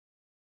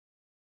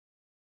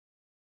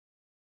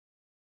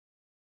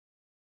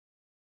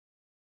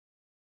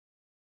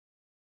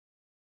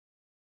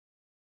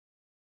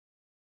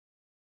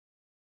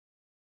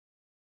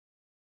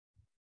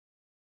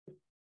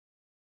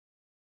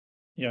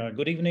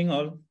Good evening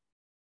all,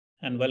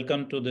 and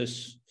welcome to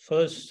this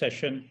first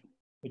session,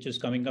 which is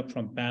coming up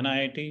from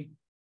PanIIT.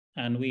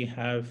 And we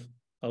have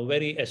a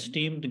very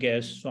esteemed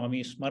guest,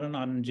 Swami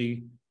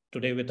Smaranananda,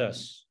 today with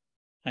us.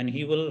 And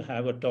he will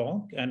have a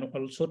talk and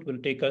also will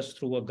take us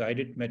through a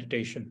guided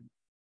meditation.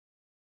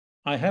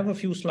 I have a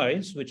few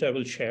slides which I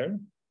will share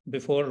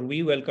before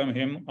we welcome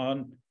him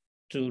on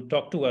to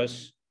talk to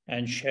us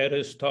and share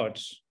his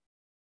thoughts.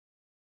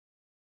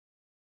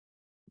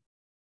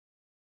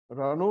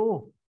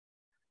 Ranu.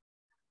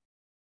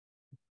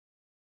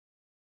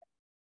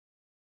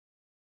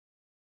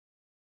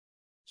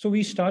 So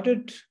we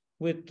started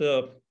with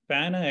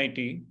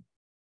PanIIT,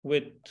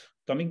 with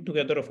coming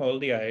together of all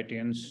the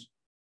IITians.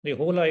 The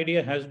whole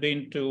idea has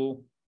been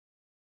to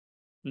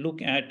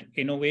look at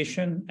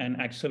innovation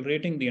and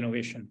accelerating the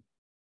innovation.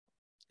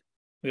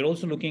 We're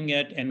also looking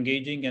at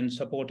engaging and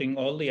supporting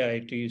all the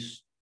IITs.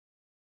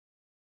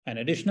 And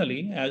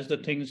additionally, as the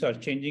things are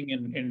changing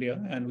in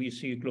India and we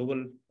see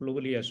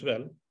globally as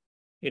well,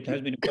 it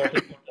has been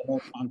important to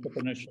promote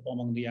entrepreneurship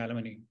among the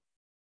alumni.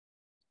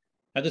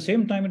 At the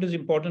same time, it is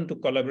important to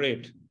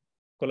collaborate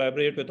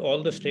with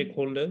all the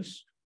stakeholders,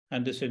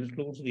 and this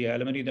includes the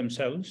alumni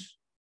themselves,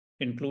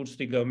 includes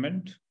the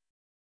government,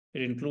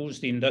 it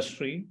includes the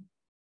industry,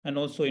 and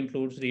also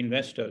includes the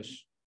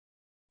investors.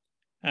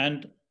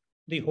 And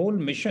the whole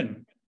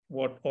mission,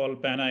 what all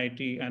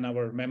PanIIT and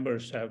our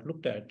members have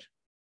looked at,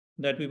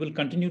 that we will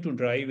continue to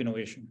drive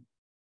innovation.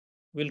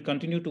 We'll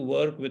continue to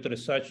work with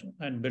research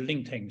and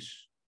building things.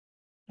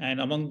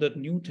 And among the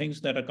new things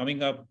that are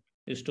coming up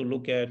is to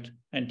look at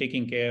and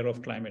taking care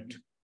of climate.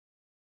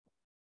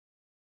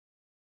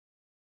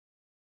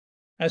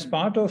 As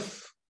part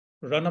of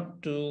run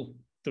up to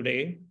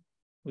today,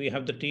 we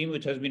have the team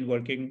which has been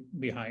working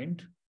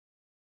behind.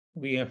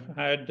 We have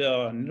had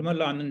Nirmal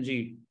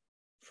Anandji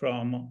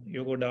from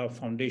Yogoda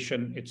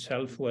Foundation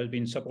itself, who has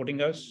been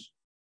supporting us.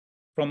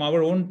 From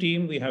our own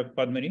team, we have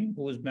Padmini,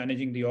 who is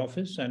managing the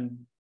office and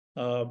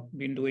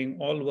been doing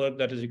all work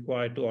that is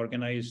required to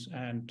organize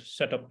and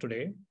set up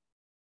today.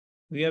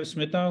 We have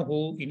Smita,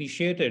 who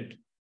initiated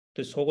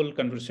this whole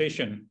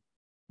conversation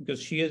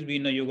because she has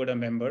been a Yogoda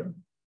member.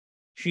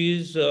 She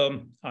is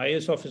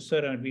IAS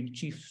officer and been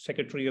Chief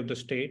Secretary of the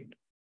state,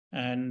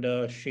 and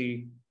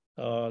she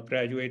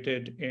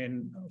graduated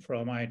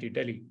from IIT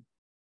Delhi.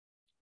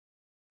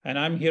 And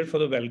I'm here for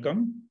the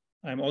welcome.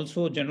 I'm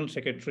also General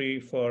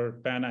Secretary for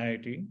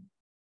PanIIT,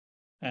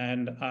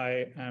 and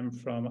I am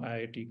from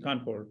IIT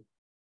Kanpur.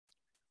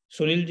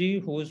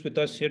 Sunilji, who is with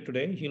us here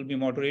today, he'll be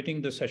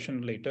moderating the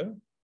session later.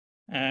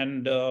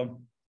 And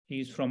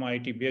he's from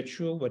IIT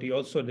BHU, but he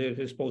also did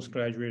his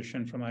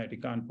post-graduation from IIT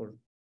Kanpur.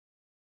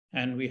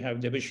 And we have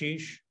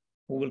Debashish,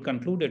 who will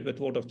conclude it with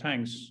vote of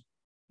thanks.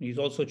 He's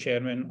also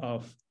chairman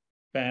of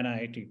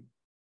PanIIT.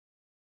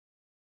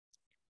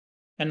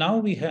 And now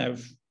we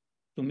have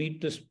to meet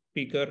the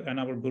speaker and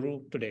our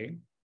guru today,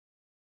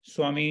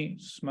 Swami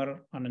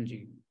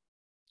Smaranananda.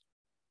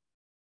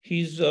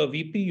 He's a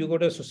VP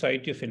Yogoda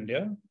Society of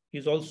India.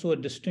 He's also a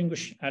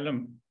distinguished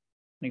alum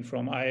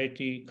from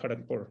IIT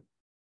Kharagpur.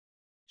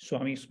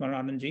 Swami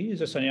Smaranananda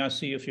is a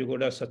sannyasi of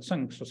Yogoda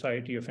Satsanga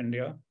Society of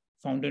India,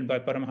 founded by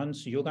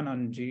Paramahansa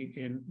Yoganandaji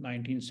in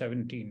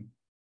 1917.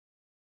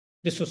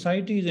 This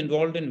society is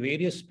involved in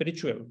various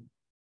spiritual,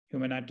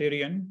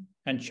 humanitarian,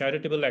 and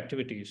charitable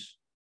activities,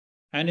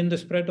 and in the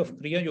spread of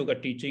Kriya Yoga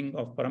teaching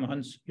of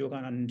Paramahansa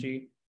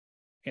Yoganandaji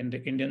in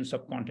the Indian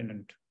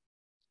subcontinent.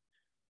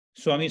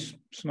 Swami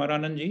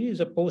Smaranananda is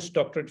a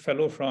postdoctorate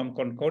fellow from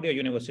Concordia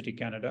University,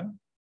 Canada,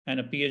 and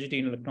a PhD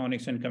in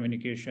Electronics and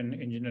Communication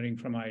Engineering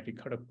from IIT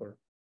Kharagpur.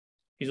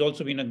 He's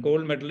also been a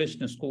gold medalist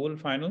in school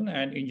final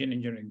and engine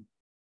engineering.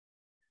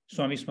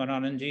 Swami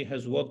Smaranananda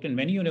has worked in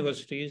many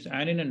universities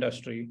and in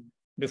industry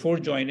before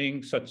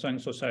joining Satsanga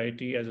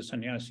Society as a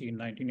sannyasi in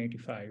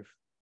 1985.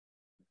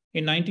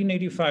 In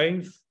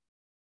 1985,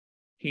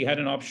 he had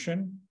an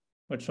option,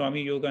 but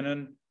Swami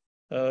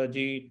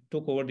Yoganandaji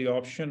took over the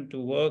option to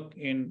work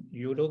in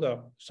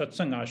Yogoda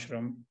Satsanga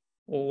Ashram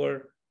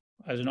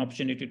as an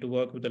opportunity to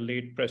work with the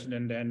late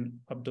President and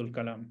Abdul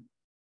Kalam.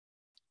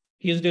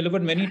 He has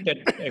delivered many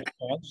TED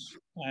talks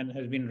and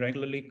has been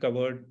regularly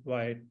covered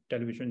by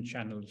television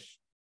channels.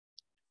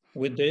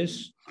 With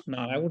this,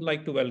 now I would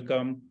like to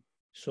welcome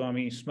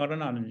Swami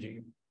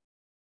Smaranananda.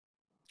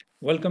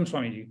 Welcome,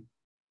 Swamiji.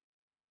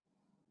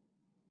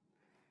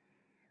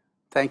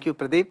 Thank you,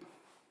 Pradeep.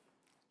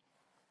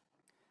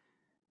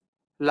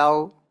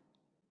 Love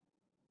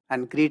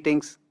and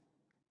greetings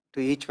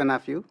to each one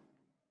of you.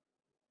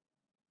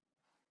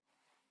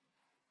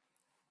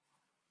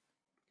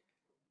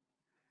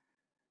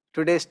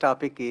 Today's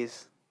topic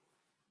is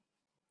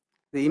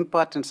the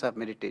importance of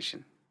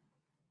meditation.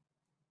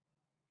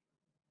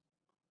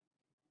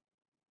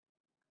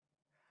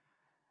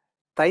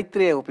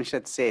 Taittiriya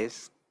Upanishad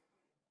says,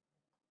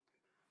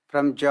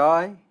 "From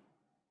joy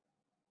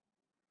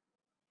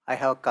I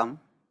have come,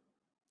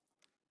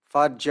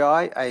 for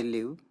joy I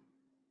live,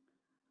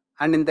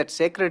 and in that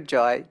sacred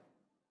joy,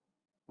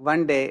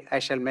 one day I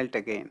shall melt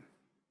again."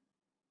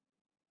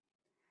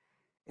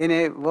 In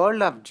a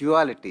world of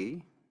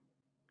duality,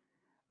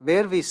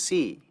 where we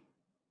see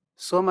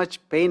so much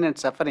pain and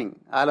suffering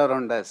all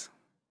around us,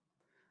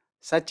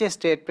 such a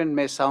statement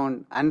may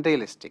sound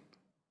unrealistic.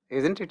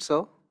 Isn't it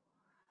so?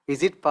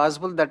 Is it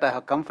possible that I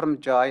have come from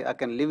joy, I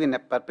can live in a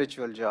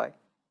perpetual joy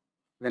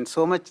when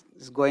so much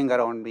is going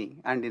around me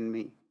and in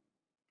me?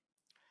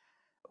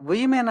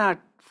 We may not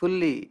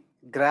fully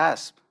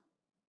grasp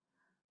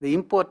the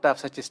import of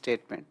such a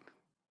statement,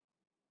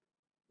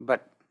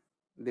 but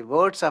the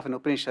words of an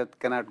Upanishad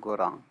cannot go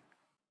wrong.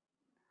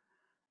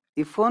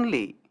 If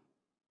only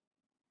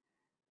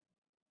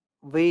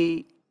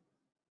we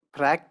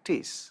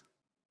practice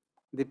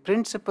the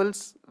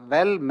principles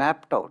well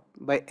mapped out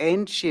by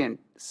ancient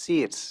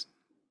seers,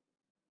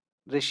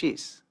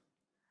 rishis,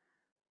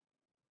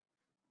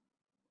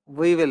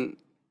 we will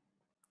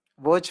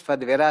watch for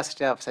the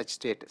veracity of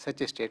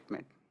such a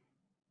statement.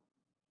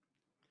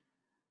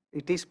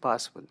 It is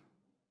possible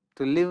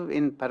to live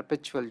in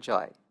perpetual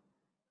joy.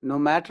 No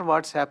matter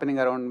what's happening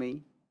around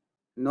me,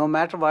 no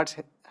matter what's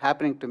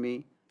happening to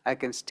me, I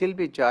can still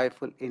be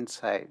joyful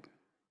inside.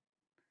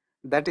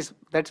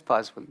 That's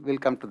possible. We'll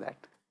come to that.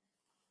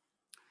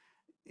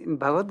 In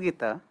Bhagavad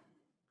Gita,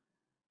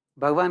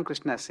 Bhagavan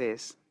Krishna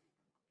says,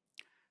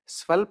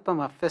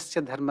 Svalpam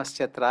apyasya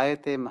dharmasya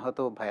trayate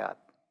mahato bhayat.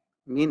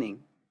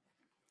 Meaning,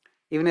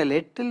 even a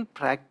little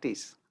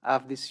practice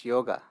of this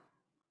yoga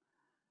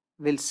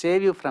will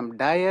save you from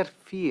dire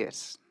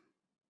fears.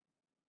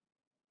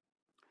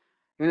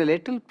 Even a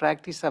little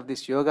practice of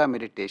this yoga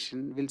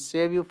meditation will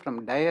save you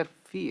from dire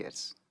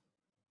fears.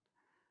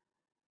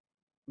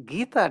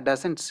 Gita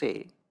doesn't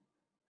say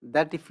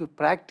that if you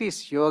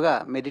practice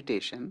yoga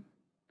meditation,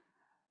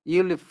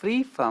 you will be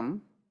free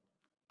from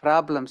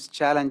problems,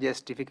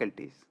 challenges,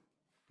 difficulties.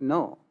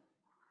 No.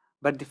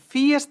 But the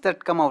fears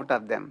that come out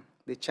of them,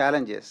 the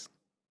challenges,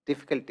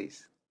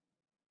 difficulties,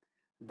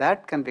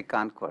 that can be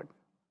conquered.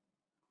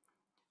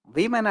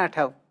 We may not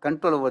have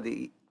control over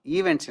the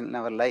events in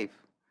our life,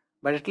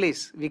 but at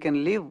least we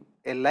can live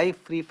a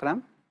life free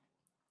from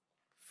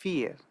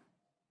fear.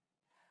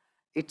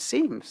 It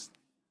seems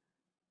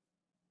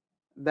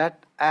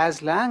that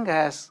as long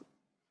as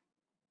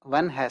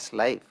one has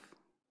life,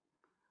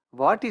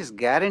 what is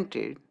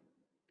guaranteed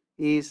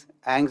is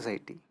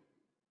anxiety.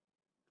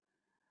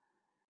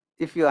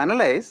 If you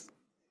analyze,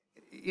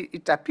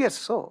 it appears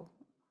so.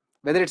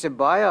 Whether it's a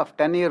boy of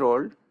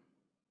 10-year-old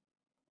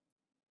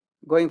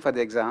going for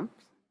the exam,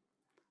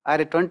 or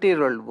a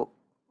 20-year-old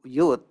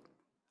youth,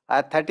 or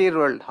a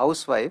 30-year-old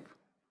housewife,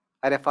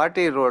 or a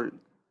 40-year-old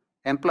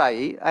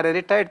employee, or a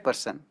retired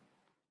person,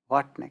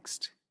 what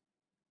next?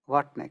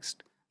 What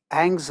next?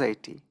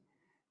 Anxiety.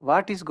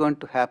 What is going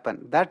to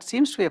happen? That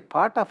seems to be a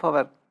part of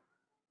our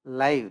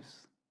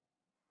lives.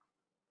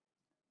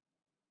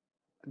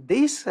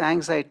 This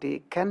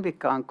anxiety can be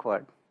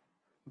conquered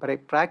by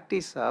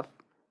practice of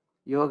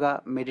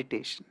yoga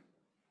meditation.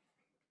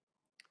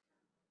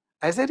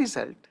 As a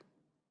result,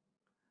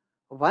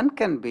 one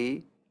can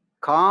be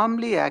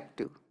calmly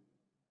active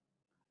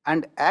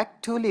and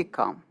actively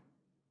calm,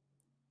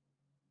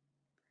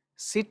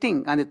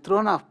 sitting on the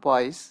throne of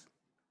poise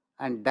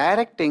and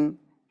directing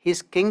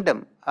his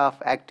kingdom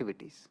of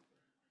activities.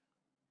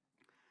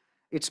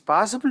 It's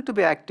possible to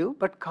be active,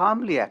 but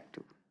calmly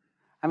active.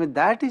 I mean,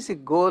 that is the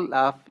goal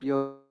of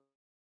yoga.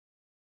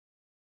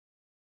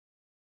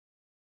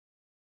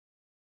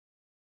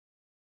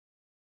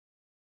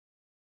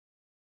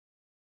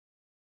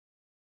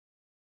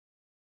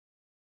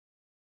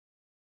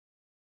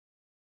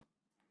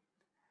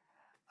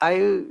 I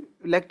would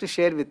like to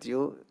share with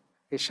you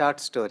a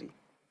short story.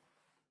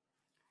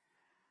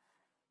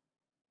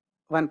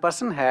 One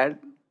person had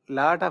a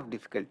lot of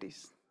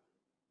difficulties,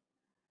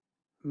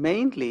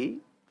 mainly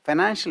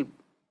financial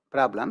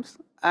problems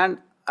and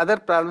other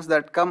problems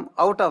that come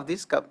out of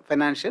these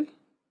financial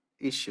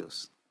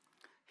issues.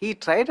 He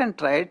tried and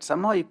tried,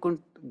 somehow he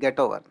couldn't get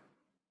over.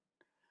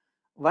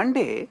 One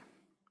day,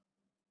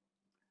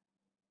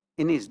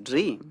 in his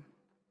dream,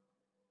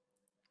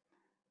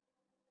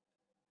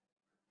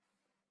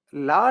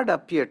 Lord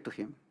appeared to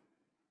him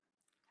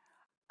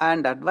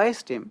and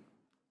advised him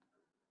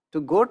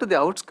to go to the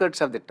outskirts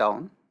of the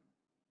town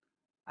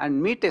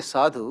and meet a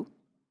sadhu,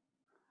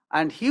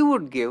 and he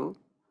would give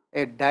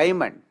a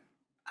diamond,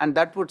 and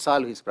that would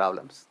solve his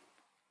problems.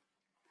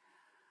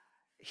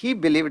 He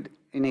believed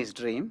in his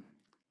dream.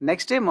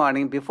 Next day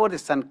morning, before the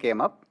sun came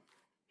up,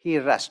 he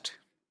rushed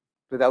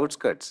to the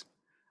outskirts.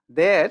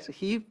 There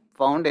he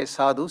found a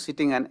sadhu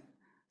sitting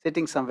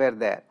somewhere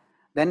there.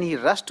 Then he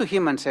rushed to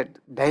him and said,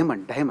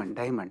 "Diamond, diamond,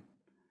 diamond."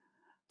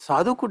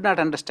 Sadhu could not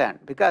understand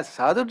because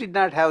sadhu did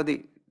not have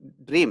the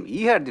dream.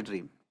 He had the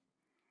dream.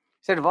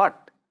 He said,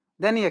 "What?"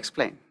 Then he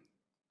explained,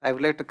 "I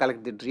would like to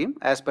collect the dream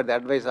as per the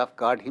advice of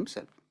God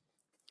himself."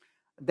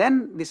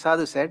 Then the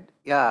sadhu said,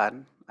 "Yeah,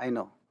 I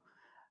know.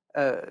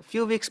 A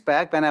few weeks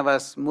back when I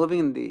was moving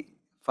in the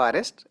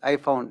forest, I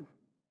found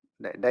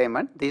the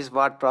diamond. This is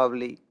what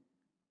probably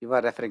you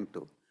are referring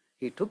to."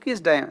 He took his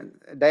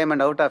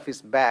diamond out of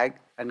his bag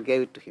and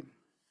gave it to him.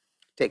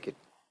 "Take it."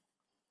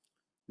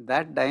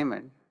 That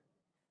diamond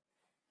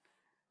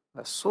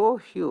was so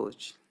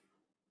huge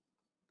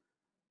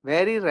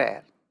very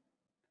rare,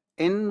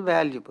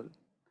 invaluable.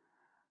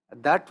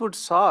 That would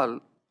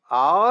solve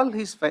all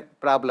his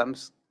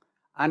problems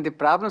and the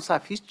problems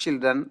of his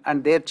children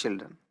and their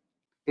children.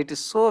 It is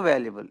so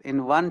valuable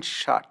in one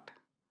shot.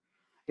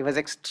 He was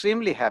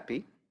extremely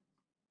happy.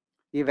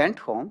 He went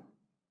home.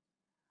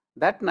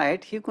 That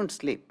night he couldn't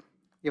sleep.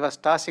 He was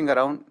tossing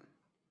around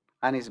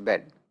on his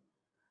bed.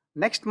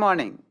 Next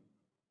morning,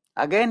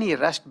 again he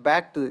rushed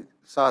back to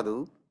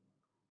Sadhu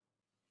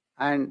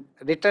and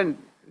returned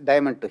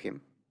diamond to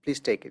him. Please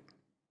take it.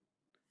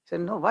 He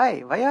said, no,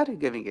 why? Why are you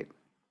giving it?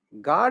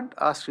 God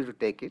asked you to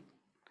take it,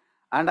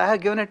 and I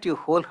have given it to you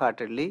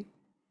wholeheartedly.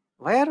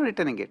 Why are you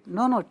returning it?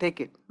 No, no, take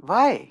it.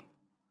 Why?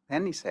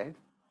 Then he said,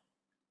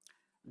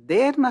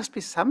 there must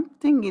be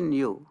something in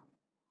you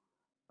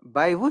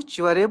by which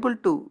you are able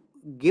to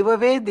give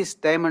away this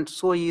diamond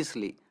so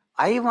easily.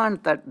 I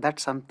want that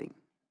something.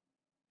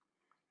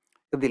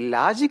 So the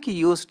logic he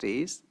used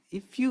is,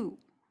 if you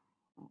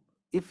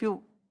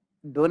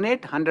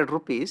donate 100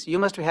 rupees, you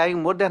must be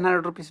having more than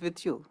 100 rupees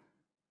with you.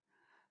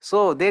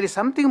 So there is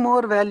something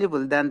more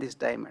valuable than this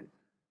diamond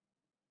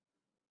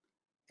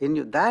in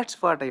you.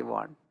 That's what I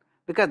want.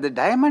 Because the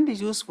diamond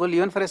is useful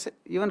even for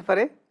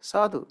a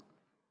sadhu.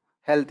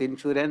 Health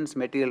insurance,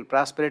 material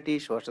prosperity,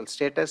 social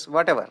status,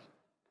 whatever.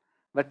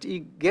 But he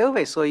gave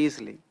away so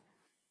easily.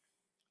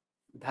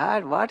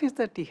 That, what is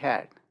that he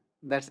had?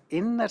 That's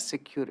inner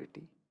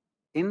security.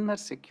 Inner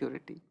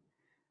security.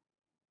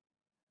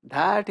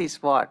 That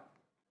is what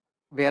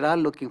we are all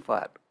looking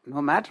for.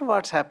 No matter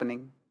what's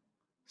happening,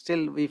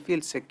 still we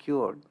feel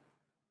secured.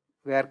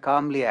 We are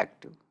calmly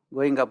active,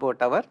 going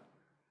about our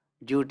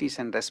duties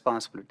and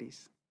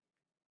responsibilities.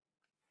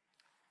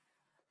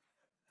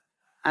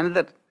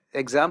 Another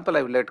example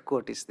I would like to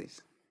quote is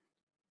this.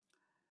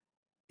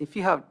 If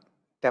you have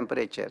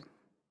temperature,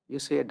 you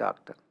see a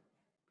doctor.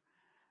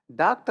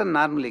 Doctor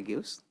normally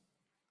gives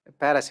a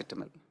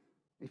paracetamol.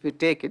 If you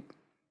take it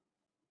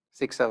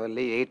 6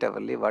 hourly, 8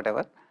 hourly,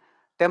 whatever,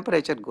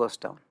 temperature goes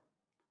down.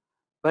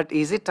 But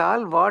is it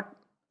all what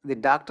the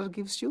doctor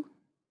gives you?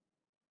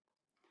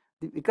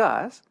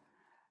 Because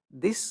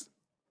this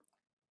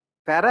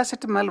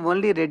paracetamol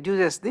only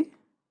reduces the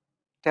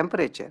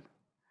temperature.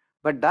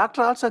 But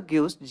doctor also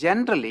gives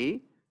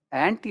generally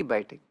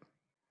antibiotic.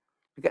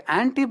 Because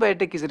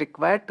antibiotic is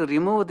required to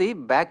remove the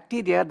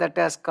bacteria that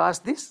has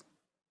caused this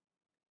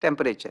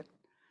temperature.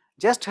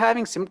 Just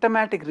having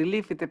symptomatic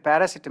relief with the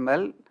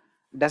paracetamol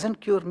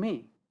doesn't cure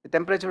me. The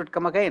temperature would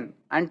come again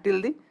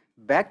until the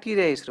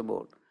bacteria is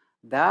removed.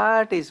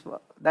 That's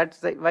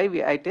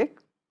why I take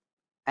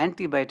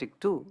antibiotic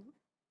too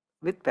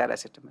with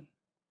paracetamol.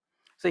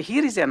 So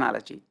here is the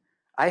analogy.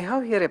 I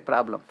have here a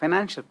problem,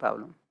 financial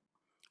problem.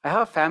 I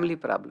have a family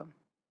problem.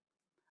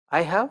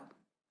 I have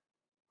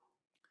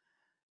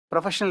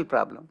professional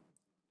problem.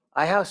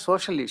 I have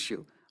social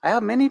issue. I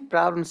have many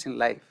problems in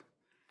life.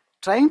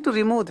 Trying to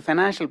remove the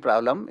financial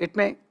problem, it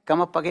may come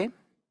up again.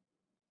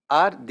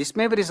 Or this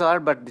may be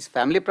resolved, but this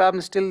family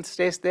problem still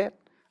stays there.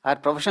 Or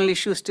professional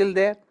issue still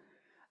there.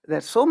 There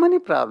are so many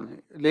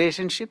problems,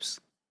 relationships.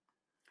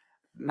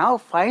 Now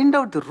find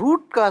out the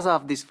root cause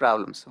of these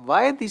problems,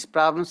 why these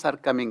problems are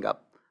coming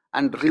up,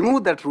 and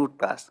remove that root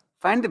cause.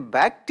 Find the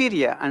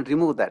bacteria and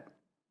remove that.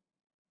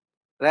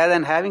 Rather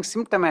than having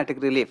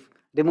symptomatic relief,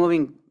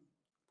 removing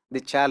the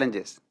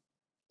challenges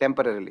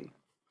temporarily.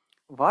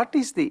 What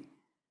is the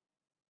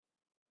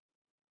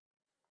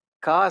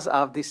cause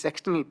of these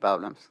external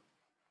problems?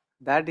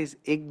 That is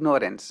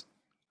ignorance,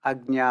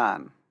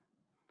 ajnan.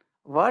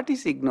 What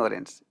is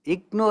ignorance?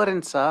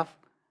 Ignorance of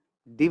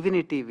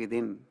divinity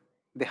within,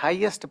 the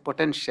highest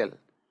potential.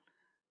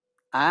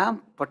 I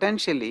am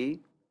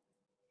potentially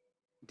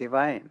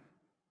divine.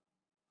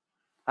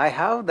 I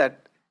have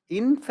that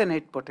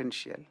infinite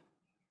potential,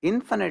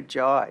 infinite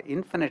joy,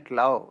 infinite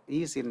love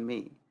is in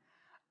me.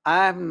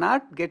 I am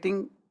not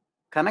getting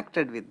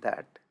connected with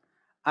that.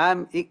 I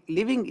am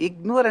living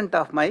ignorant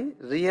of my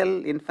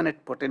real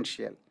infinite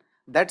potential.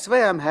 That's why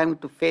I am having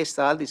to face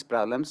all these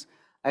problems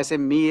as a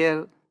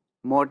mere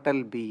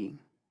mortal being.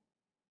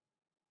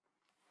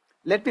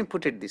 Let me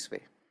put it this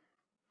way.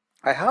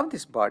 I have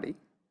this body.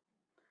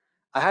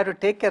 I have to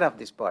take care of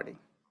this body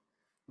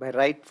by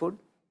right food,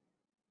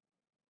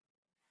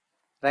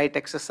 right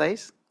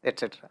exercise,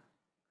 etc.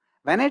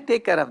 When I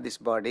take care of this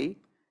body,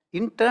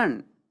 in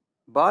turn,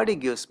 body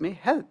gives me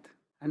health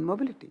and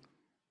mobility.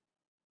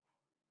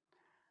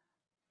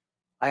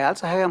 I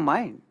also have a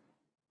mind.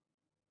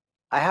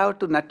 I have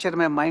to nurture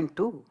my mind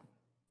too.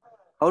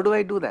 How do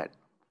I do that?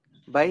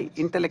 By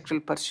intellectual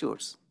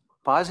pursuits,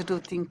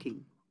 positive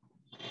thinking.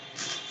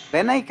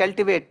 When I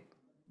cultivate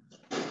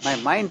my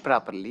mind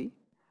properly,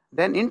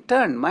 then in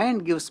turn,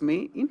 mind gives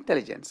me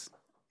intelligence,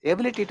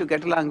 ability to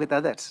get along with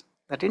others.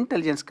 That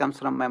intelligence comes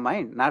from my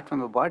mind, not from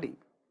my body.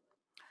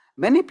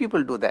 Many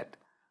people do that.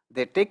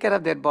 They take care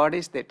of their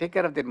bodies, they take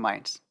care of their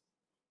minds.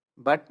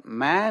 But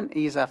man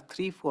is of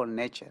threefold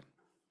nature.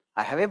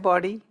 I have a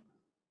body,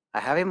 I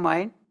have a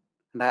mind,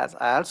 and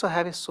I also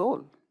have a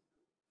soul.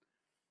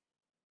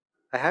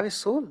 I have a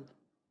soul.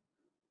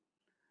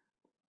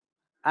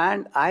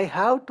 And I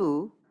have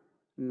to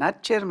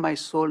nurture my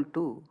soul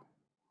too.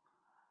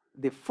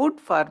 The food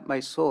for my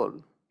soul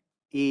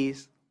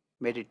is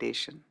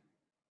meditation,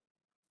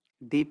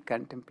 deep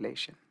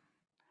contemplation.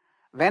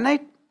 When I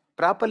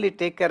properly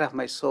take care of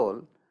my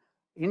soul,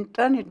 in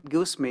turn it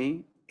gives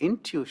me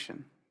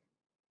intuition,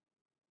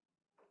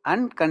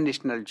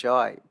 unconditional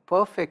joy,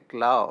 perfect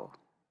love,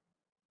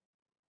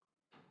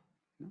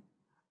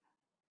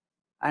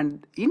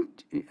 and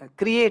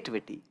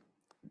creativity.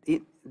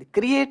 The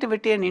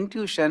creativity and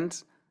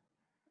intuitions,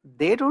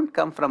 they don't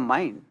come from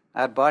mind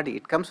or body,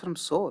 it comes from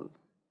soul.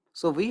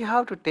 So we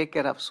have to take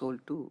care of soul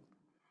too.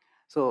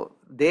 So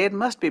there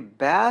must be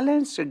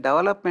balanced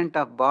development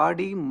of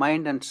body,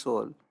 mind and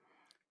soul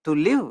to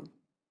live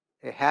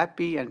a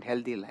happy and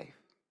healthy life.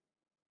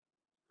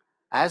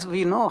 As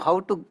we know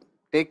how to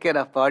take care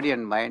of body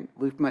and mind,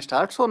 we must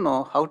also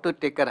know how to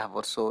take care of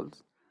our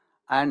souls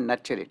and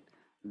nurture it.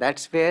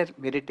 That's where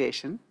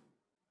meditation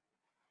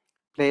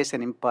plays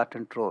an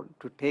important role,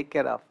 to take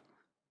care of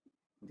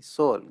the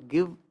soul,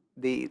 give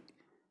the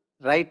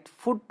right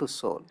food to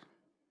soul.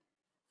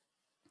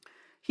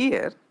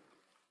 Here,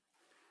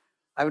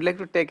 I would like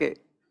to take a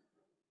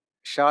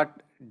short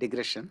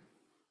digression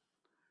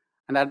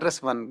and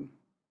address one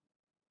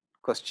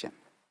question.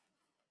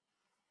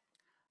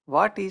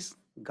 What is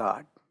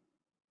God?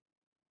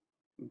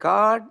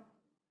 God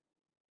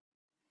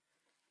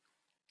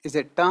is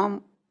a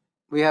term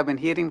we have been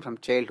hearing from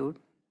childhood,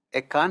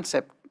 a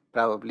concept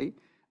probably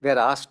we are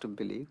asked to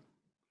believe.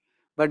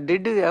 But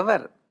did you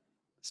ever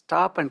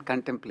stop and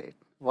contemplate,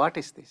 what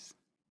is this?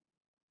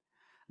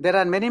 There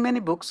are many, many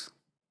books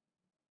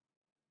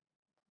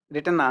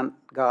written on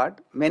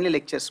God, many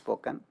lectures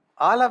spoken.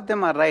 All of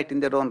them are right in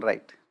their own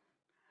right.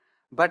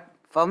 But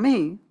for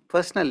me,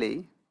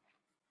 personally,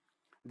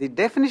 the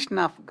definition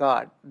of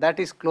God that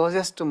is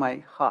closest to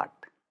my heart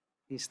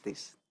is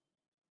this.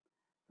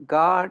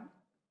 God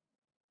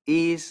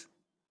is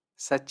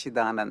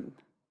Satchidanand.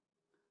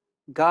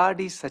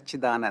 God is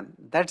Satchidanand.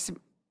 That's the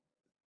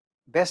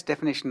best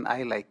definition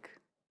I like.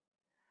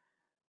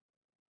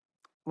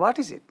 What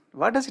is it?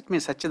 What does it mean,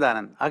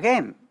 Satchidanand?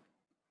 Again,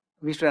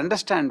 we should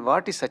understand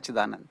what is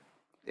Satchidanand,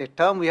 a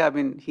term we have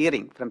been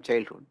hearing from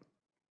childhood.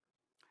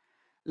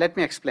 Let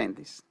me explain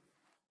this.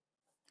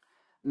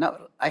 Now,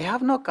 I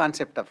have no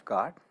concept of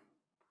God,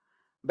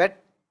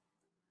 but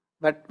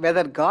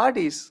whether God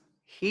is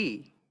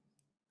he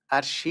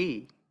or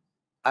she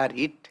or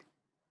it,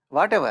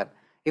 whatever,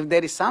 if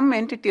there is some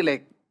entity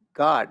like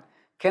God,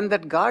 can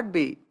that God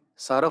be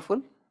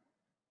sorrowful?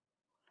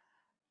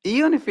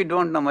 Even if we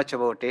don't know much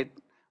about it,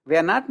 we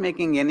are not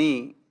making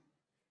any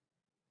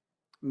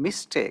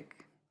mistake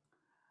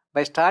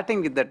by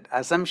starting with that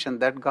assumption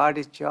that God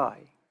is joy,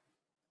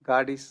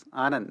 God is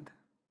Anand.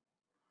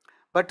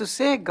 But to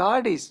say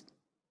God is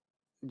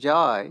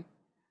joy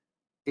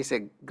is a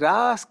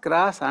gross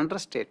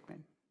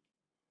understatement.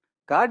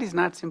 God is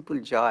not simple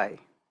joy.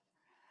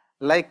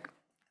 Like,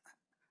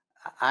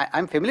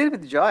 I'm familiar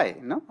with joy,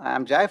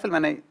 I'm joyful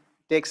when I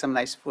take some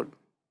nice food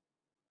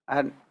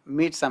or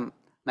meet some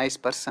nice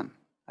person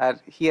or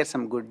hear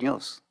some good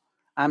news.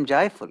 I'm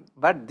joyful,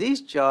 but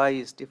this joy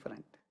is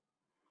different.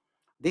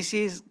 This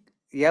is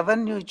ever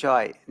new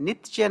joy,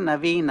 Nitya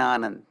Naveen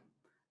Anand.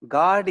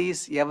 God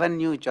is ever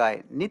new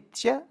joy,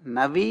 Nitya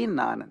Naveen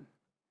Anand.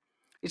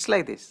 It's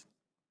like this.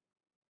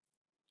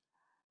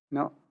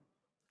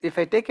 If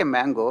I take a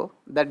mango,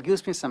 that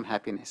gives me some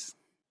happiness.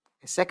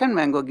 A second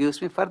mango gives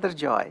me further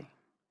joy.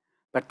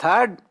 But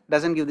third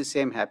doesn't give the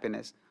same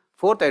happiness.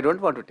 Fourth, I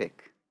don't want to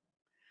take.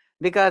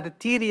 Because the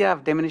theory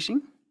of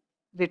diminishing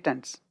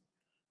returns,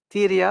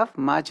 theory of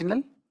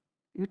marginal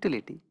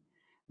utility.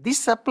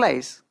 This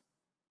applies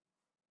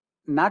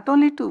not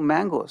only to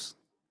mangoes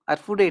or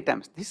food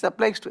items, this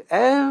applies to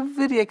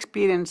every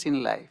experience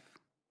in life.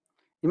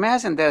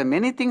 Imagine there are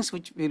many things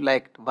which we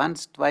liked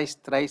once, twice,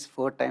 thrice,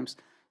 4 times.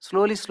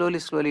 Slowly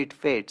it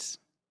fades.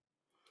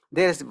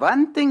 There is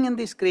one thing in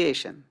this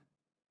creation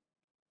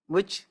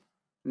which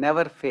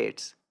never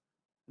fades.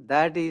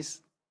 That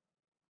is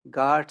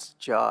God's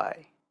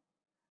joy.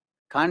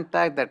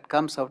 Contact that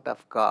comes out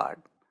of God.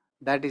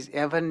 That is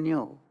ever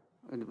new.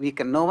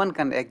 No one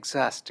can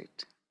exhaust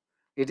it.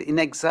 It is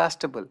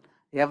inexhaustible.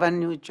 Ever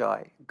new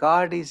joy.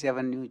 God is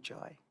ever new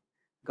joy.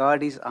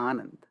 God is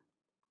Anand.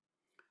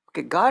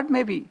 Okay, God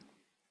may be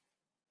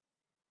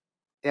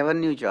ever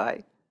new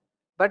joy,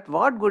 but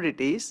what good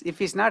it is if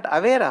he is not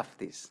aware of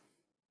this?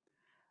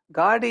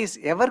 God is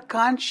ever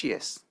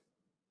conscious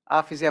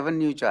of his ever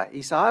new joy. He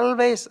is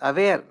always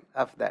aware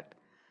of that.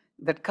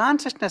 That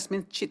consciousness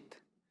means Chit.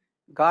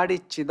 God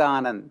is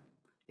Chidanand,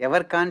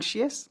 ever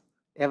conscious,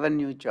 ever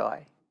new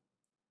joy.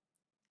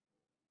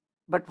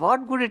 But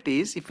what good it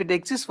is if it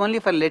exists only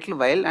for a little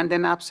while and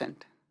then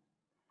absent?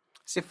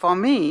 See, for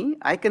me,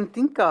 I can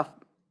think of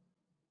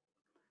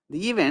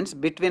the events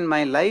between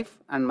my life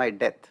and my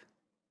death.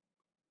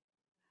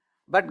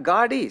 But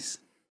God is,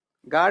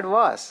 God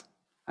was,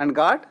 and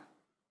God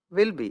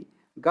will be.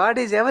 God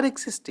is ever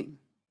existing.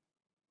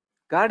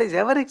 God is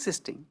ever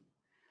existing.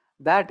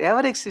 That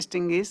ever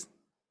existing is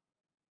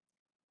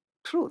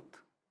truth,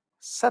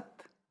 Sat.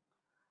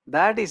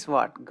 That is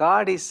what?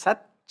 God is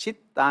Sat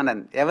Chit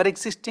Anand, ever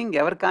existing,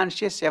 ever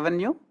conscious, ever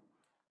new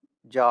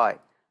joy.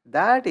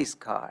 That is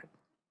God.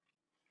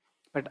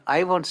 But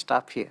I won't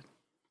stop here.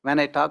 When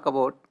I talk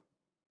about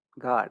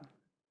God,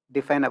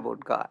 define about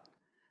God,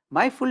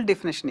 my full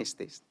definition is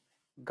this: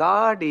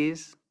 God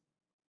is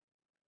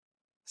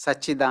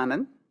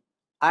Sachidanand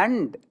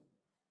and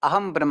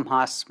Aham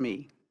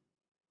Brahmasmi.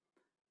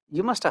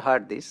 You must have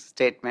heard this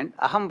statement.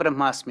 Aham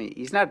Brahmasmi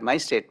is not my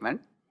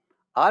statement.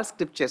 All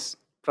scriptures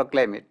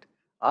proclaim it.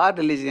 All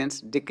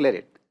religions declare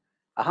it.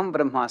 Aham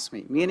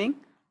Brahmasmi, meaning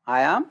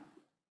I am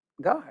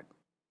God.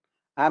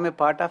 I am a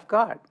part of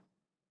God.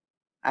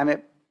 I'm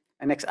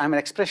an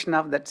expression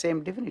of that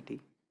same divinity.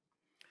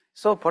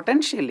 So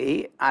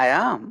potentially, I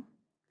am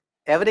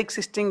ever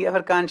existing,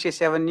 ever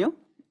conscious, ever new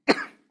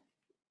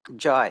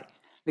joy.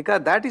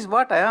 Because that is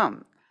what I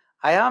am.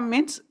 I am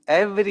means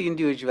every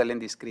individual in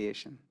this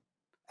creation.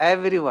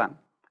 Everyone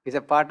is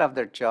a part of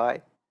that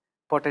joy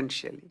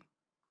potentially.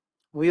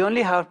 We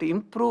only have to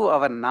improve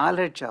our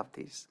knowledge of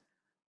this.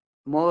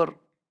 More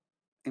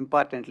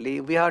importantly,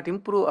 we have to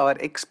improve our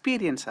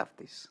experience of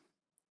this.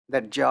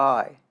 That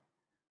joy.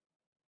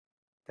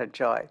 That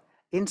joy.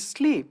 In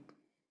sleep,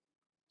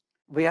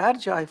 we are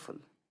joyful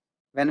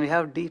when we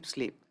have deep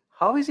sleep.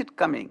 How is it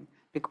coming?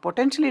 Because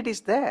potentially it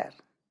is there.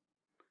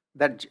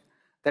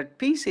 That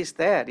peace is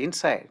there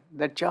inside.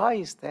 That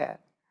joy is there.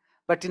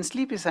 But in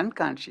sleep is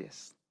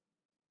unconscious.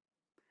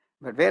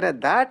 But whereas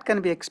that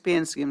can be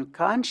experienced even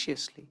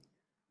consciously,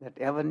 that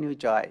ever new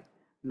joy.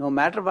 No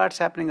matter what's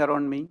happening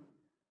around me,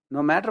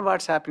 no matter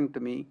what's happening to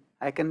me,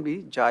 I can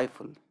be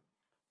joyful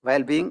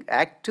while being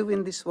active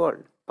in this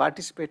world,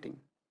 participating.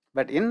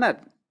 But inner,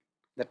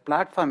 that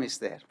platform is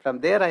there. From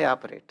there I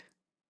operate.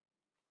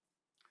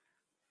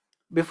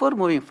 Before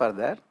moving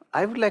further,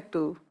 I would like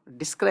to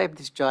describe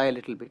this joy a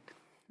little bit.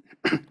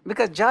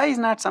 Because joy is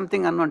not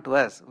something unknown to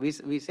us.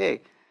 We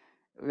say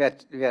we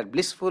are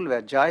blissful, we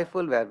are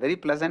joyful, we are very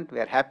pleasant, we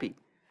are happy.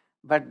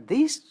 But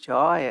this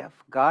joy of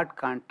God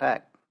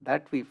contact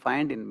that we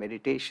find in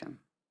meditation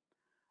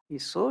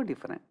is so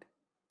different.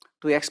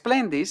 To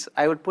explain this,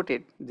 I would put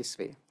it this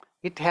way.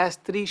 It has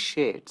three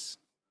shades.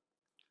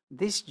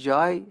 This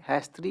joy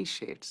has three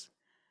shades.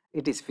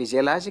 It is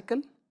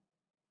physiological,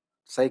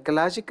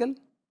 psychological,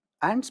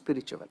 and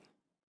spiritual.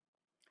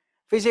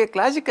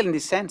 Physiological in the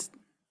sense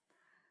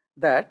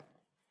that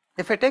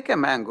if I take a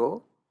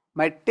mango,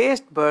 my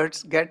taste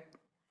buds get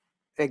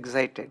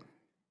excited.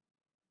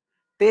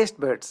 Taste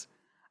buds.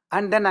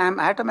 And then I am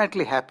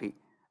automatically happy.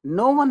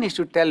 No one needs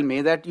to tell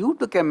me that you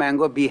took a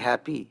mango, be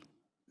happy.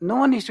 No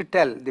one needs to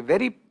tell. The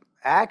very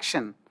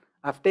action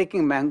of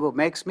taking mango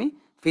makes me,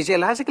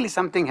 physiologically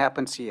something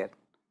happens here.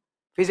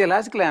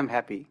 Physiologically I am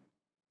happy.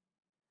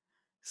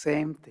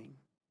 Same thing.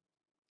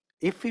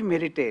 If we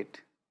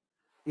meditate,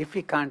 if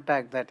we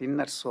contact that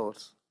inner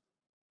source,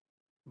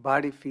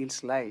 body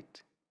feels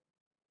light.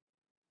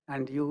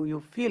 And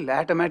you feel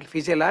automatically,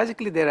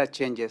 physiologically there are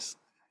changes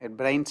at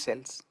brain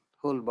cells,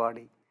 whole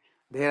body.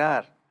 There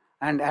are.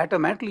 And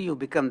automatically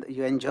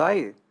you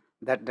enjoy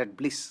that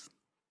bliss.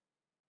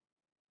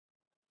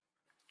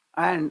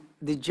 And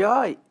the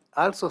joy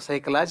also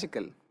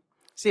psychological.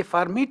 See,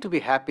 for me to be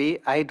happy,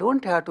 I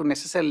don't have to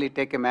necessarily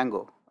take a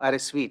mango or a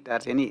sweet or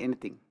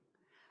anything.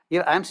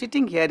 If I'm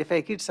sitting here, if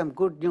I get some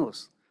good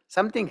news,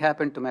 something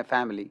happened to my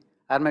family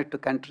or to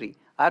country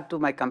or to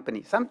my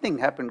company, something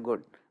happened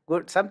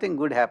something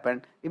good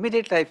happened,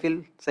 immediately I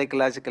feel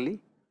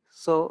psychologically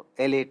so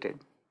elated.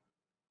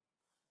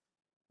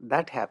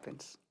 That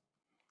happens.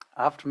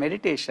 After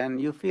meditation,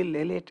 you feel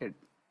elated.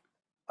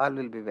 All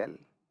will be well.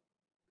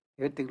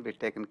 Everything will be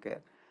taken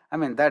care. I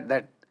mean,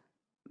 that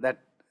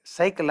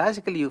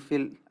psychologically you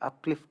feel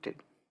uplifted.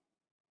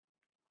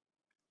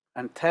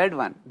 And third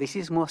one, this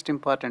is most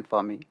important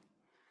for me.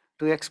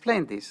 To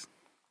explain this,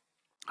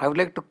 I would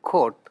like to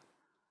quote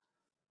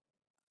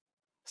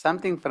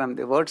something from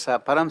the words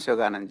of Paramahansa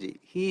Yoganandaji.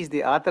 He is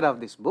the author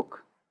of this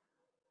book,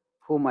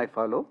 whom I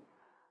follow,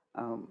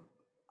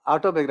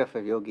 Autobiography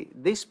of Yogi.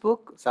 This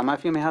book, some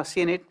of you may have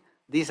seen it,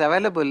 this is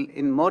available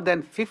in more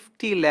than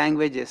 50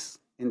 languages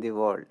in the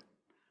world.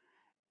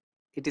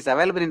 It is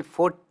available in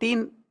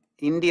 14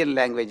 Indian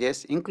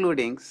languages,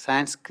 including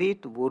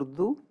Sanskrit,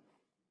 Urdu,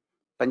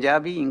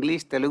 Punjabi,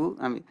 English,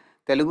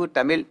 Telugu,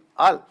 Tamil,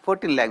 all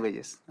 14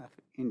 languages of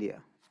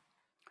India.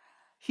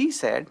 He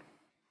said,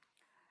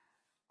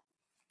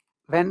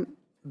 when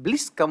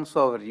bliss comes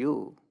over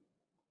you,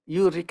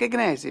 you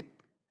recognize it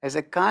as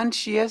a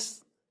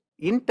conscious,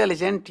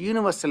 intelligent,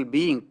 universal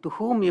being to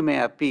whom you may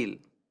appeal,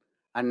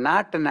 and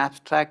not an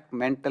abstract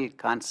mental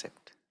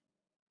concept.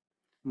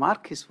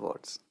 Mark his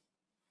words.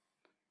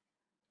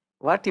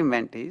 What he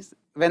meant is,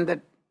 when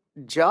the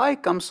joy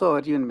comes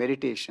over you in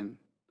meditation,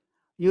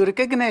 you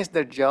recognize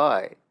that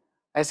joy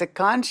as a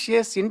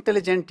conscious,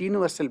 intelligent,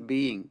 universal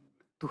being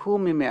to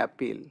whom you may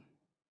appeal.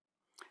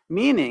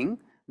 Meaning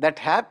that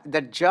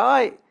that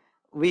joy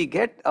we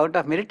get out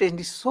of meditation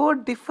is so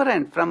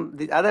different from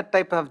the other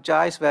type of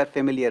joys we are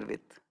familiar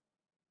with.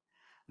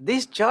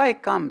 This joy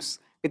comes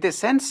with a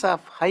sense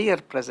of higher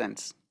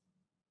presence.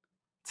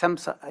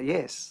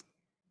 Yes,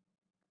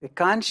 a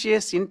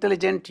conscious,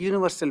 intelligent,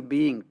 universal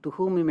being to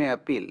whom we may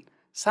appeal,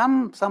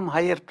 some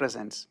higher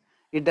presence.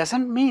 It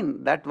doesn't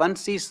mean that one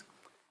sees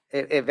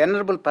a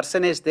venerable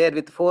person is there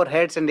with 4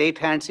 heads and 8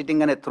 hands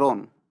sitting on a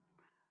throne.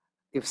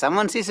 If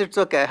someone sees it's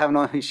okay, I have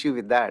no issue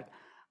with that.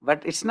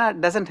 But it's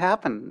not, doesn't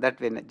happen that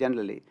way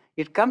generally.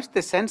 It comes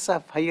the sense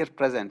of higher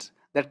presence,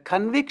 that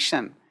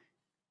conviction,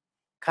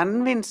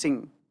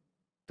 convincing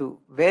to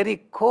very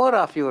core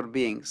of your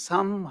being,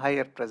 some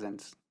higher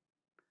presence.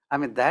 I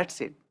mean,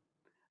 that's it.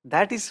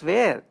 That is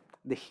where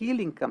the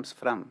healing comes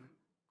from.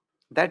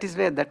 That is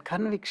where that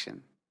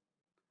conviction,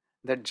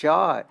 that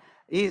joy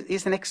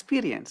is an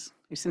experience.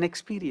 It's an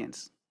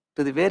experience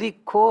to the very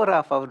core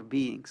of our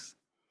beings.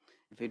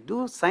 If we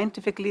do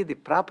scientifically the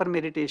proper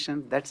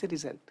meditation, that's the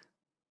result.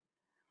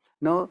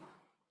 No,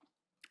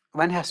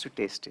 one has to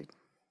taste it.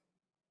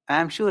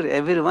 I am sure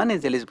everyone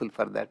is eligible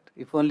for that,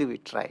 if only we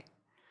try.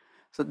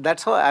 So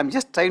that's how I'm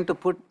just trying to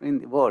put in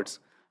the words.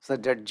 So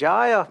the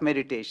joy of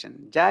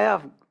meditation, joy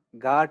of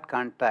God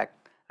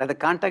contact, or the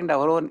contact of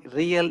our own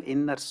real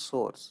inner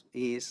source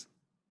is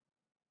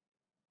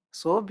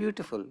so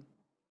beautiful.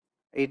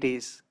 It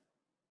is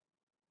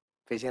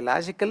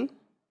physiological,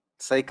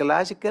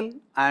 psychological,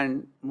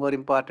 and more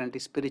importantly,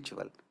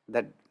 spiritual,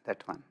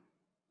 that one.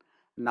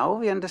 Now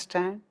we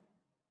understand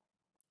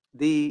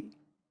the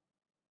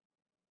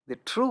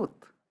truth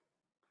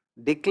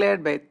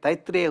declared by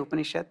Taittiriya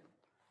Upanishad,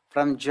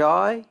 from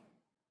joy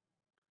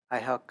I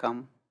have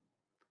come,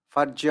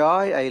 for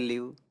joy I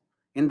live,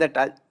 in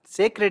that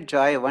sacred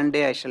joy one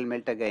day I shall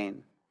melt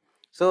again.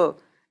 So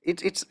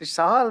it's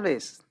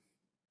always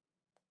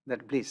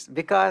that bliss,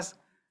 because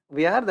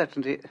we are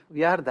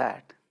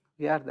that.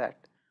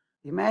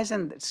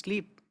 Imagine that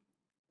sleep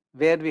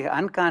where we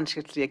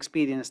unconsciously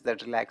experience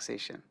that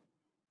relaxation.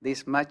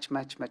 This much,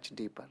 much, much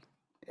deeper.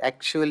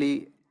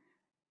 Actually,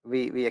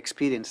 we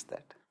experience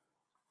that.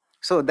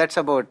 So that's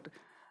about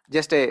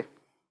just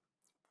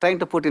trying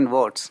to put in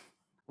words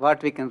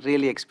what we can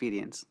really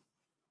experience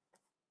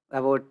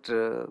about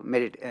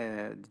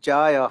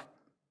joy of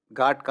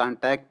God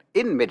contact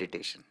in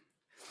meditation.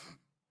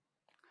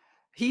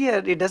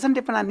 Here, it doesn't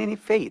depend on any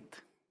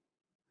faith.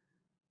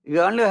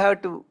 You only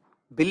have to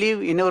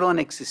believe in your own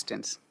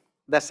existence.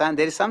 There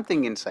is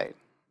something inside.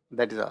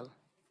 That is all.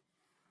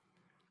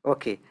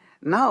 Okay.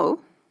 Now,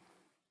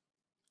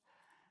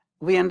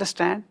 we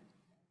understand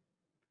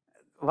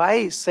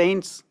why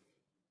saints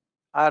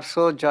are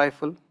so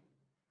joyful.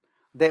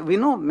 We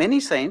know many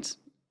saints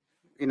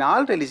in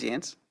all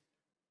religions.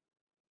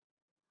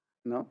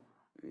 No,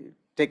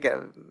 take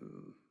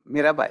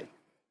Mirabai,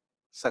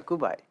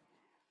 Sakubai,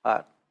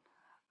 or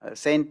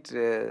Saint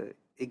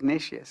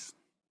Ignatius,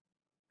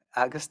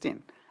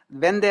 Augustine.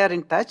 When they are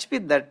in touch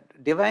with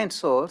that divine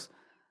source,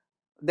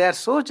 they are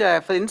so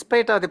joyful in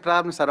spite of the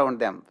problems around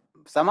them.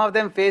 Some of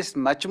them face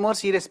much more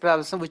serious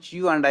problems which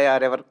you and I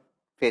are ever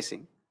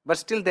facing. But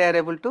still they are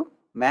able to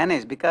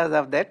manage because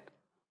of that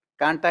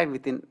contact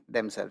within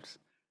themselves,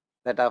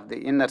 that of the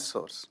inner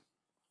source.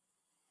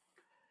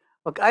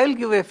 Okay, I will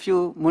give a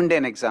few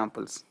mundane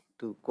examples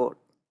to quote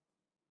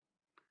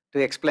to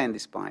explain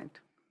this point.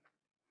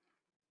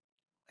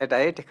 At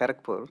IIT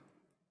Kharagpur,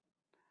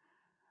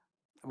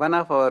 one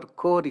of our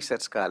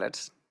co-research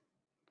scholars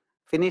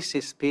finished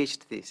his PhD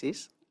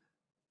thesis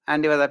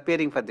and he was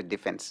appearing for the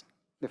defense.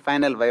 The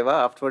final viva,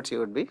 afterwards he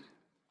would be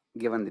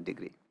given the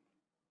degree.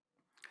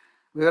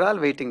 We were all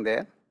waiting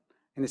there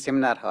in the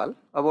seminar hall,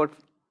 about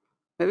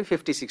maybe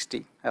 50,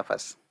 60 of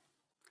us.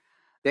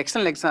 The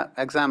external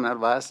examiner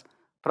was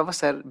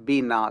Professor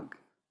B. Nag.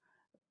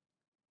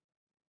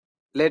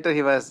 Later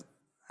he was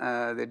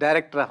the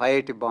director of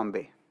IIT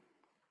Bombay.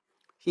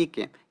 He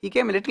came. He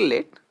came a little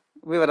late.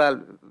 We were all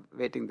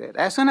waiting there.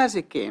 As soon as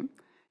he came,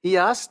 he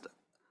asked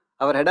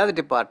our head of the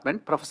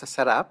department, Professor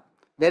Saraf,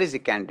 where is the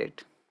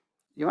candidate?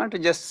 You want to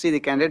just see the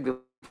candidate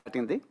before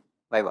starting the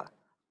viva.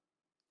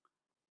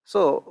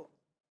 So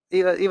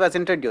he was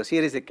introduced.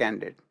 Here is the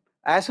candidate.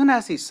 As soon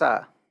as he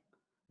saw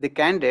the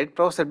candidate,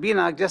 Professor B.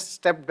 Nag just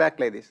stepped back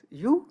like this.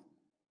 You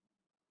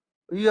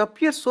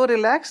appear so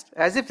relaxed,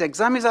 as if the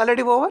exam is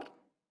already over.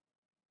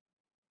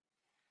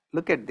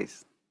 Look at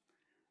this.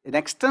 An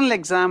external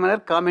examiner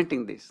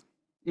commenting this.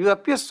 You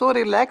appear so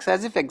relaxed,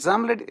 as if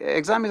exam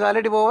is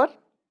already over.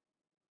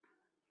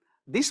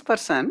 This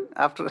person,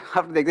 after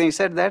the exam, he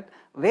said that,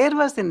 where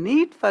was the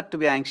need for to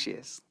be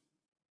anxious?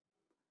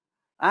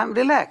 I am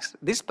relaxed.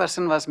 This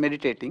person was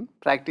meditating,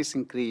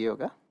 practicing Kriya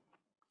Yoga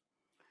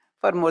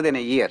for more than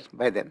a year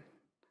by then.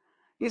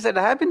 He said,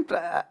 I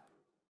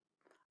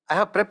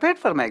have prepared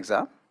for my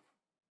exam.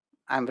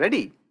 I am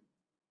ready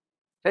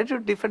to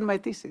defend my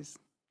thesis.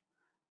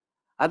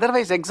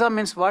 Otherwise, exam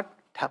means what?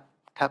 Tap,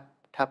 tap,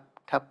 tap,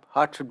 tap.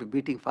 Heart should be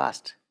beating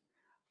fast.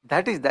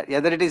 That is that.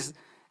 Whether it is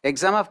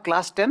exam of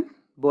class 10,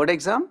 board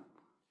exam,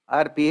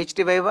 or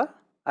PhD viva,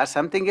 or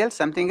something else,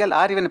 or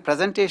even a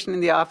presentation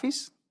in the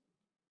office,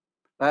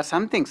 or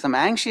something, some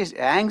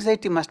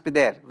anxiety must be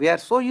there. We are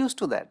so used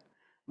to that.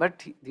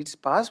 But it's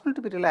possible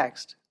to be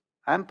relaxed.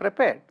 I am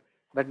prepared,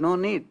 but no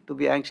need to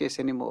be anxious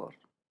anymore.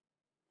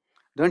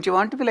 Don't you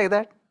want to be like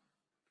that?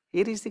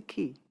 Here is the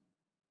key.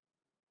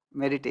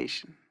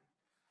 Meditation.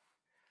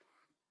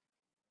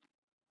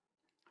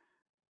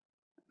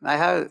 I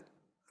have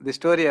the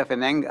story of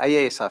an young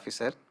IAS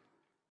officer.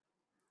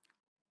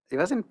 He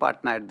was in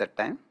Patna at that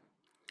time.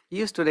 He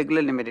used to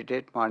regularly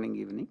meditate morning,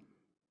 evening.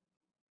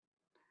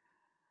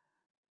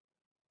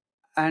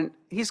 And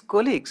his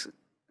colleagues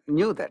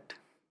knew that.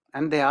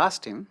 And they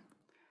asked him,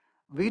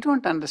 we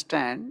don't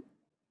understand,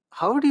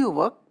 how do you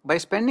work by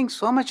spending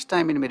so much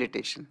time in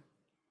meditation?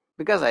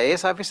 Because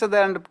IAS officers, they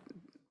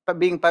are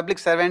being public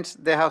servants,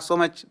 they have so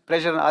much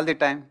pressure all the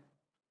time.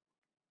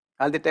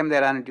 All the time they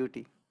are on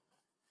duty.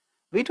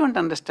 We don't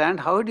understand,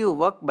 how do you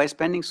work by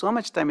spending so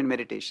much time in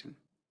meditation?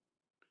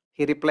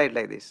 He replied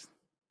like this,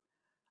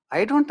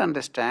 I don't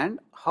understand,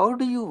 how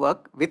do you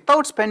work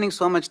without spending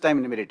so much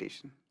time in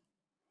meditation?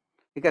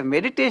 Because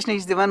meditation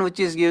is the one which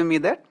is giving me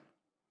that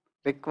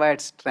required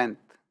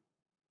strength,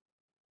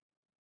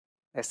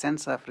 a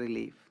sense of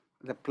relief,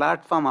 the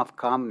platform of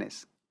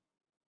calmness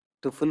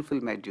to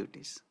fulfill my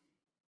duties.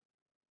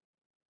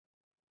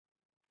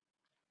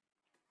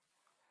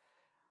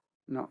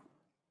 No.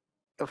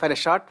 For a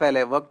short while,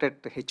 I worked at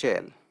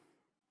HAL,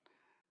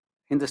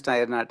 Hindustan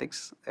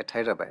Aeronautics at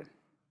Hyderabad.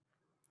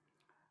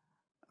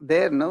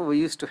 There, no, we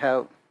used to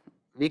have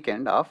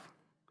weekend off.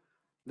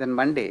 Then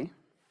Monday,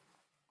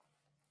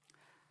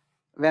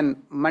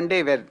 when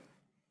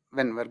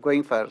we're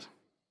going for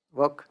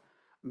work,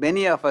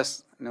 many of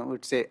us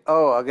would say,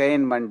 oh,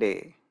 again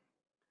Monday.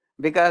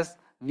 Because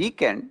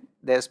weekend,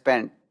 they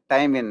spend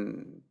time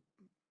in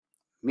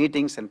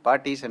meetings and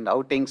parties and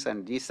outings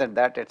and this and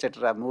that,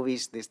 etc.,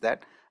 movies, this,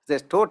 that. They're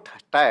so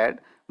tired,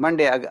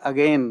 Monday,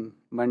 again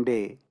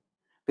Monday,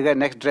 because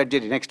next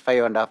drudgery, next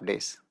 5.5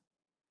 days.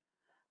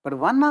 But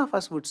one of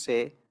us would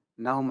say,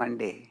 now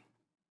Monday,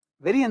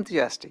 very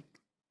enthusiastic.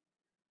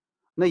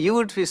 Now you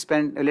would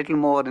spend a little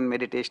more in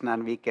meditation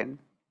on weekend,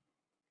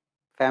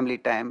 family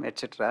time,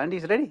 etc., and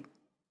he's ready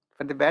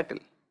for the battle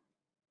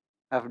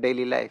of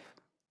daily life.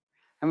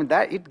 I mean,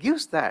 that it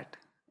gives that.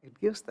 It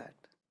gives that.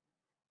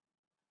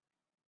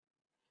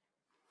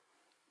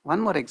 One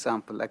more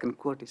example I can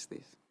quote is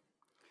this.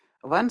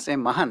 Once a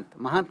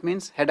Mahant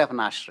means head of an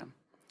ashram,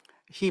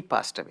 he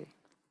passed away.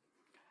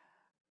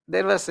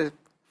 There was a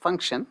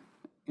function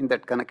in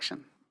that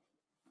connection.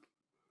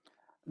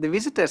 The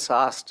visitors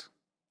asked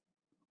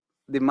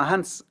the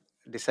Mahant's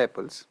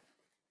disciples,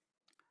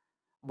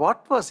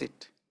 what was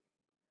it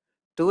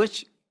to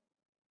which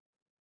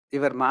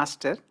your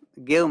master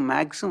gave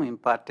maximum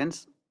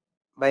importance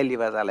while he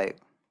was alive?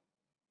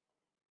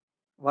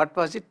 What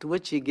was it to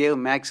which he gave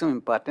maximum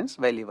importance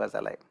while he was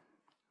alive?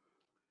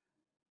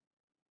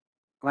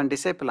 One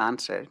disciple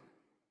answered,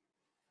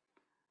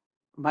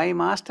 my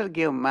master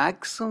gave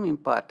maximum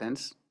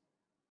importance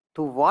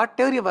to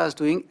whatever he was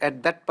doing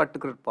at that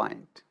particular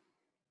point.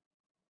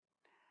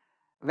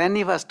 When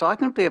he was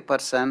talking to a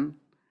person,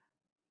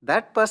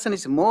 that person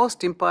is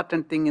most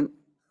important thing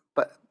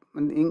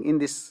in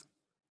this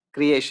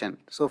creation.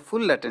 So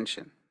full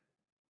attention.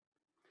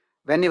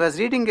 When he was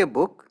reading a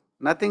book,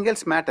 nothing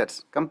else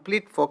matters.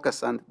 Complete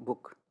focus on the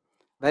book.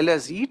 While he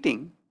was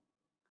eating,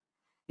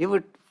 he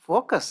would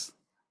focus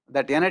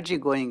that energy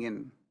going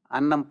in.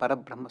 Annam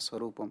Parabrahma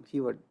Swarupam.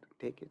 He would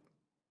take it.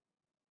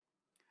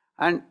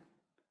 And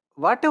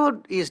whatever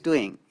he is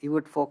doing, he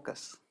would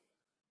focus.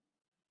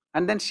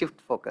 And then shift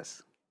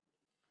focus.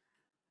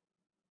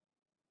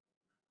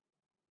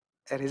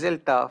 A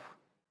result of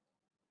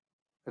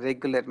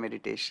regular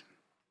meditation.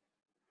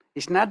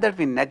 It's not that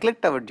we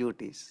neglect our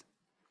duties.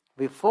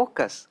 We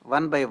focus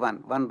one by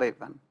one,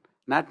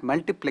 not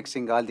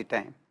multiplexing all the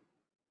time,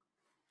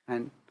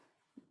 and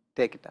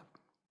take it up.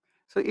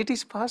 So it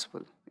is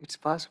possible. It's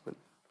possible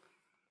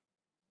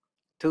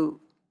to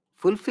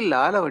fulfill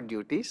all our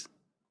duties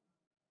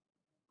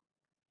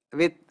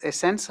with a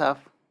sense of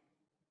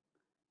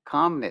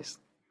calmness,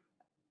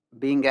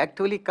 being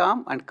actively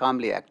calm and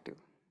calmly active.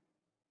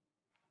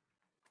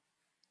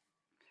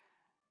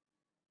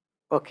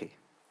 Okay,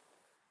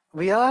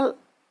 we all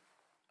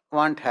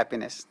want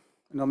happiness.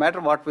 No matter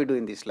what we do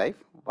in this life,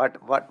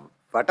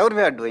 whatever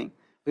we are doing,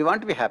 we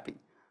want to be happy.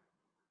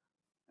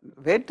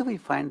 Where do we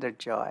find that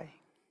joy?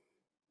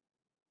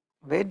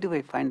 Where do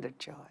we find that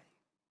joy?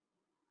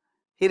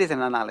 Here is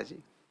an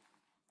analogy.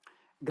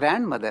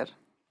 Grandmother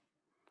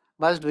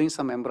was doing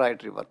some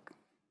embroidery work.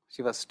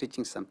 She was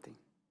stitching something.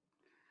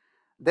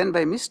 Then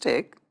by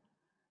mistake,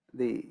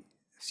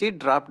 she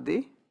dropped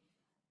the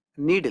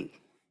needle.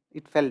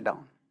 It fell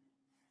down.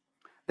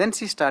 Then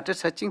she started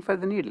searching for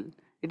the needle.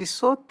 It is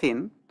so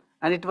thin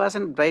and it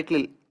wasn't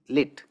brightly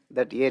lit,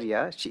 that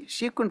area.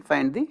 She couldn't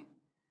find the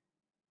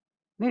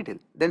needle.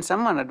 Then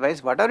someone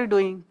advised, what are you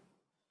doing?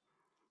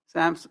 So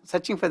I'm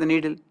searching for the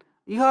needle.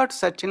 You have to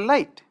search in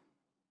light.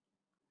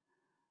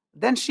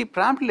 Then she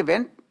promptly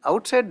went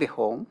outside the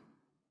home,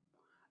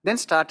 then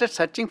started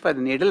searching for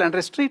the needle under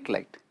a street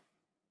light.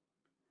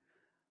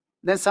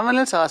 Then someone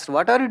else asked,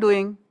 what are you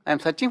doing? I'm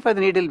searching for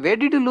the needle. Where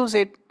did you lose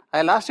it?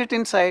 I lost it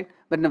inside.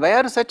 But why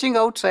are you searching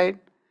outside?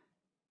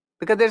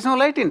 Because there is no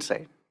light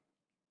inside.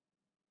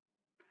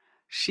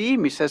 She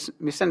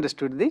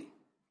misunderstood the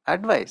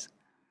advice.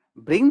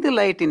 Bring the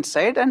light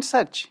inside and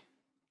search,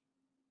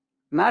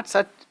 not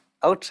search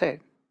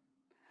outside.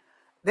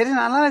 There is an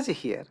analogy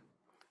here.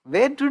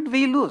 Where did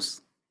we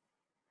lose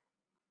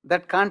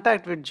that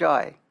contact with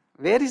joy?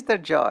 Where is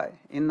that joy?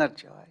 Inner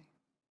joy.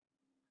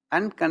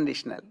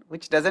 Unconditional,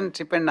 which doesn't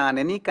depend on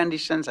any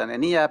conditions, on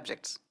any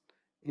objects.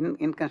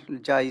 Unconditional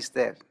joy is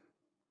there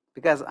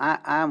because I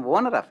am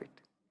owner of it.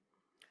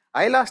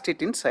 I lost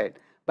it inside,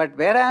 but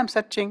where I am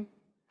searching?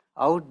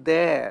 Out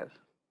there,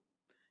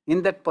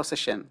 in that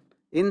possession,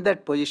 in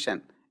that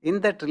position, in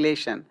that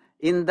relation,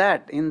 in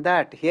that,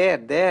 here,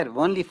 there.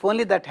 Only if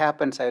only that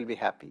happens, I will be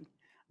happy.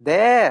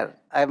 There,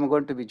 I am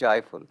going to be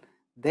joyful.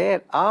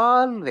 There,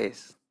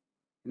 always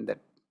in that.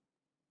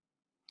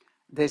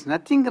 There is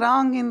nothing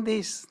wrong in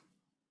these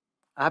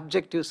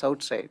objectives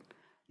outside.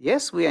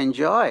 Yes, we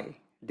enjoy,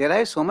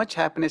 derive so much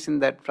happiness in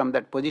that, from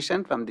that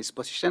position, from this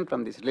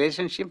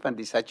relationship, from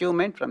this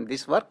achievement, from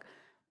this work.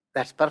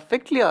 That's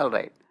perfectly all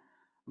right.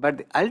 But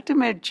the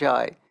ultimate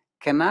joy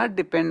cannot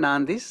depend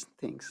on these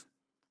things.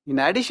 In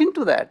addition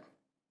to that,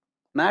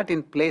 not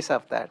in place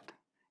of that,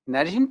 in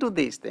addition to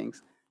these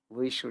things,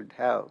 we should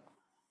have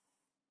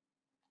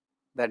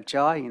that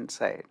joy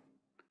inside.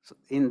 So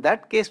in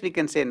that case, we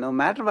can say, no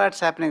matter what's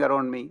happening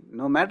around me,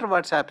 no matter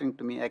what's happening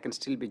to me, I can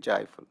still be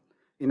joyful,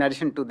 in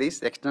addition to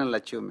these external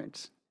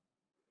achievements.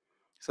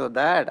 So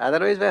that,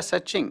 otherwise we are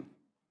searching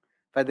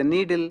for the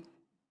needle,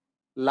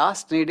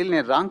 lost needle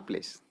in a wrong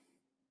place.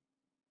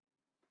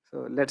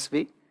 So let's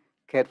be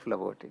careful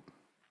about it.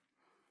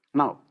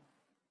 Now,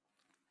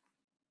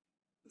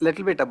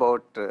 little bit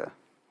about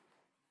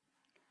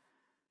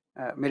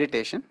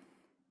meditation.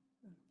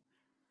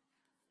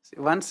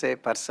 Once a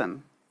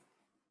person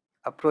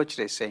approached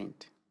a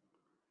saint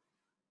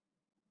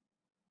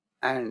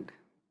and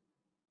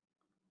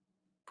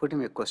put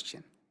him a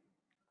question.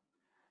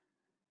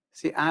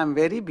 See, I am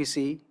very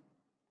busy,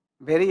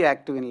 very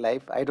active in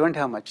life. I don't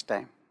have much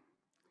time.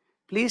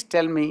 Please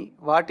tell me,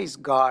 what is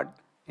God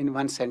in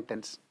one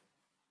sentence?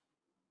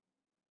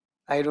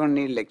 I don't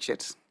need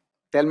lectures.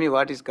 Tell me,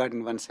 what is God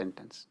in one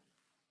sentence?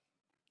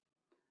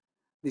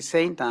 The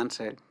saint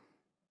answered,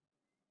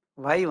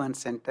 why one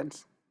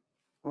sentence?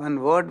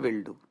 One word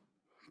will do.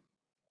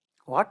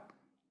 What?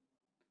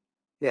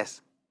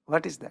 Yes.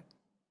 What is that?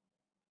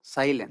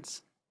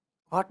 Silence.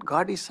 What?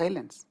 God is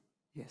silence?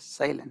 Yes,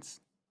 silence.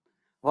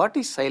 What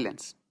is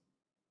silence?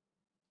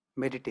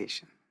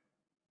 Meditation.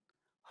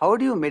 How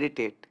do you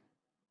meditate?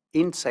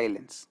 In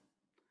silence.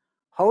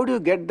 How do you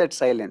get that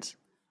silence?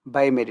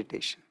 By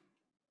meditation.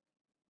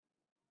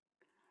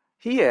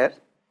 Here,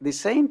 the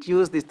saint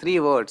used these three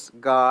words,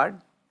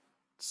 God,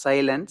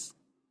 silence,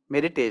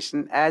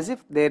 meditation, as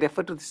if they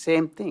refer to the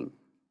same thing,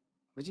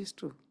 which is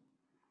true.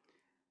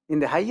 In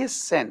the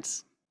highest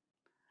sense,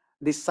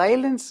 the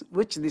silence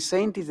which the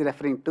saint is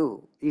referring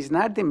to is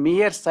not the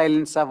mere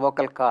silence of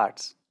vocal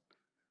cords.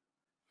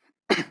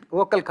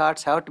 Vocal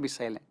cords have to be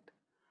silent.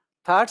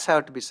 Thoughts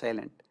have to be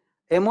silent.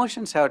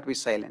 Emotions have to be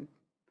silent.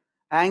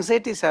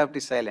 Anxieties have to be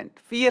silent.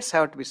 Fears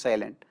have to be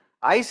silent.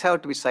 Eyes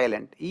have to be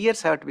silent.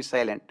 Ears have to be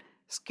silent.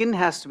 Skin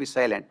has to be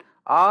silent.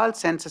 All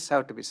senses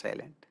have to be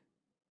silent.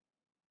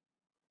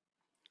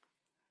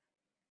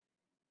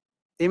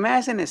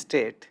 Imagine a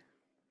state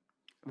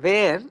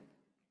where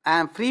I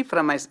am free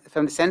from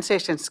the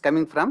sensations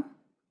coming from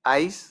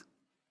eyes,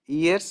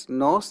 ears,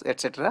 nose,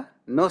 etc.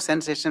 No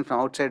sensation from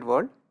outside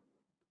world.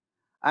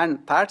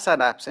 And thoughts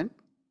are absent.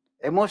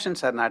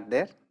 Emotions are not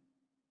there.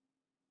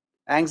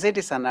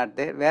 Anxieties are not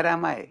there. Where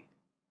am I?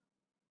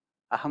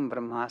 Aham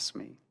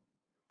Brahmasmi.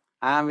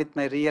 I am with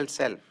my real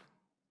self,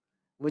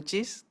 which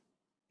is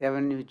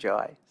Avenue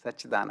Joy,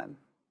 Satchidanand.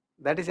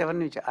 That is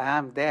Avenue Joy. I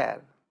am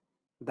there.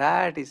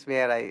 That is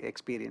where I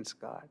experience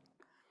God.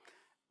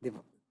 The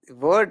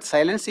word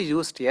silence is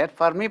used here.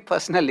 For me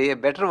personally, a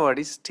better word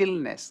is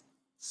stillness.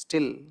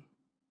 Still.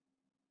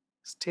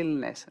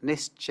 Stillness.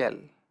 Nischal.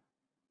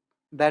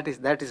 That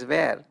is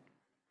where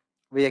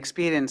we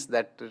experience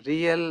that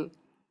real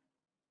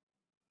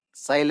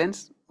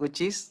silence,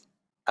 which is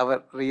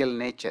our real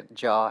nature,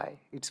 joy.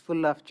 It's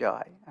full of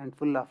joy and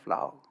full of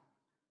love,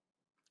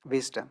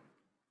 wisdom.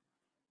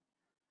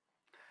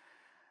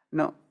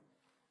 No.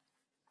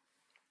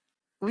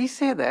 We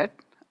say that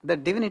the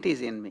divinity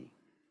is in me,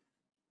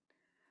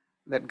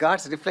 that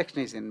God's reflection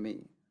is in me,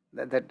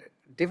 that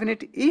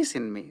divinity is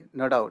in me,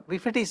 no doubt.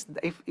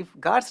 If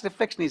God's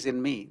reflection is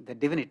in me, the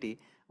divinity,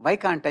 why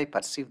can't I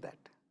perceive that?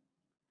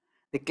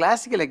 The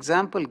classical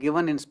example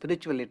given in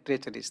spiritual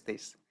literature is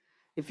this.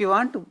 If you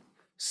want to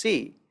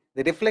see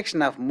the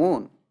reflection of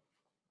moon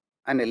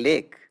on a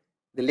lake,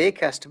 the lake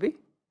has to be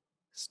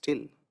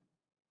still.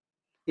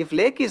 If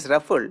lake is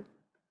ruffled,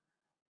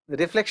 the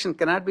reflection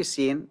cannot be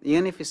seen.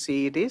 Even if you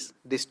see, it is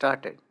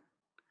distorted.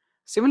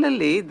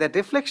 Similarly, the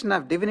reflection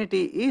of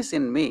divinity is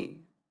in me,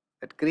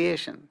 that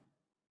creation.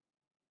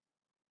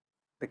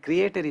 The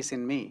creator is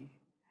in me.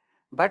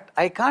 But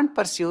I can't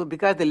pursue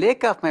because the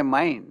lake of my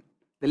mind,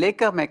 the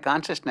lake of my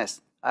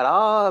consciousness are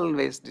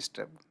always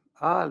disturbed.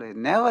 Always,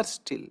 never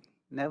still,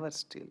 never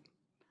still.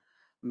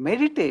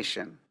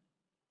 Meditation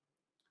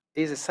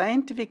is a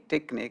scientific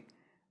technique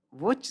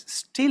which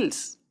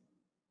stills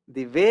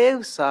the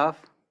waves of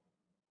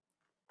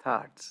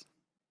thoughts,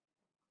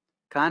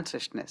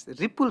 consciousness. The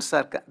ripples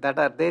that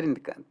are there in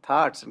the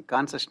thoughts and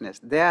consciousness,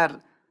 they are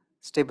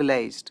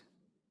stabilized.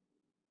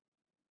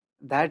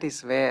 That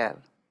is where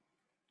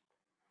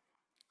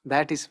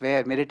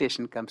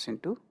meditation comes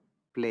into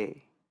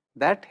play.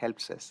 That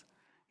helps us.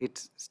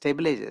 It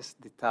stabilizes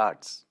the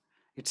thoughts.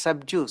 It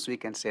subdues, we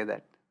can say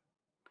that.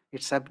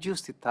 It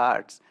subdues the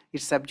thoughts.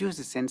 It subdues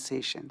the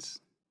sensations.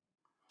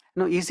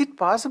 Now, is it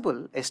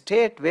possible a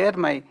state where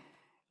my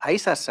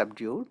eyes are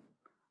subdued,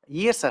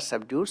 ears are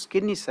subdued,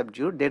 skin is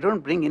subdued, they don't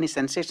bring any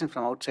sensation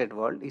from outside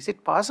world? Is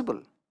it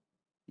possible?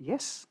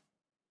 Yes.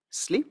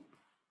 Sleep.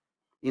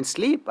 In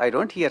sleep, I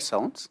don't hear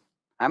sounds.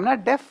 I'm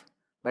not deaf,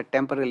 but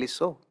temporarily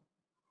so.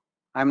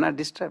 I'm not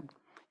disturbed.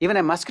 Even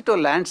a mosquito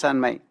lands on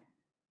my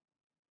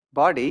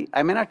body,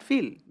 I may not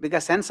feel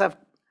because sense of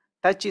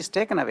touch is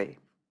taken away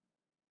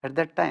at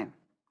that time.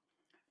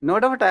 No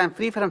doubt I am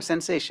free from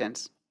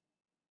sensations,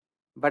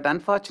 but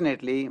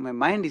unfortunately my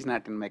mind is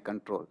not in my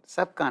control,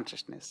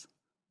 subconsciousness.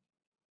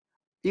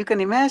 You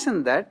can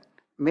imagine that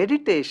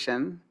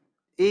meditation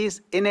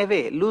is, in a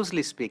way,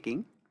 loosely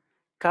speaking,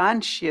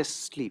 conscious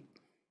sleep.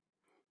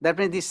 That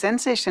means the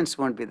sensations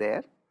won't be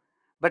there,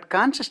 but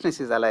consciousness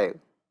is alive.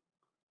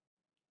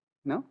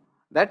 No?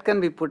 That can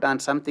be put on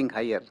something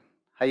higher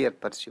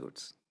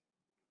pursuits.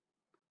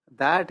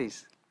 That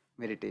is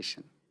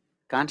meditation.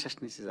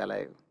 Consciousness is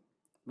alive.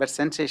 But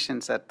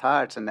sensations or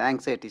thoughts and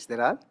anxieties, they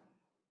are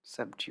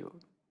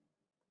subdued.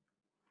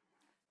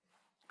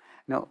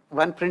 Now,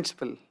 one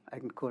principle I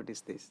can quote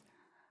is this.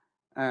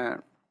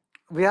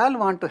 We all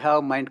want to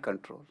have mind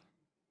control.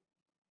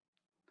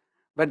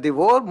 But the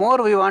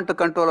more we want to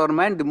control our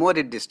mind, the more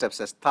it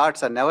disturbs us.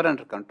 Thoughts are never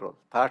under control.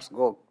 Thoughts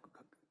go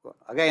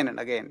again and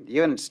again.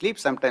 Even in sleep,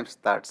 sometimes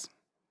thoughts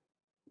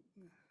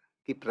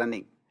keep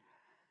running.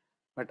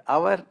 But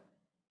our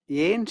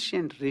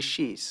ancient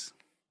rishis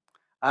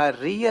are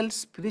real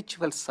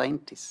spiritual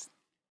scientists.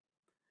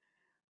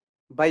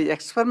 By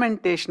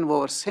experimentation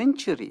over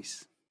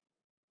centuries,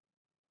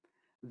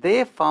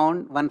 they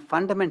found one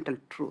fundamental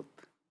truth,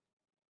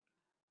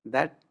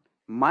 that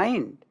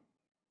mind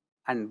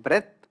and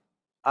breath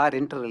are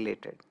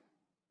interrelated.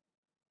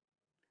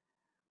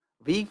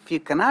 If you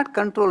cannot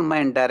control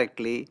mind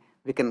directly,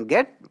 we can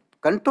get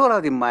control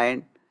of the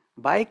mind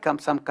by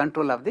some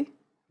control of the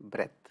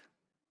breath.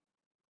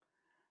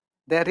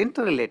 They are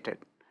interrelated.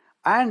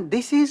 And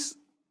this is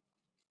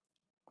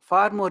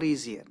far more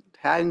easier,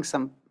 having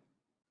some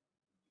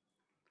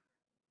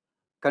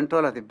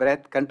control of the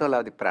breath, control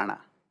of the prana.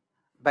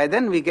 By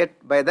then we get,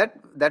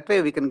 that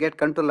way we can get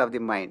control of the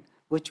mind,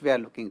 which we are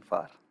looking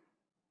for.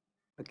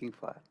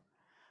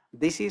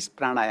 This is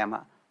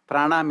pranayama.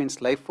 Prana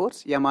means life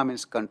force, yama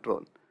means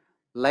control.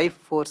 Life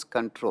force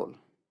control.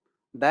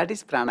 That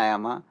is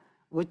pranayama,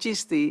 which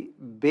is the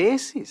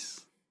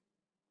basis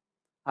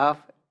of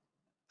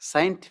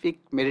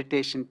scientific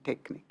meditation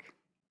technique.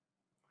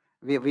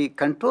 We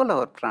control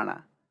our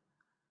prana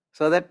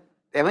so that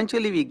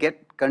eventually we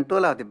get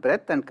control of the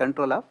breath and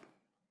control of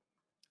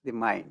the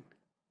mind.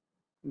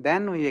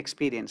 Then we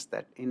experience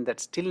that. In that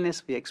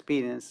stillness, we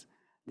experience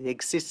the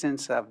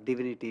existence of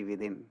divinity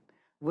within,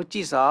 which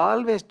is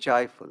always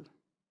joyful,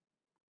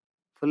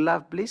 full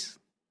of bliss,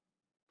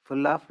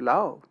 full of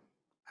love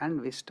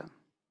and wisdom.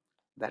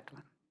 That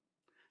one.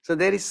 So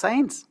there is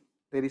science.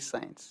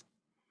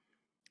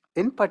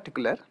 In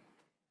particular,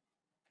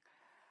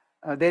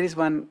 there is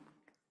one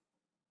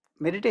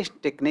meditation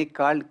technique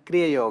called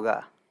Kriya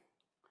Yoga.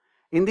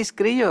 In this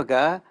Kriya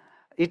Yoga,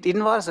 it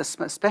involves a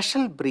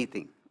special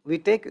breathing. We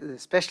take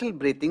special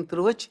breathing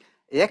through which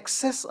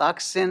excess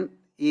oxygen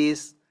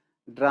is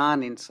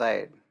drawn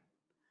inside.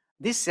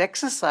 This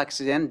excess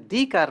oxygen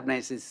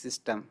decarbonizes the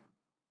system,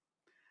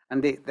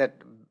 and that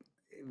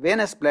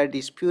venous blood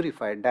is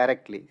purified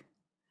directly.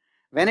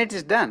 When it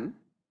is done,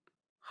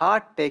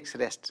 heart takes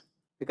rest,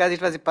 because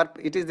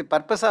it is the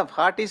purpose of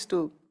heart is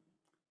to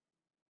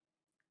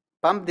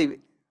pump the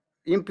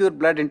impure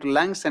blood into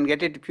lungs and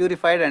get it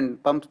purified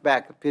and pumps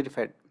back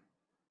purified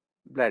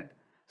blood.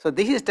 So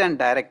this is done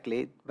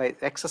directly by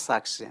excess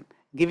oxygen,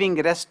 giving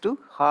rest to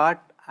heart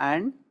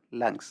and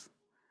lungs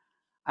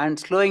and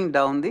slowing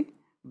down the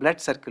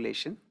blood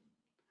circulation,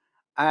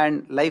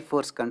 and life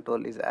force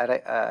control is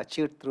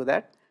achieved through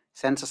that.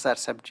 Senses are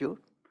subdued,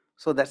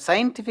 so that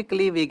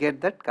scientifically we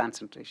get that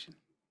concentration.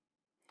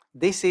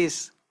 This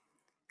is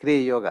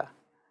Kriya Yoga,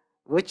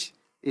 which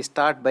is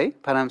taught by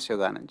Paramahansa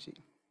Yogananda.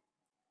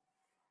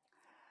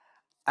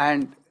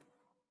 And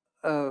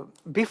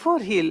before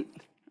he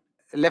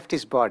left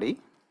his body,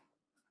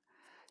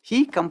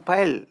 he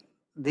compiled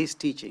these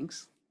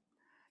teachings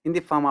in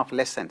the form of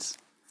lessons,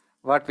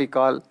 what we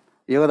call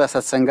Yogoda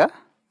Satsanga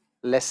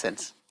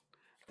lessons.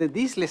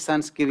 These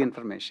lessons give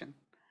information.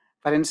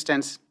 For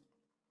instance,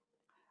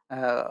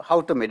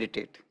 how to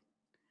meditate.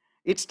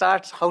 It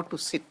starts how to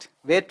sit,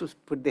 where to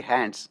put the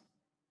hands,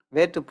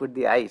 where to put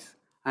the eyes,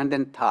 and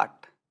then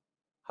thought,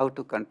 how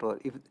to control.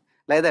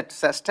 Like that,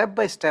 step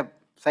by step,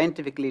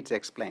 scientifically it's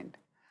explained.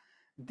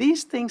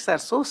 These things are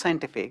so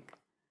scientific,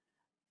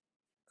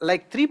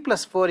 like 3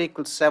 plus 4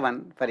 equals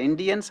 7 for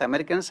Indians,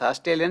 Americans,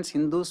 Australians,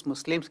 Hindus,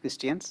 Muslims,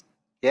 Christians,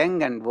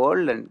 young and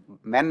old, and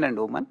men and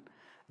women.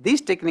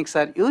 These techniques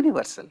are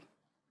universal.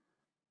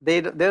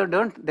 They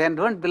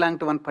don't belong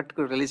to one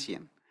particular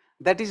religion.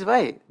 That is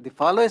why the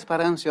followers of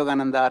Paramahansa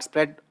Yogananda are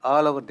spread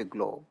all over the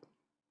globe.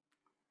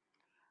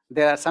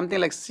 There are something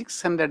like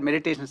 600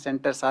 meditation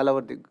centers all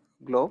over the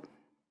globe,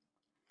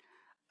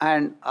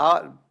 and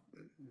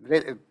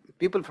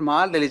people from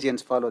all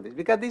religions follow this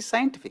because this is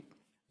scientific.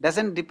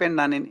 Doesn't depend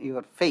on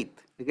your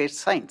faith, because it's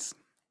science.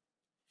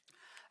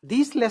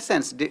 These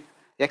lessons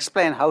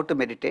explain how to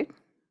meditate,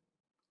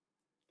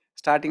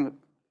 starting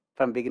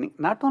from beginning.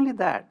 Not only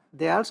that,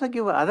 they also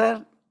give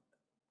other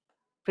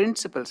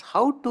principles,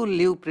 how to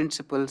live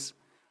principles,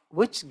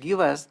 which give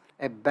us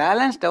a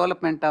balanced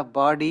development of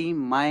body,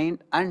 mind,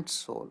 and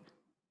soul.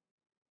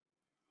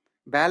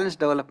 Balanced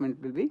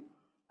development will be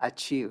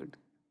achieved.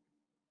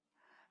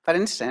 For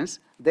instance,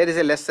 there is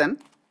a lesson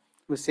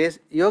which says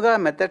yoga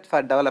method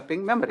for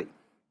developing memory,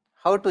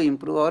 how to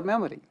improve our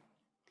memory.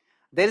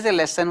 There is a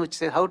lesson which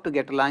says how to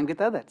get along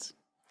with others.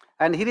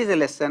 And here is a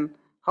lesson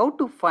how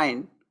to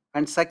find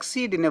and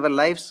succeed in your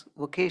life's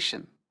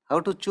vocation, how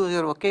to choose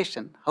your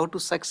vocation, how to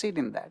succeed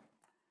in that.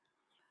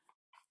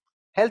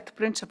 Health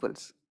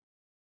principles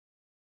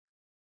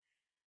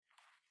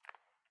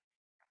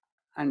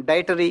and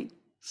dietary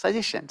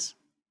suggestions,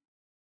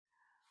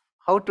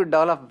 how to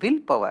develop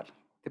willpower,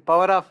 the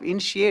power of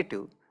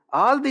initiative.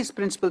 All these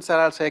principles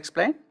are also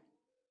explained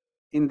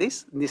in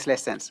these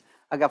lessons.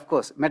 And of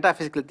course,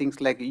 metaphysical things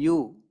like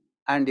you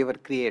and your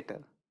creator,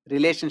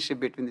 relationship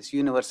between this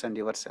universe and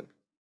yourself.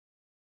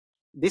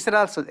 These are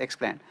also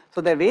explained.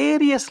 So the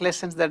various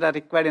lessons that are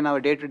required in our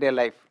day-to-day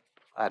life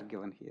are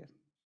given here.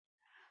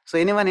 So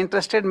anyone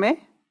interested may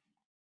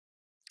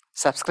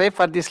subscribe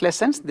for these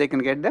lessons, they can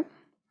get them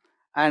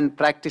and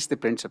practice the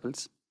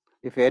principles.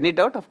 If you have any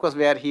doubt, of course,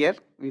 we are here.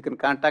 You can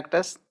contact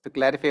us to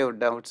clarify your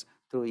doubts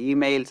through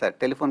emails or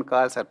telephone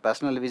calls or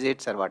personal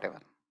visits or whatever.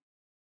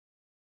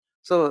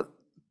 So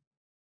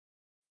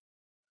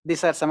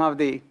these are some of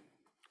the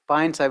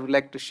points I would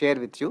like to share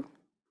with you,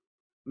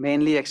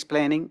 mainly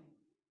explaining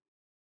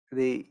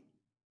the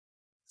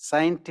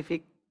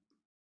scientific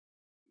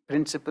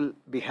principle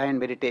behind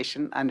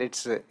meditation and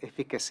its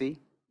efficacy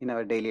in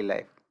our daily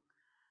life,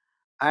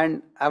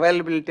 and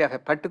availability of a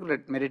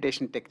particular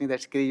meditation technique,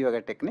 that's Kriya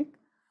Yoga technique,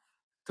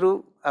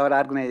 through our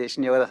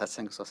organization Yogoda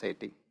Satsanga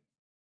Society,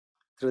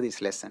 through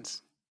these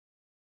lessons.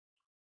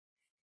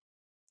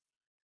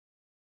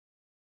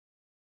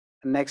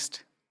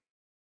 Next,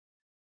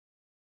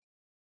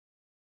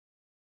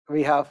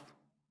 we have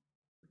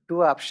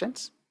two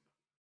options.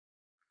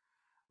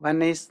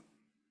 One is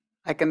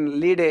I can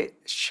lead a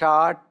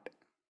short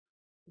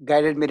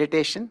guided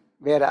meditation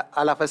where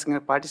all of us can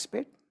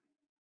participate.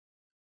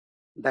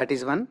 That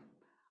is one.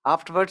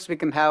 Afterwards, we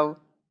can have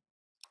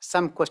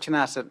some question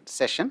answer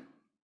session.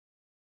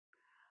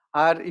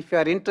 Or if you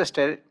are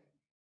interested,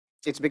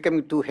 it's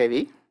becoming too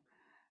heavy,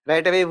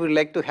 right away we would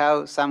like to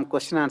have some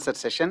question answer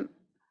session,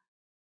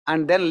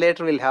 and then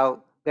later we'll have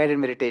guided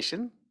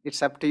meditation.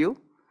 It's up to you.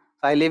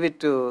 I leave it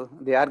to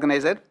the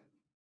organizers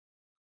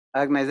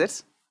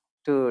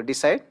to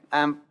decide. I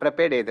am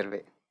prepared either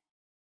way.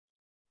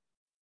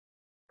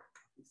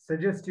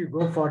 Suggest you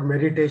go for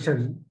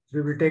meditation.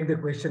 We will take the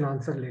question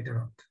answer later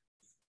on.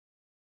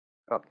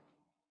 Okay.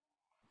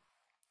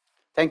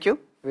 Thank you.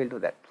 We'll do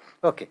that.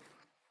 Okay.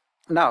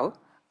 Now,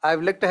 I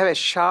would like to have a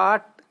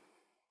short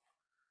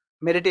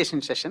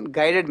meditation session,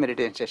 guided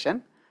meditation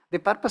session. The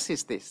purpose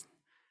is this,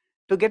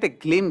 to get a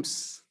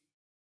glimpse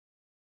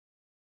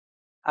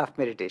of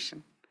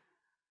meditation.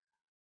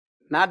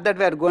 Not that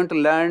we are going to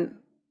learn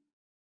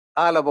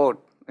all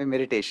about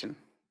meditation.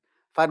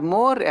 For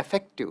more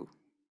effective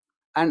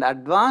and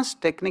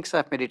advanced techniques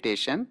of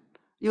meditation,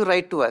 you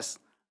write to us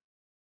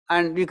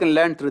and you can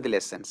learn through the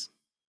lessons.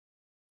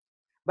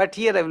 But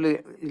here I will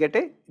get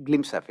a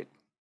glimpse of it.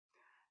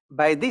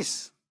 By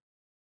this,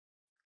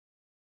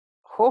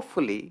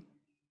 hopefully,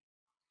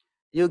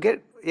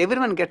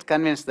 everyone gets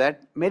convinced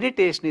that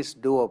meditation is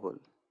doable.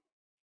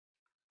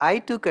 I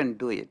too can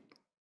do it.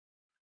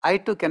 I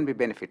too can be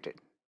benefited.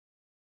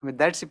 I mean,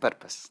 that's the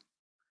purpose.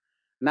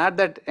 Not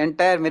that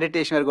entire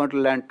meditation we are going to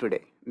learn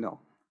today. No,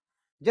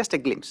 just a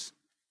glimpse.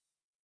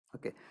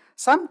 Okay.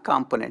 Some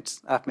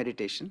components of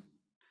meditation.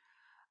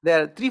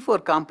 There are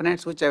 3-4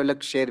 components which I would like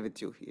to share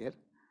with you here.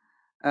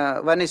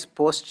 One is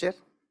posture.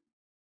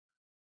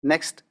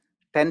 Next,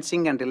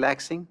 tensing and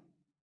relaxing.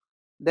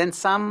 Then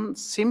some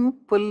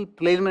simple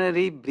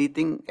preliminary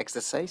breathing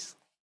exercise.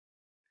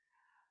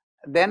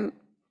 Then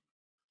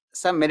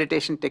some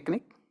meditation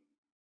technique,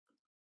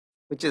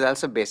 which is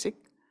also basic.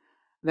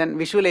 Then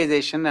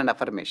visualization and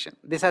affirmation.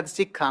 These are the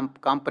 6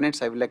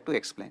 components I would like to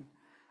explain.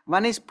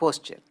 One is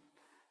posture.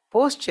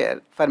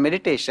 Posture for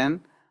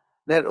meditation,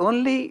 there are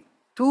only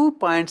 2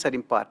 points are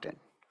important.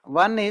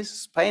 One is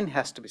spine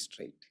has to be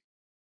straight.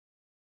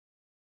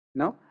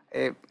 No,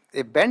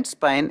 a bent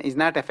spine is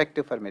not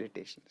effective for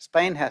meditation.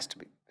 Spine has to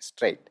be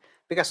straight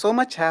because so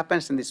much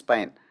happens in the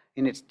spine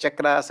in its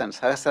chakras and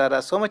sahasrara,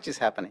 so much is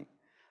happening.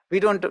 We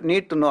don't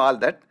need to know all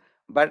that,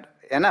 but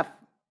enough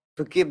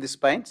to keep the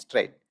spine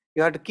straight.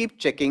 You have to keep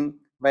checking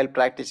while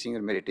practicing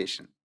your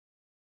meditation,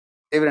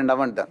 every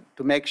now and then,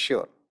 to make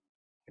sure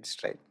it's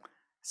straight.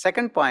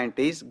 Second point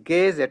is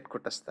gaze at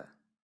Kutastha.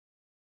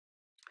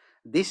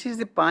 This is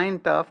the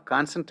point of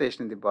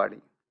concentration in the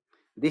body.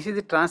 This is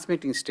the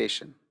transmitting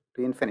station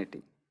to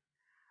infinity,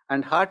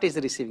 and heart is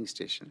the receiving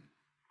station.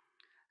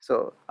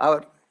 So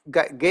our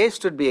gaze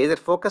should be either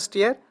focused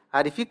here,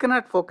 or if you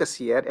cannot focus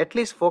here, at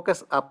least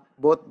focus up.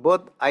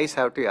 Both eyes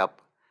have to be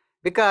up.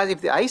 Because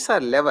if the eyes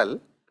are level,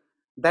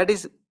 that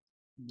is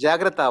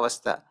Jagrata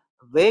Avastha,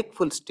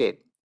 wakeful state.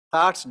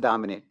 Thoughts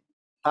dominate.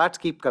 Thoughts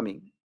keep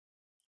coming.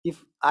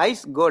 If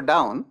eyes go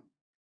down,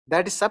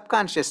 that is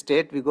subconscious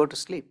state, we go to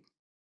sleep.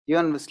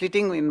 Even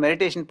sitting in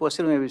meditation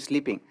posture, we may be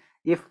sleeping.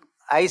 If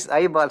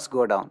eyeballs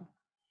go down.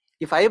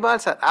 If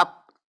eyeballs are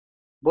up,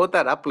 both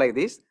are up like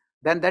this,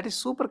 then that is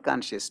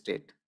superconscious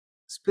state,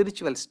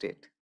 spiritual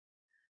state.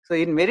 So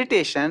in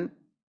meditation,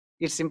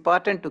 it's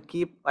important to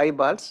keep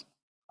eyeballs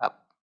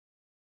up.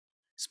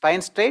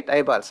 Spine straight,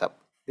 eyeballs up.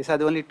 These are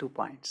the only 2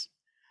 points.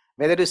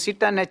 Whether you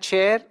sit on a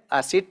chair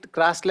or sit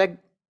cross-legged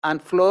on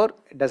floor,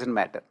 it doesn't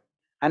matter.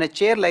 On a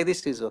chair like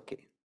this is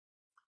okay.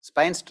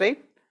 Spine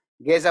straight,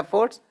 gaze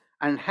upwards,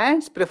 and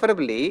hands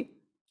preferably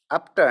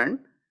upturned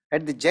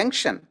at the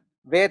junction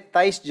where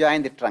thighs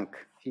join the trunk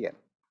here.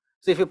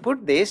 So if you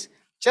put this,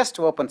 chest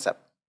opens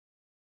up.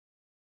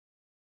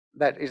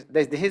 This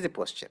is the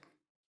posture.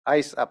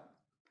 Eyes up.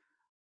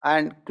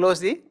 And close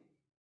the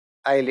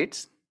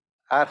eyelids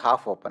are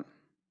half open.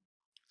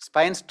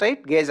 Spine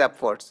straight, gaze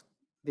upwards.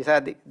 These are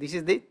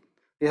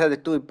the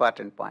 2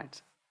 important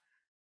points.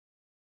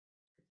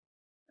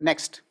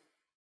 Next,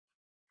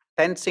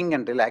 tensing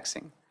and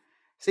relaxing.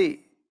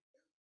 See,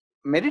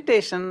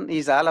 meditation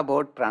is all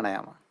about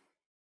pranayama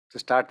to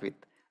start with,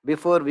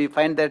 before we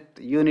find that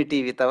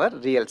unity with our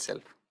real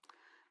self.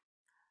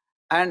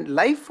 And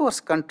life force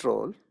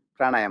control,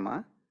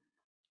 pranayama,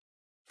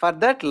 for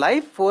that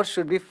life force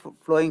should be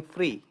flowing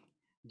free.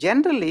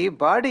 Generally,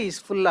 body is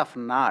full of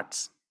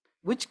knots,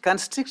 which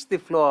constricts the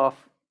flow of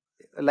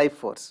life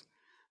force.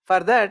 For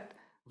that,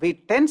 we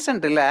tense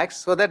and relax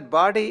so that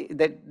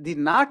the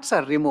knots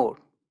are removed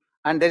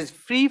and there is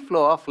free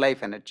flow of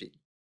life energy.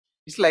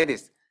 It's like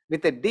this.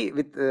 With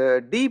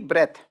a deep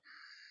breath,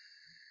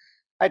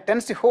 I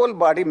tense the whole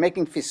body,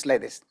 making fists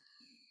like this,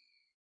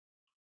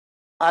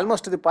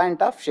 almost to the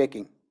point of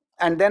shaking,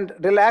 and then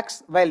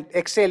relax while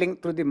exhaling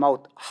through the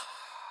mouth.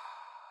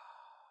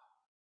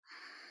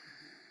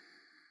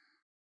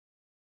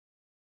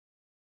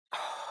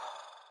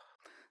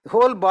 The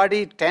whole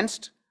body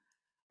tensed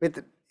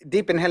with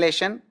deep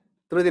inhalation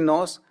through the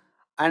nose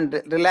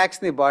and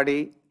relaxing the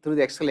body through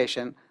the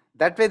exhalation.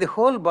 That way the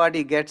whole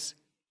body gets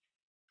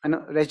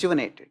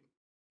rejuvenated.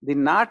 The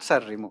knots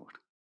are removed.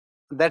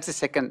 That's the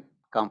second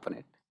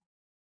component.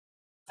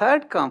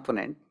 Third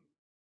component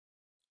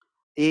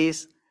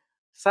is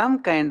some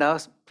kind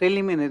of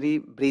preliminary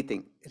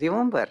breathing.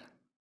 Remember,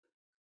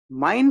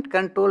 mind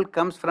control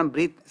comes from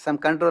some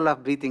control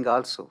of breathing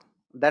also.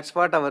 That's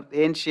what our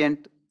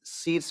ancient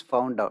seers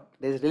found out.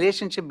 There's a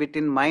relationship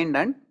between mind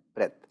and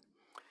breath.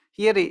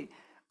 Here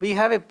we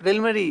have a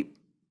preliminary,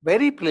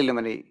 very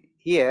preliminary.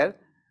 Here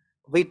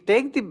we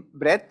take the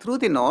breath through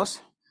the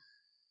nose,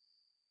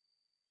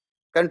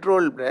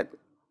 controlled breath,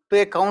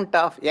 to a count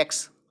of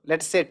X,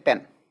 let's say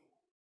 10.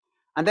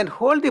 And then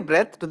hold the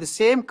breath to the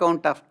same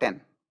count of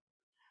 10.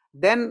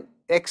 Then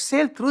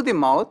exhale through the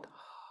mouth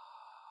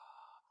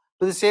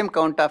to the same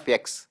count of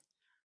X.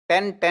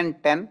 10,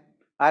 10, 10,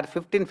 or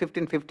 15,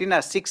 15, 15,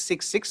 or 6,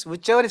 6, 6,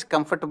 whichever is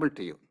comfortable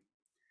to you.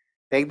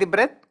 Take the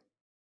breath,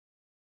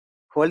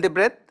 hold the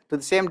breath to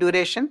the same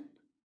duration,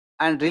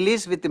 and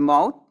release with the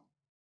mouth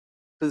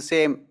to the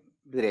same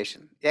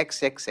duration.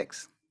 X, X,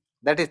 X.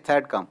 That is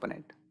third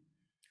component.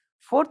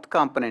 Fourth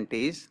component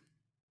is,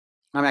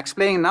 I'm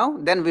explaining now,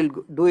 then we'll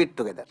do it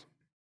together.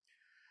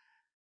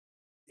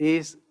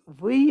 Is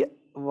we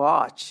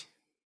watch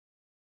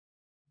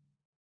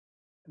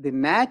the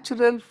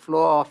natural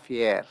flow of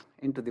air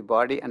into the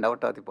body and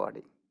out of the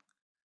body.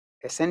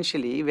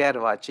 Essentially, we are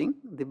watching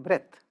the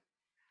breath.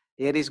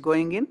 Air is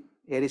going in,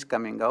 air is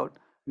coming out.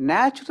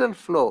 Natural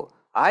flow,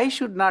 I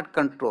should not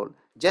control.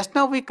 Just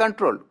now we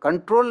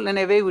control in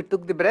a way we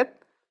took the breath,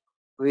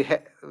 we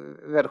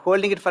were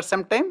holding it for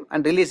some time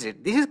and release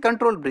it. This is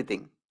controlled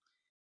breathing.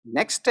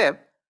 Next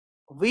step,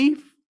 we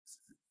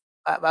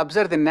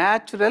observe the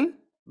natural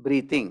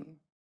breathing.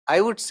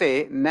 I would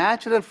say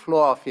natural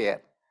flow of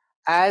air,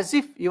 as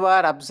if you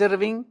are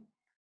observing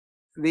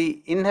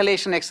the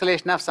inhalation,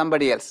 exhalation of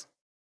somebody else.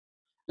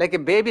 Like a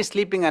baby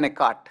sleeping on a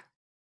cot.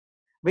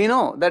 We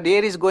know that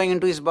air is going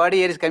into his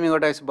body, air is coming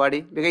out of his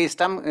body, because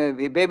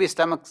the baby's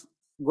stomach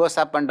goes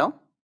up and down.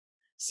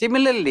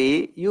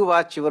 Similarly, you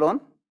watch your own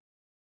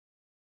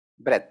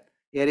breath.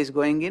 Air is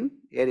going in,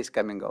 air is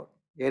coming out.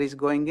 Air is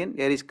going in,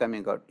 air is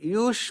coming out.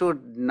 You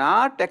should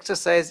not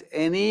exercise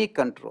any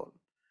control.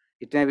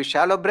 It may be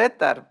shallow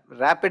breath or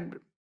rapid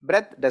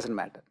breath, doesn't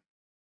matter.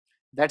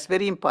 That's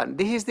very important.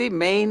 This is the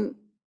main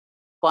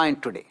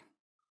point today.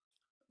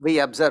 We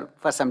observe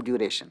for some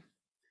duration.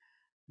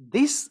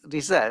 This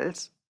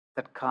results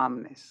that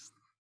calmness,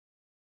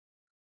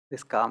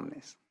 this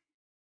calmness.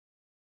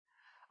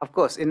 Of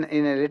course, in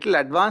a little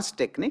advanced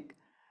technique,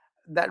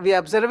 that we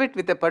observe it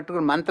with a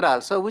particular mantra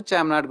also, which I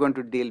am not going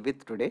to deal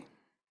with today.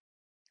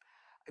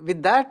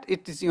 With that,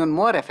 it is even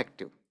more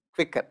effective,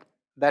 quicker.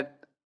 That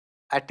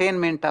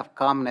attainment of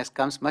calmness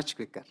comes much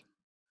quicker.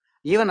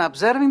 Even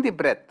observing the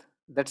breath,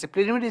 that's a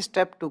preliminary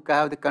step to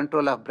have the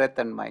control of breath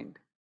and mind.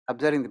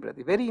 Observing the breath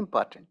is very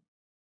important.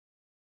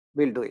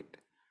 We'll do it.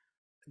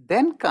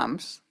 Then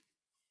comes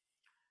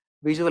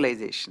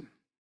visualization.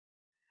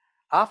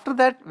 After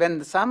that,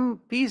 when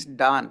some peace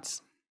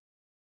dawns,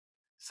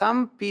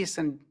 some peace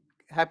and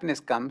happiness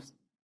comes,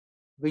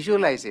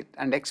 visualize it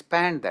and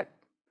expand that.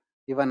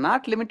 You are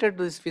not limited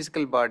to this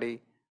physical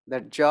body.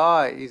 That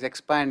joy is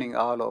expanding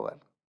all over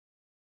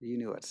the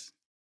universe.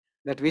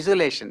 That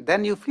visualization,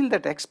 then you feel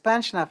that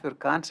expansion of your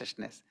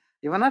consciousness.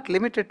 You are not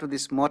limited to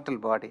this mortal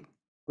body,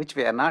 which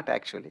we are not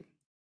actually.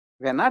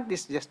 We are not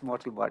this just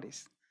mortal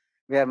bodies.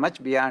 We are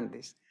much beyond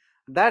this.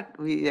 That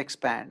we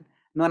expand,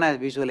 known as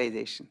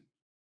visualization.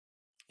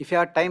 If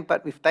time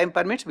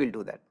permits, we'll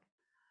do that.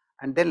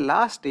 And then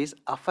last is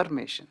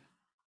affirmation.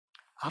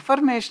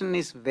 Affirmation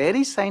is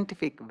very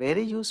scientific,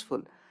 very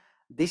useful.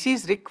 This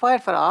is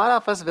required for all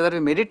of us, whether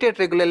we meditate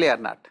regularly or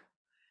not.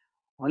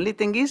 Only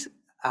thing is,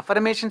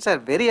 affirmations are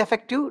very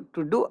effective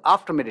to do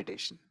after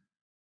meditation.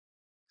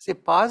 See,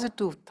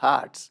 positive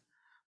thoughts,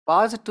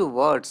 positive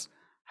words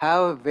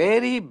have a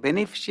very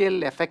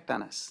beneficial effect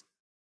on us.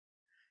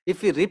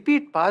 If we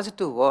repeat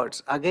positive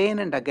words again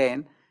and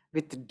again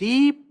with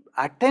deep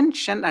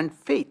attention and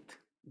faith,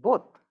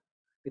 both,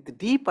 with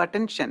deep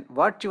attention,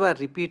 what you are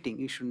repeating,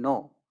 you should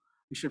know.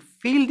 You should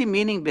feel the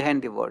meaning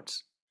behind the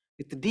words.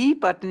 With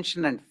deep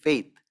attention and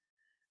faith,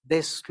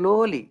 they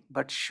slowly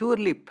but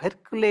surely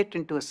percolate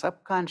into a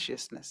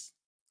subconsciousness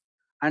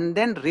and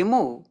then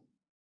remove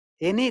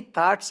any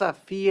thoughts of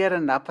fear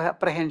and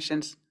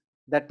apprehensions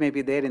that may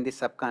be there in the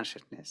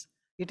subconsciousness.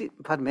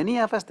 For many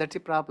of us, that's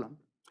a problem.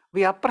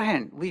 We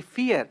apprehend, we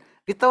fear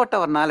without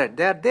our knowledge.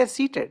 They are there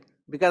seated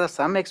because of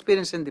some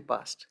experience in the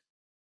past.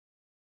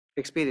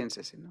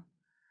 Experiences,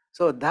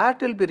 So that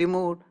will be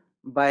removed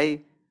by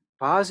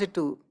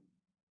positive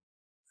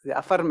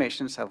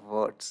affirmations of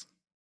words.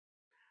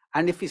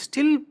 And if we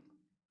still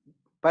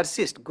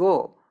persist,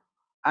 go,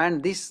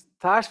 and these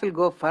thoughts will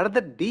go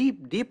further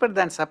deeper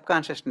than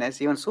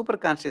subconsciousness, even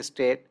superconscious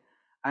state,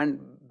 and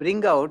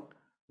bring out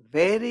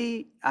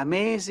very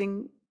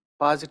amazing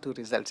positive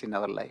results in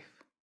our life.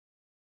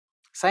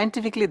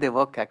 Scientifically, they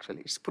work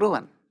actually. It's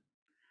proven.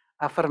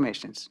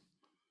 Affirmations.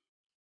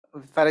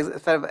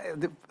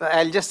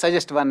 I'll just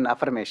suggest one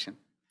affirmation.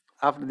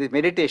 After the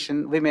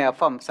meditation, we may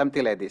affirm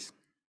something like this.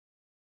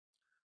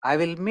 I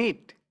will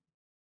meet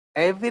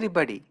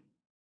everybody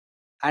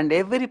and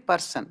every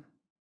person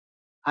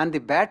on the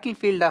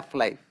battlefield of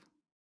life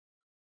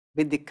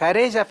with the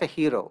courage of a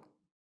hero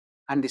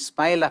and the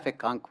smile of a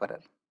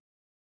conqueror.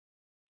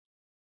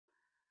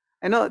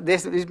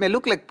 This may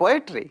look like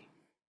poetry.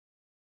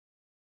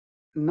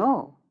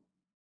 No.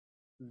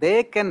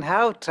 They can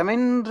have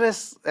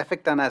tremendous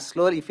effect on us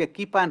slowly if you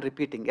keep on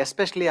repeating,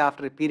 especially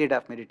after a period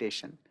of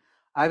meditation.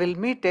 I will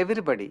meet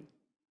everybody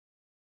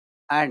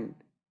and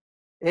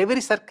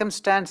every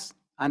circumstance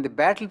on the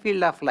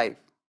battlefield of life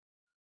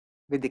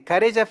with the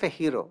courage of a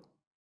hero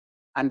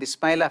and the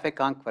smile of a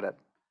conqueror.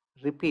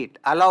 Repeat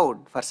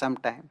aloud for some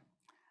time.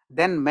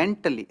 Then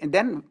mentally, and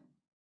then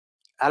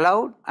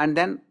aloud, and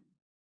then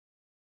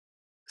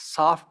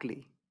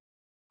softly,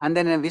 and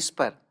then a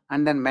whisper,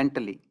 and then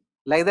mentally.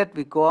 Like that,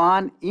 we go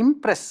on,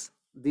 impress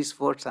these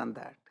words on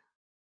that.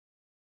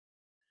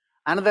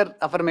 Another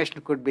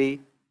affirmation could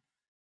be,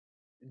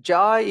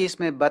 joy is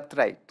my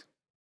birthright.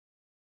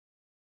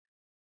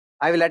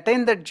 I will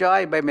attain that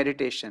joy by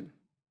meditation.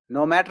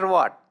 No matter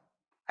what,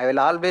 I will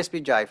always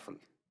be joyful.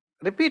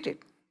 Repeat it.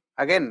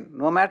 Again,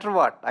 no matter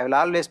what, I will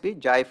always be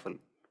joyful.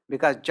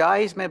 Because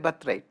joy is my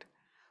birthright.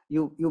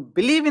 You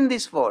believe in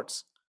these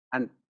words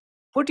and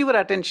put your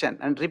attention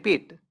and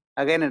repeat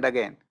again and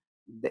again.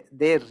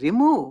 They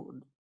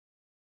remove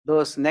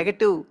those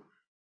negative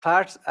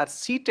thoughts are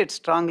seated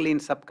strongly in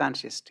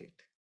subconscious state.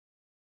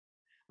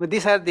 But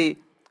these are the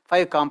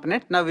 5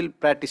 components. Now we'll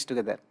practice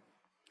together.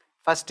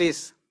 First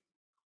is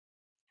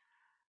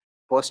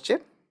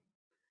posture.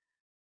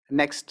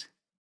 Next,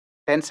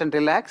 tense and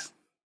relax.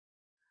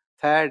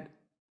 Third,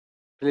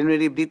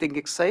 preliminary breathing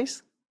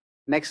exercise.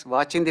 Next,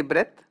 watching the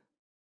breath.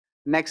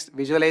 Next,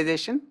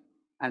 visualization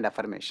and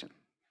affirmation.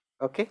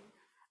 Okay.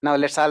 Now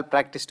let's all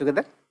practice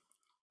together.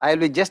 I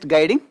will be just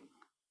guiding,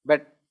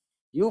 but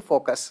you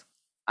focus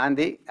on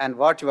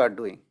what you are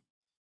doing.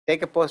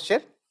 Take a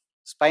posture,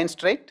 spine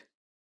straight,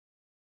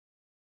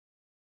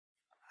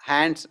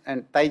 hands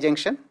and thigh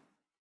junction.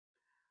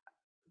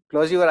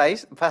 Close your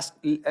eyes. First,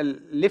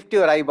 lift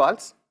your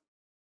eyeballs.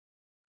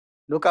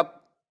 Look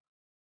up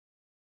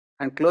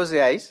and close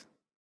the eyes.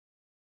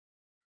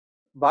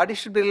 Body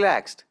should be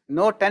relaxed.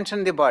 No tension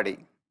in the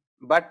body,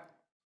 but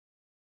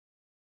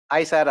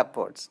eyes are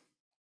upwards.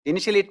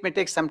 Initially, it may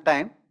take some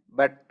time,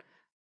 but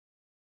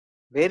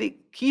very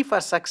key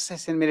for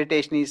success in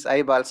meditation is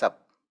eyeballs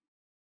up.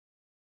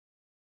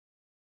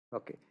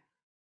 Okay.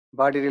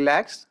 Body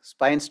relaxed,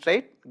 spine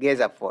straight, gaze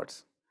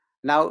upwards.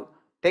 Now,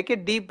 take a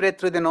deep breath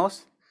through the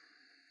nose.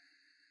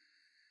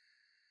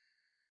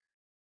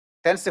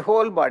 Tense the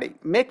whole body.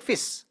 Make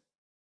fists.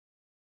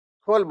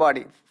 Whole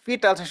body.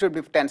 Feet also should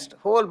be tensed.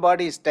 Whole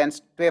body is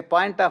tensed to a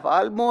point of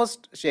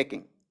almost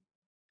shaking.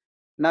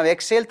 Now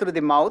exhale through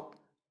the mouth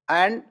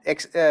and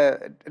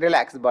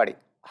relax the body.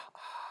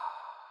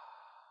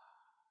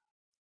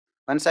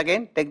 Once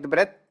again, take the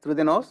breath through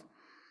the nose.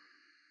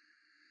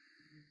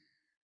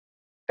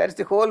 Tense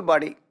the whole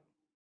body.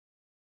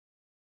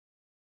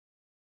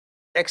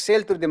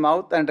 Exhale through the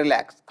mouth and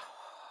relax.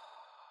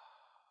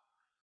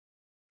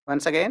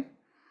 Once again.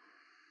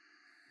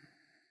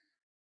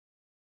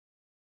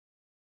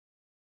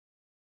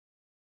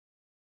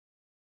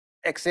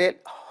 Exhale.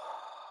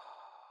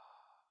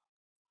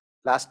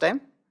 Last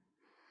time.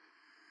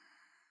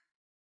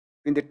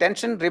 In the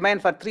tension, remain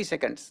for 3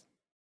 seconds.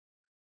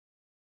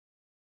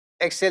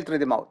 Exhale through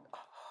the mouth.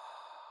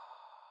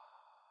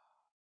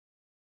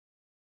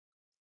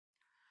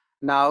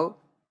 Now,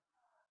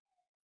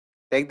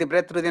 take the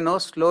breath through the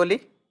nose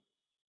slowly.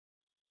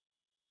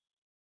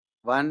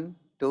 1,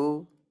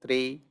 2,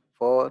 3,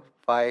 4,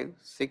 5,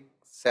 6,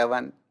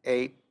 7,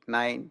 8,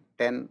 9,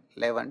 10,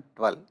 11,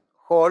 12.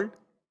 Hold.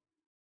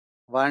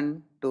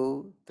 1,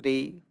 2,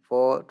 3,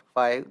 4,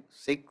 5,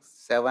 6,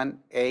 7,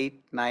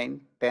 8,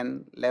 9,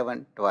 10,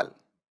 11, 12.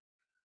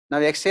 Now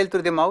exhale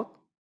through the mouth.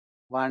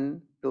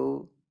 1,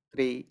 2,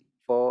 3,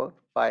 4,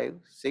 5,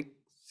 6,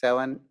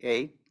 7,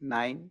 8,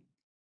 9,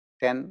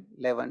 10,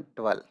 11,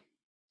 12.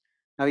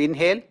 Now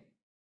inhale.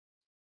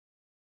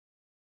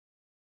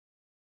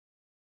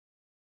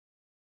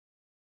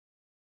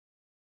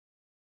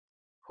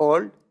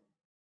 Hold.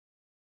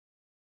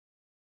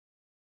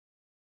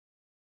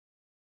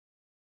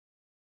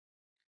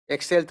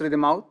 Exhale through the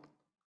mouth.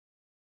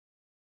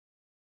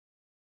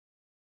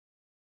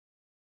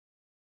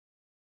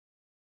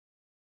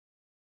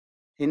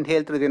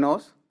 Inhale through the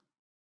nose.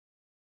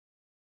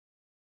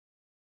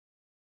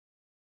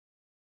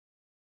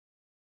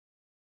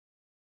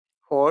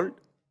 Hold.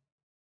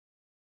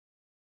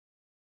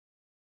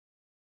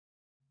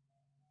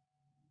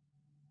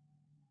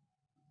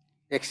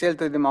 Exhale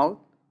through the mouth.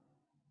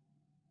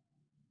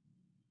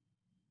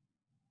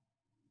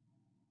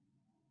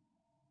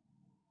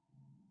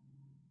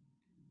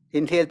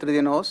 Inhale through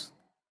the nose.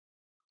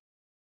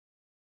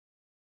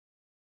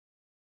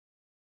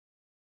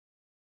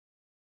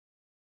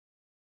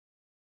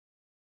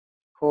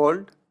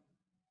 Hold.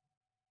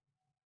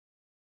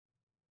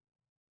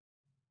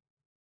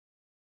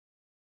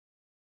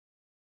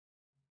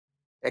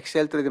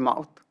 Exhale through the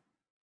mouth.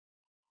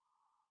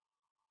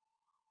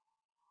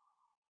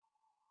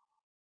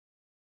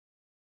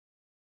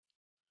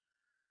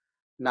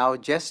 Now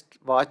just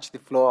watch the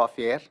flow of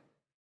air.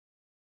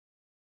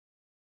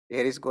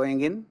 Air is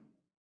going in,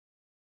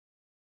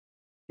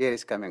 air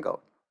is coming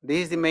out.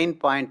 This is the main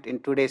point in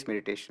today's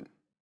meditation.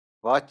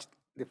 Watch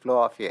the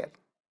flow of air.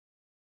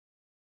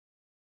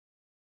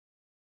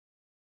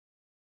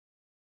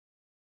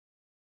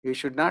 You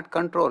should not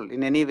control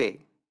in any way.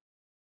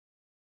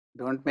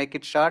 Don't make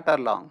it short or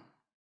long,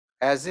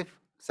 as if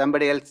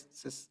somebody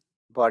else's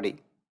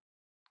body.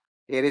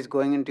 Air is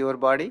going into your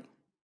body,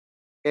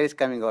 air is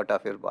coming out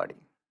of your body.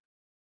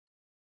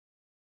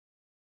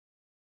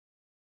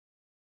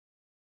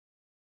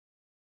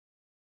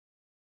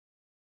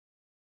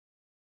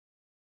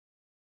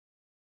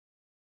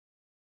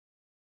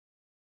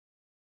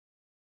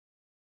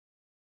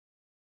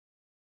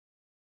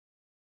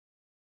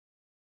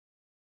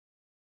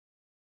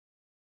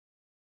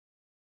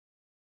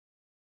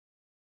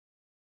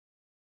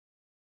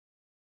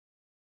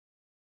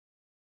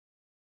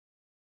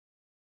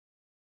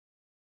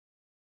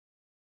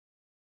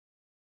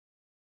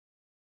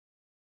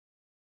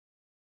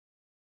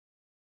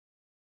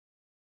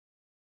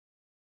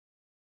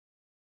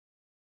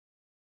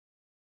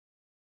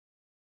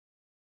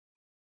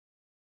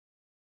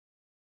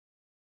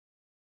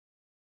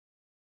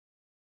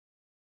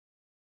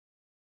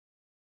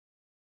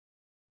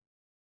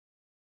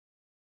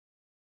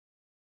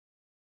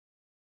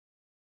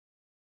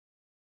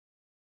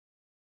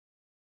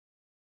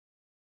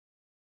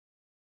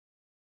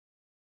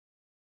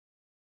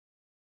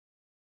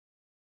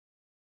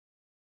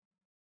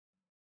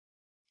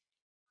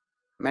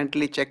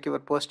 Mentally check your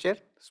posture,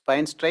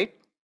 spine straight,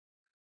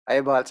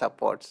 eyeballs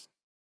upwards.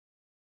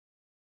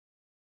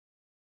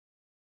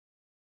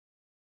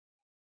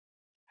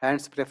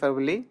 Hands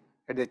preferably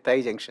at the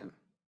thigh junction.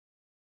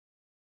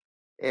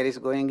 Air is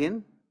going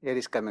in, air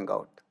is coming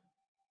out.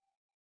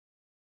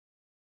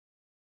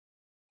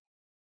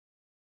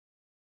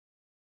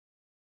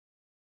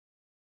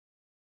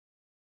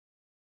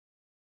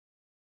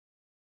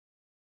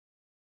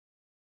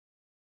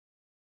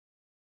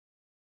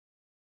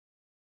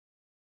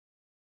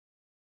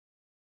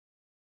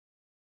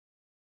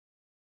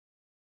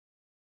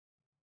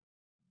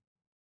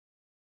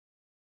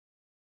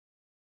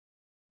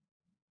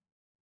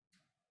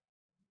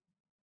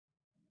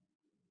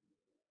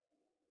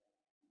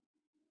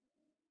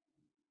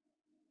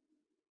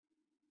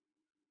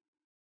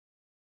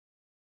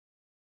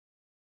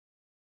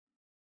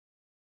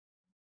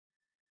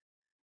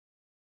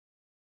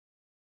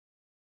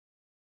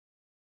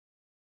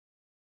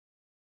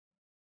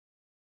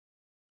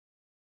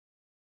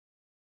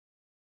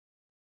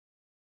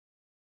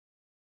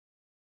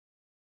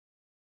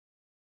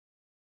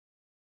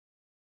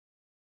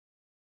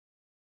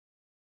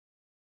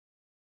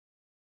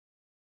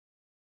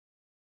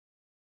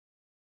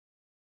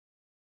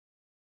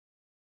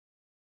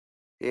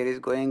 Air is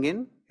going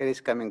in, air is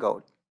coming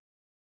out.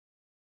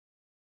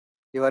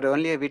 You are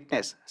only a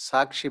witness,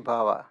 Sakshi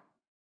Bhava.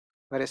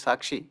 You are a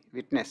Sakshi,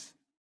 witness.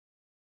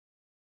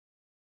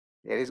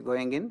 Air is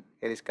going in,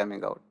 air is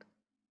coming out.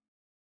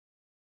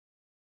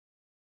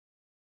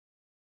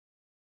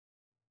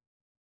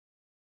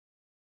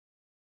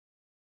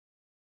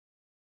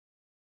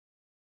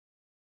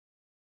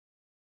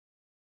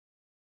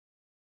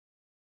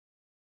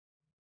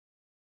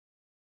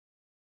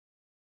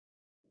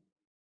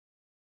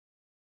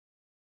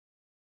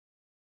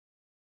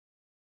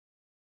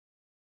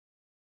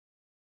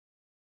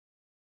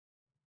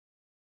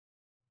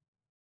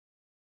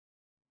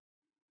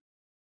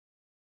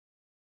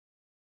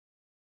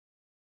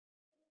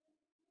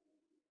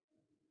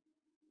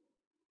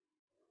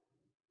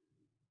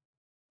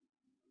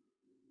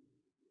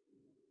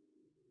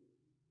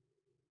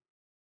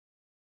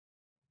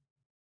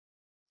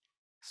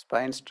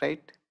 Spine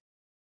straight,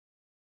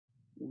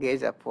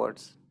 gaze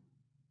upwards.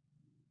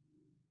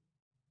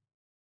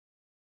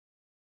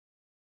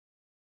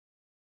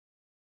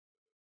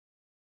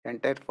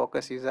 Entire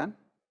focus is on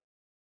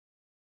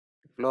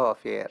flow of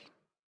air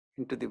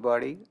into the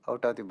body,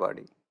 out of the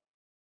body.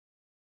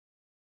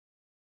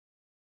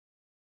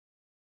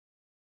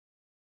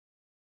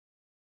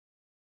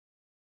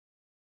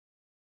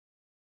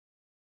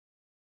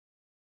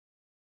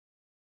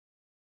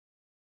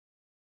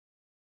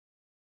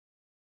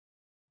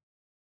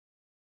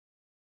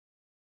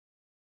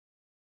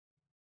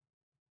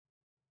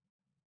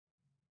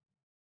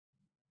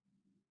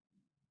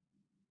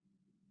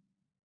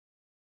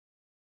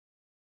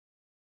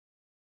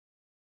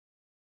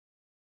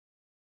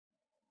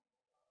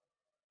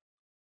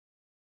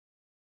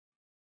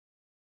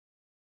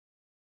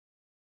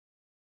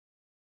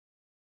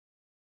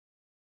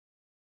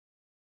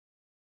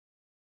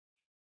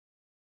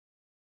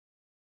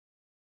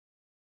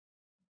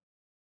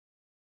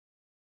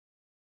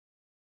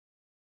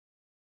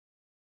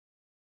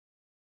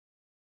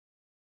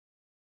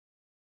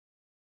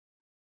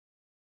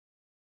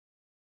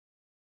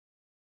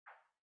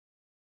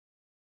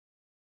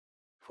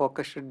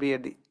 Focus should be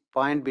at the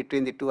point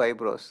between the two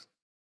eyebrows.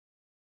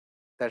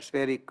 That's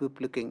where you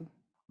keep looking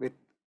with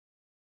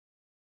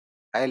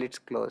eyelids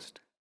closed.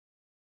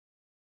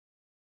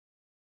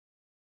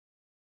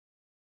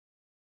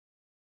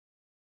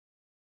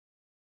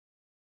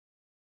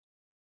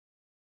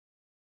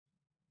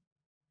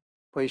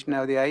 Position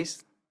of the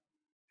eyes,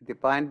 the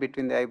point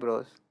between the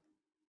eyebrows,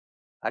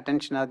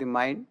 attention of the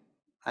mind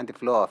and the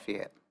flow of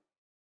air.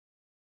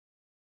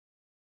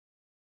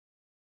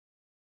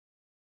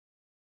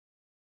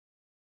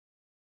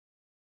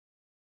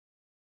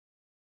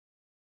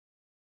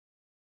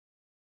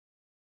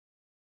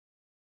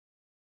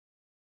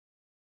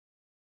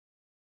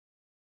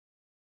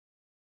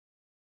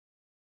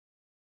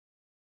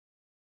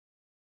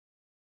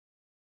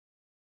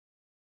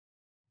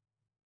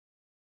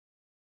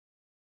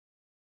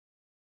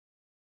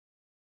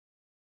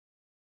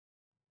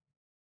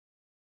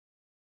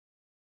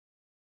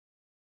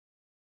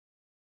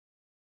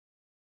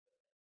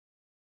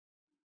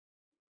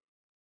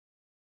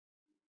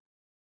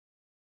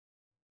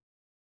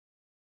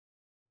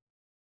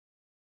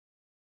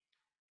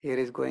 Air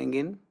is going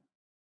in,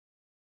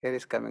 air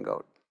is coming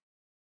out.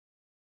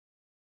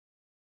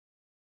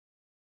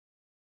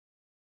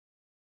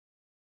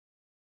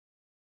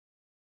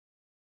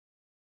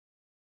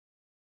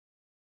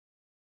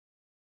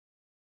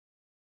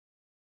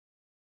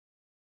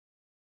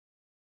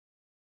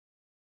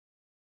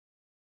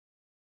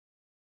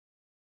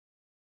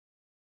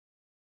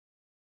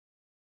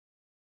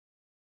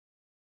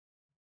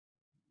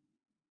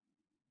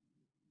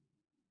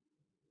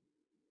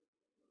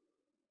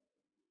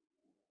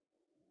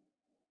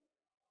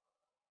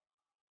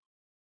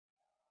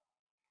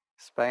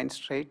 Spine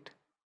straight,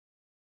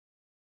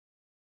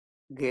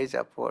 gaze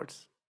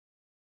upwards.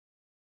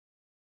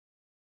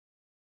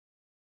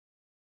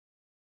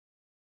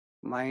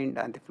 Mind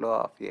and the flow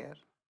of air.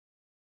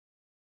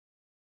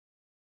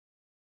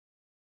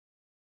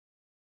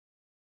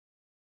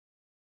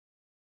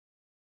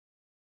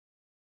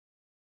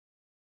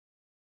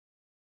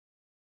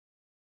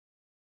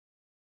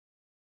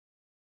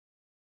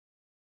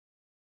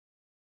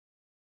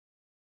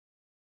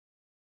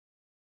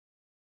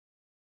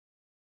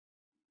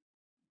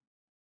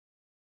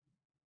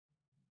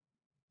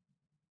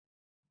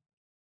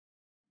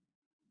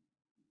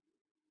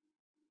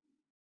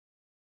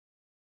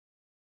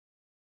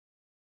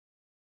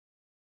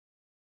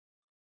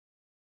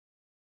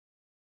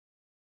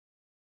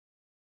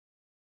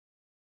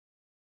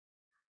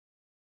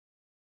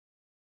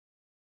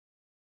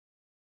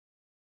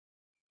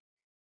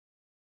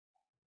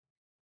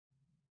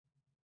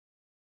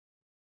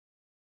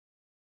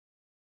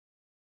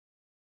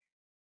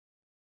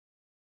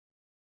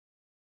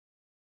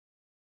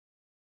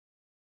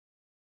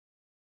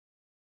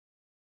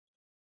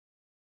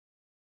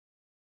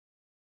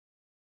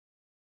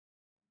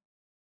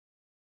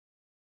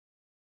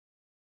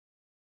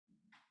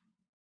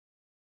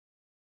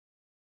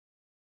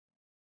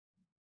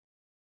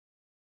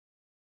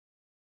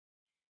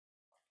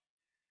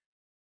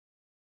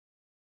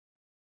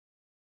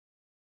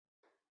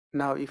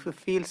 Now, if you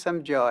feel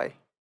some joy,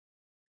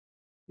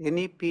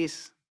 any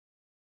peace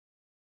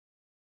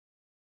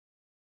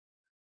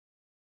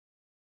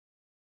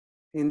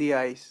in the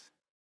eyes,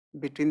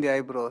 between the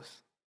eyebrows,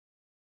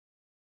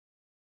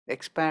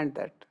 expand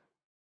that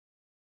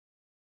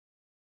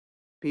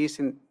peace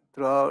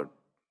throughout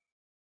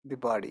the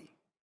body.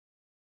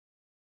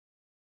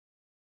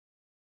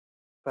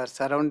 We are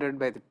surrounded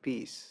by the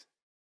peace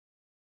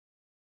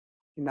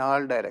in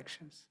all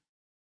directions.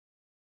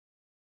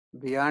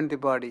 Beyond the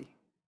body,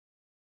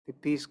 the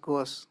peace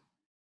goes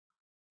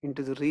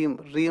into the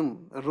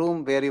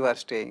room where you are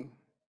staying,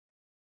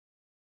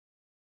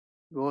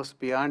 goes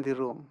beyond the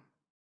room,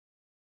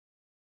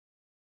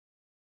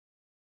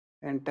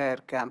 entire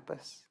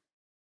campus,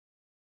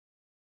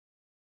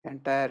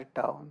 entire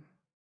town,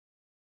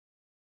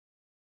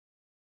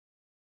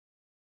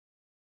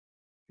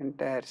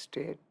 entire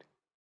state.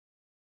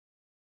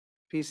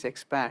 Peace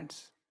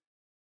expands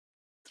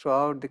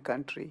throughout the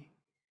country,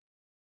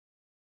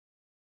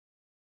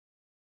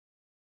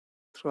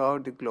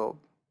 throughout the globe.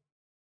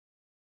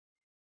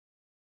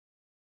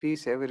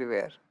 Peace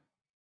everywhere.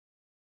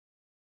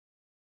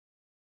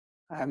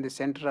 I am the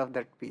center of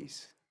that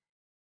peace.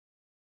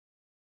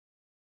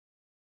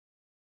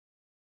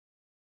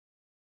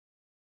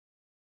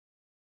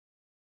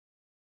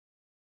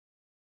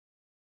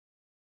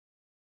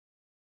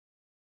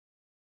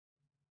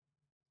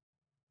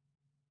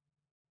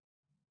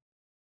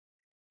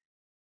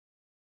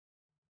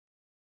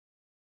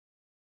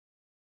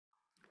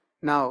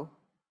 Now,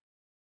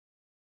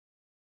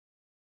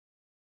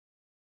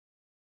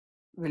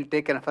 we'll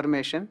take an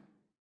affirmation.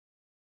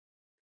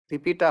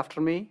 Repeat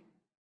after me.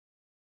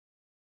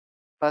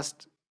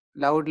 First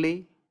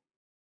loudly,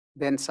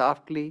 then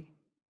softly,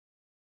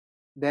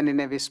 then in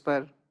a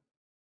whisper,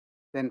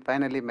 then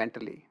finally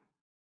mentally.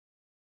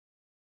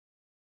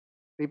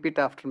 Repeat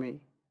after me.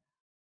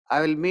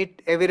 I will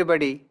meet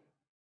everybody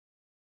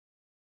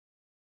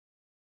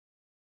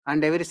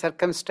and every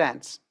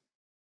circumstance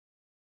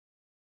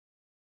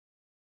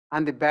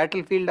on the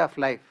battlefield of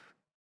life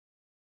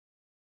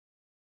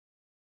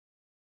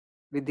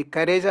with the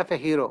courage of a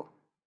hero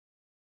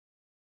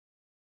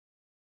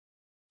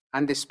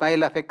and the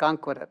smile of a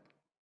conqueror.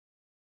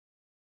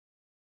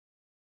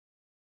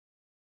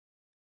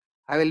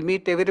 I will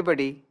meet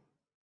everybody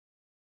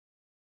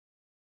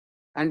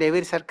and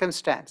every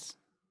circumstance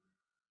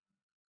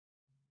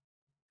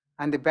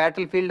on the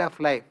battlefield of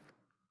life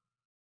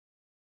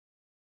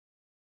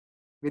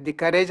with the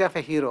courage of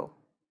a hero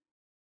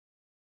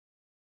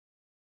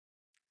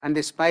and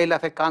the smile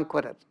of a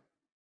conqueror.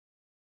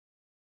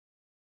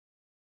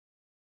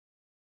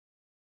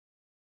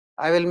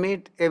 I will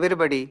meet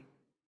everybody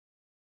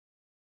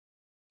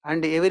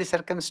and every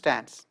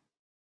circumstance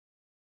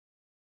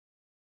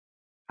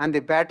on the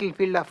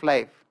battlefield of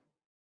life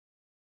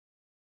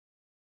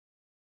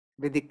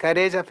with the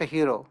courage of a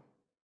hero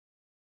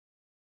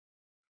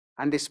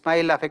and the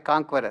smile of a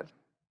conqueror.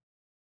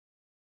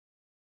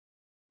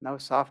 Now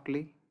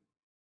softly,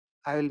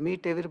 I will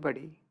meet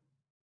everybody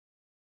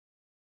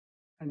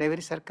and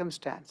every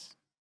circumstance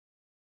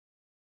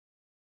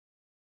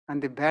on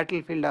the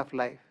battlefield of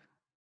life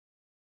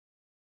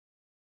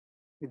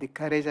with the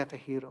courage of a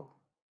hero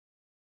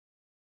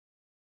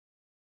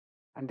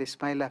and the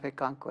smile of a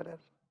conqueror.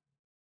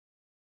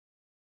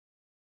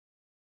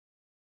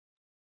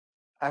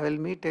 I will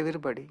meet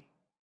everybody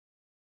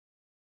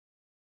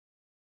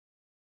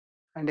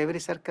and every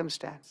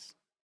circumstance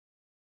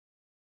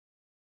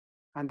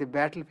on the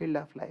battlefield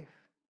of life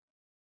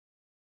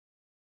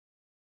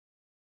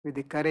with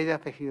the courage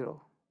of a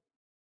hero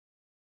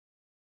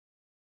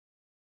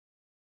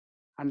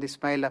and the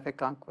smile of a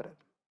conqueror.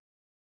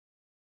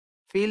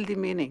 Feel the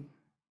meaning.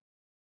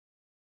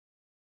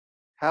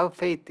 Have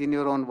faith in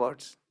your own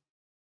words.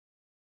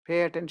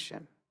 Pay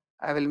attention.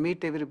 I will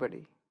meet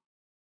everybody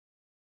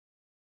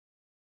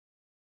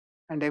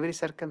and every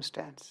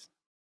circumstance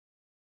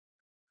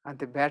on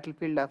the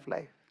battlefield of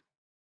life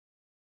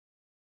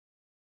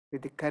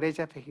with the courage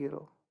of a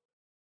hero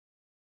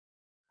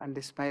and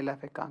the smile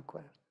of a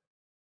conqueror.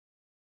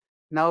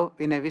 Now,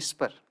 in a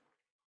whisper,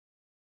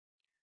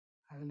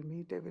 I will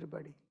meet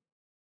everybody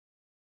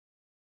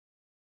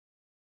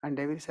and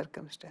every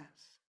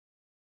circumstance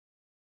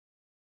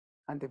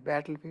on the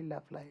battlefield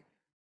of life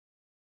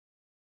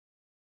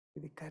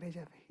with the courage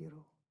of a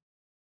hero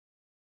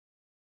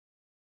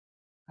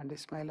and the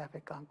smile of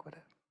a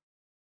conqueror.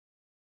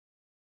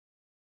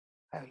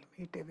 I will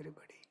meet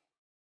everybody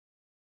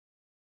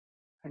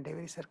and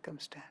every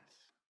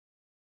circumstance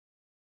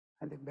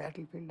on the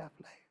battlefield of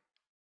life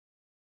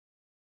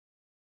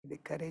with the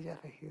courage of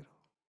a hero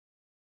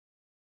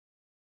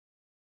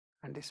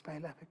and the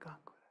smile of a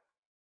conqueror.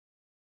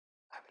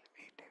 I will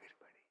meet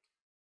everybody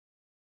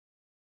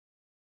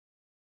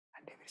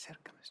and every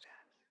circumstance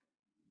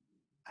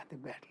on the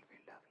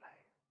battlefield of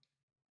life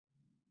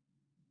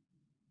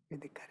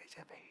with the courage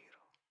of a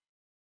hero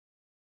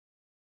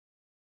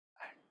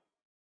and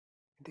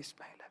the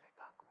smile of a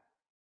conqueror.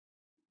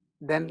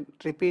 Then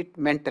repeat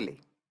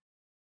mentally.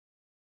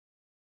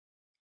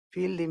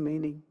 Feel the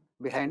meaning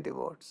behind the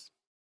words.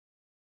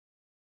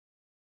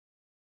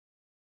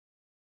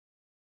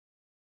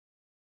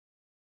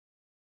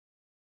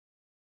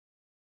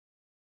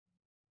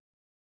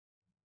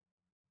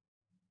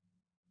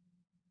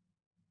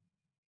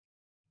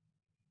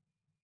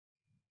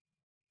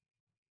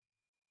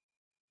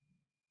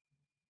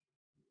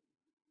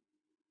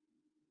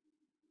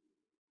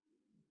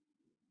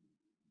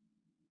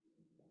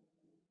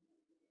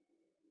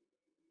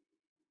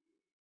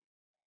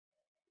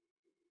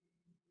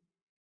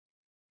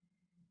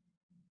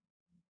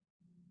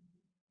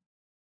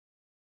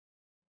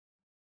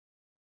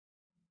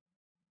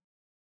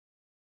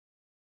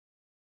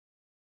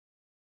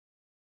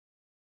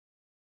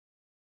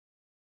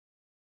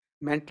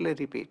 Mentally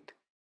repeat.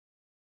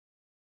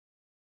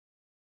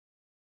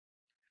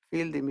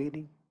 Feel the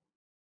meaning.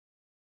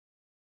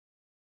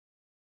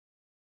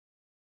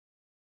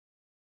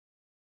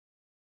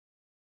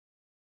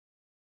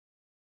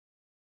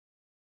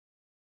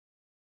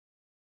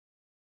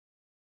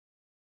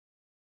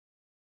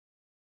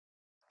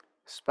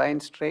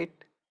 Spine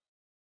straight.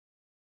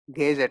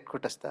 Gaze at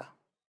Kutastha.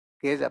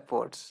 Gaze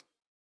upwards.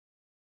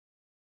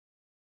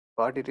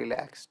 Body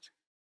relaxed.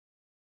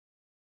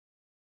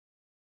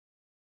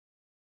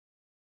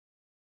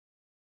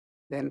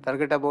 Then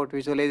forget about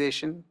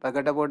visualization,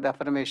 forget about the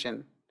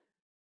affirmation.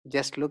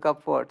 Just look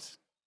upwards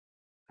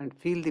and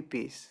feel the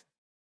peace.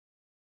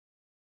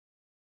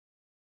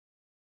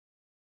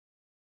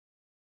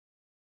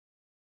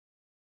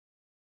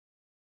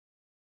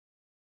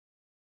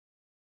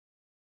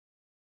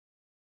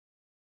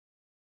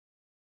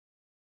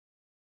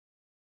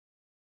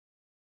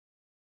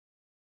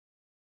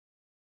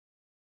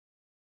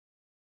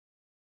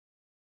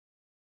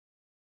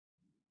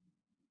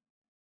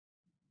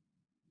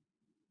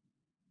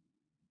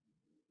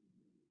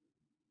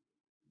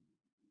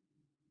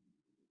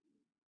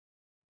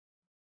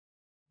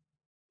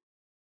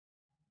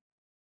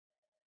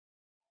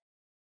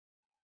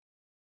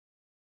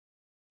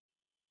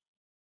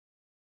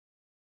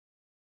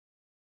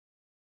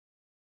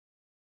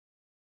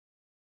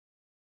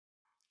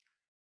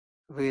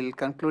 We'll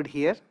conclude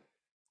here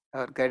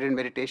our guided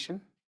meditation.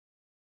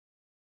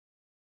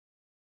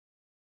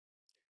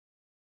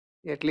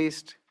 At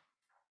least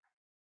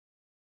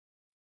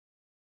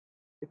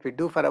if we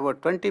do for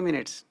about 20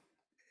 minutes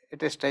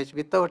at a stretch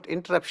without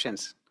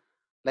interruptions,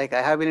 like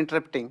I have been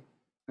interrupting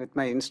with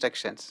my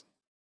instructions,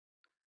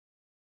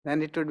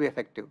 then it would be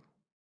effective.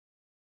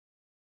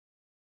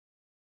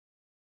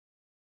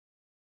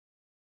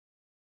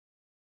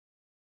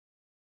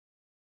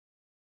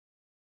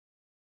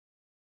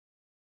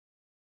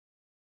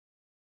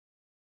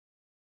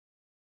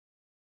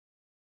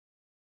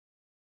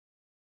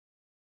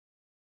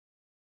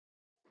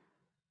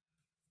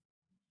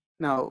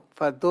 Now,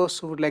 for those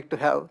who would like to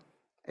have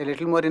a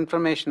little more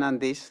information on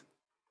this,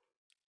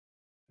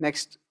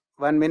 next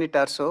 1 minute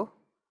or so,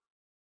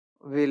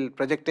 we'll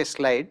project a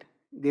slide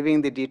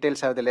giving the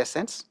details of the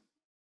lessons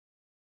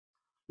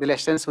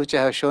which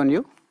I have shown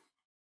you.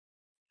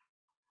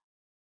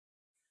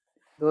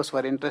 Those who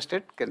are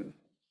interested can.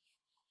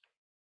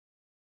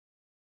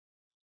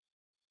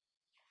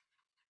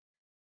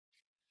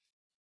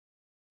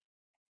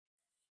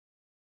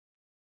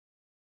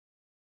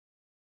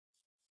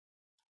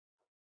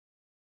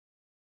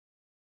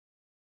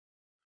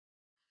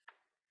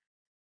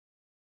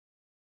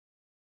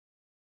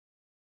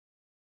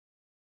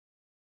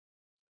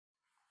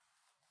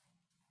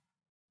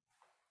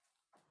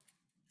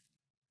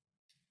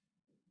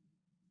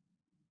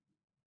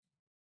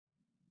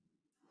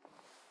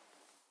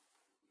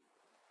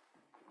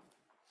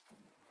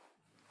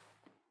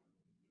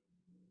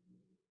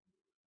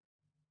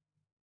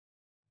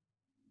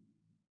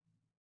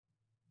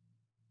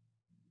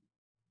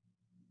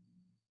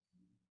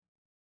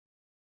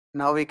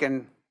 Now we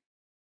can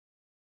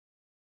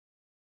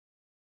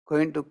go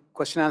into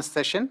question and answer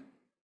session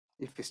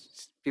if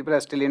people are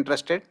still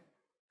interested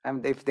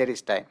and if there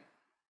is time.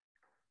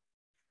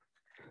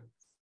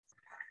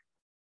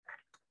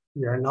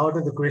 Yeah, now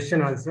to the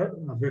question answer.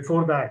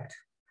 Before that,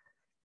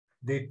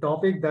 the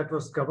topic that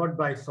was covered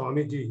by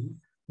Swamiji,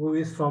 who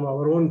is from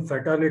our own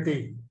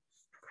fraternity,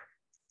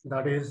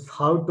 that is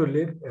how to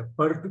live a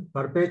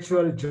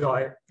perpetual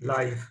joy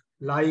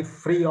life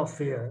free of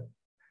fear,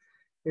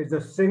 is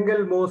the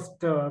single most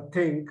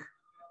thing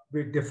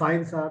which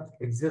defines our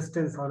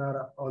existence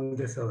on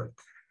this earth.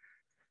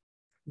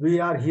 We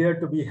are here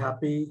to be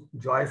happy,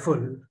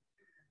 joyful,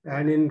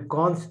 and in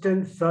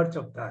constant search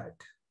of that.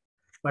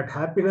 But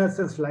happiness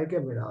is like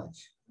a mirage.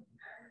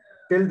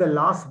 Till the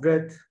last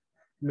breath,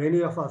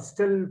 many of us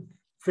still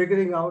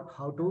figuring out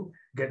how to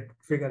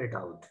figure it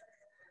out.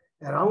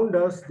 Around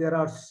us, there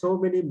are so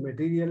many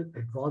material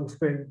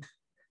advancement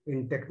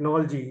in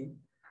technology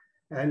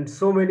and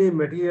so many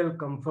material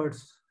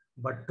comforts.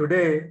 But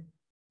today,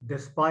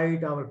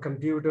 despite our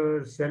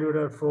computers,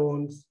 cellular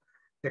phones,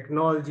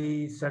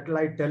 technology,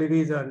 satellite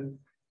television,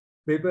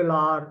 people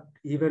are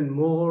even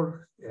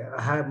more,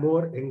 have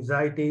more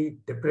anxiety,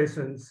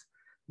 depressions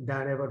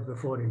than ever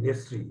before in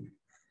history.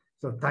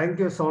 So thank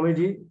you,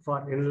 Swamiji,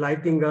 for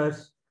enlightening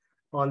us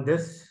on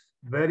this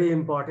very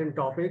important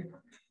topic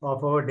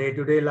of our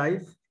day-to-day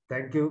life.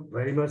 Thank you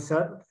very much,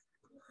 sir.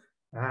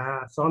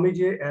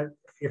 Swamiji,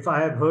 if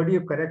I have heard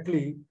you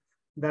correctly,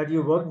 that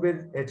you worked with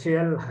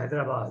HAL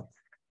Hyderabad.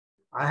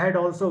 I had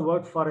also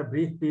worked for a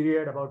brief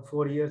period, about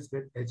 4 years,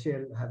 with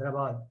HAL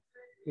Hyderabad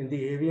in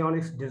the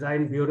Avionics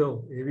Design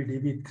Bureau,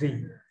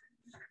 AVDB3.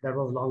 That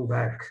was long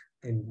back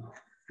in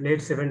late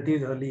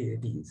 70s, early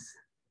 80s.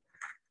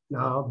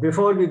 Now,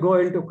 before we go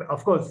into,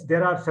 of course,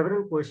 there are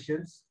several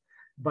questions,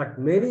 but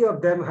many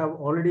of them have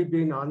already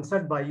been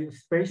answered by you,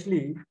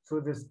 especially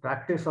through this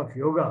practice of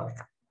yoga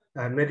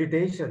and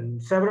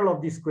meditation. Several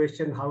of these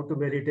questions, how to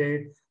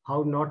meditate,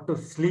 how not to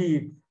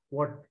sleep,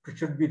 what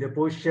should be the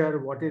posture,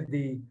 what is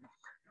the,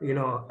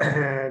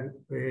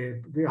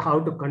 how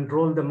to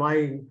control the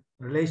mind,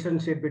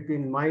 relationship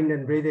between mind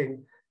and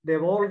breathing,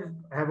 they've all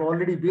have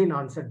already been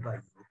answered by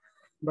you.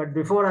 But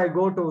before I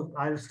go to,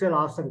 I'll still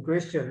ask some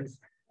questions.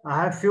 I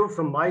have few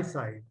from my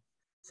side.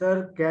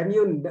 Sir,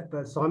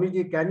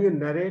 Swamiji, can you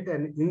narrate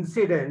an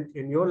incident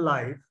in your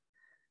life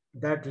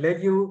that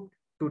led you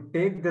to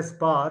take this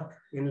path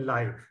in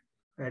life?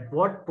 At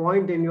what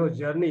point in your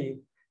journey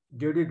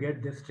did you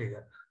get this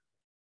trigger?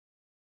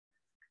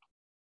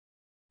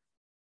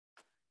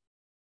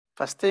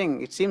 First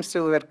thing, it seems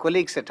we were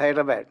colleagues at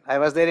Hyderabad. I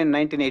was there in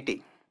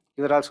 1980.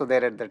 You were also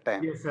there at that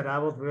time. Yes, sir. I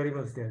was very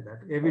much there.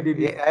 That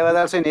AVDB. I was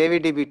also in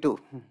AVDB too.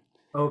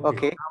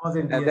 Okay. I was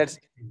in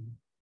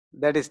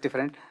that is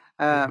different.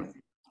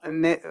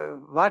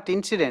 What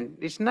incident?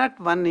 It's not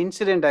one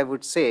incident, I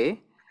would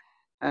say.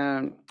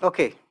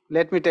 Okay,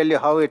 let me tell you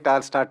how it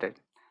all started.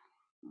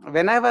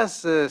 When I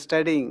was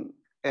studying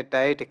at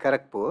PanIIT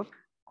Kharagpur,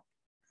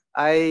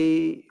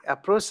 I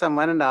approached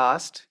someone and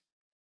asked,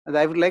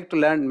 I would like to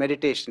learn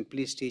meditation,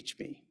 please teach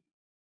me.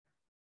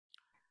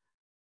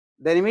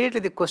 Then immediately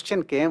the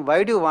question came,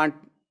 why do you want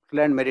to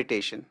learn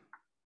meditation?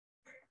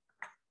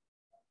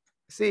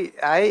 See,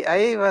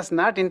 I was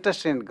not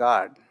interested in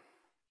God.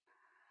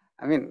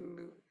 I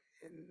mean,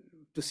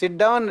 to sit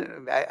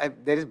down,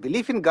 there is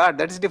belief in God,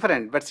 that is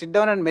different. But sit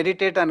down and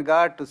meditate on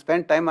God, to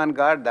spend time on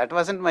God, that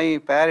wasn't my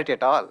priority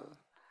at all.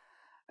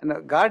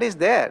 God is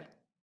there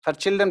for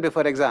children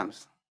before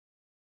exams.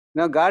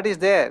 God is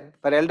there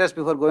for elders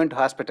before going to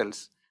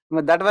hospitals.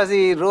 That was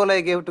the role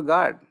I gave to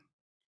God.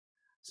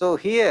 So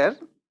here,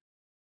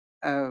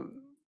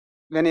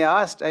 when he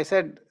asked, I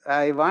said,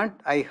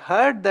 I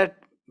heard that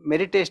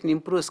meditation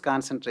improves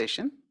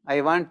concentration.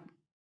 I want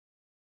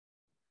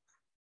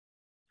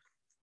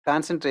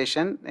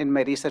concentration in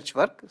my research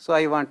work, so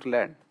I want to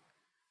learn.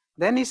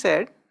 Then he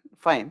said,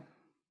 fine.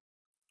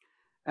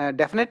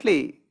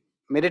 Definitely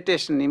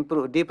meditation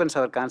deepens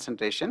our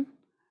concentration,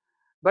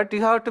 but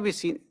you have to be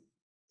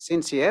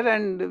sincere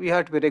and you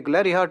have to be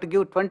regular. You have to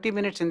give 20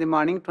 minutes in the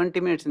morning, 20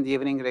 minutes in the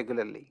evening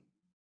regularly.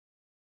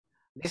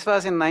 This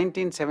was in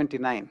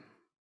 1979.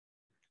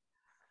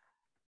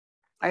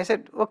 I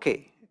said,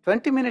 okay,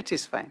 20 minutes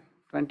is fine.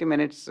 20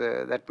 minutes,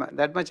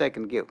 that much I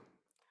can give.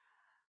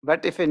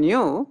 But if I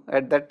knew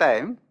at that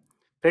time,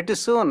 pretty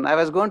soon I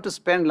was going to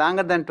spend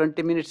longer than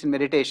 20 minutes in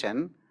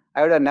meditation,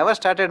 I would have never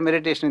started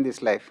meditation in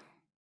this life.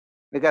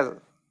 Because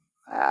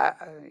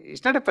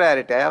it's not a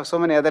priority. I have so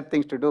many other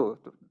things to do.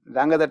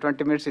 Longer than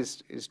 20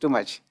 minutes is too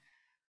much.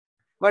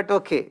 But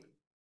okay,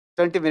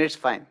 20 minutes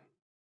fine.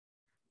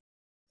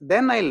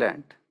 Then I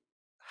learned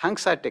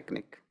Hangsa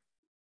technique.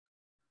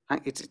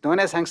 It's known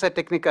as Hangsa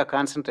technique of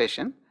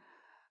concentration.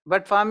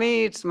 But for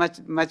me, it's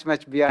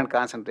much beyond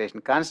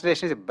concentration.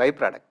 Concentration is a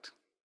byproduct.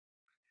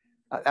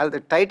 The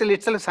title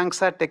itself is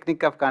Hangsa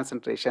technique of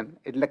concentration.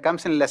 It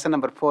comes in lesson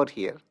number 4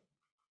 here.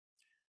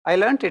 I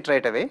learned it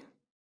right away,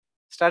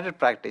 started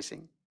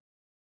practicing.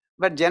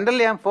 But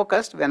generally, I'm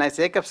focused. When I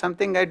take up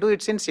something, I do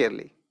it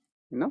sincerely.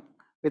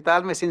 With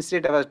all my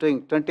sincerity, I was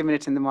doing 20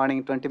 minutes in the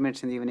morning, 20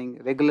 minutes in the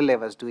evening. Regularly, I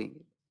was doing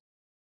it.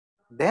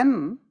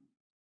 Then,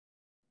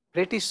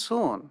 pretty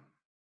soon,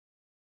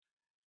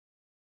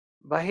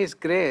 by His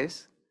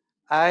grace,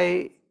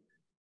 I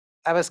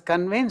was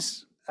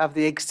convinced of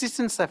the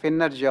existence of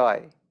inner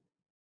joy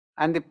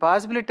and the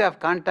possibility of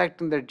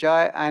contacting the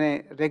joy on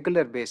a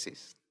regular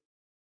basis.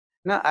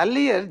 Now,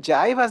 earlier,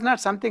 joy was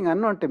not something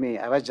unknown to me.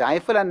 I was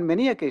joyful on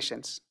many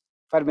occasions.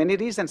 For many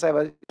reasons, I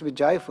was to be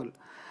joyful.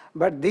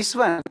 But this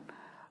one,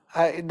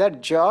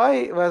 that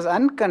joy was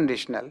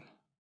unconditional.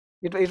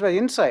 It was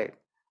inside.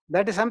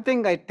 That is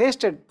something I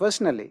tasted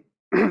personally,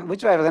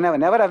 which I was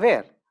never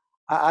aware.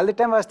 All the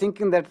time I was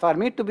thinking that for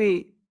me to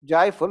be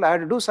joyful, I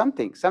had to do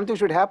something. Something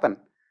should happen,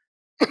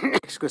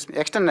 excuse me,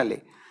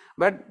 externally.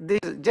 But this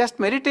just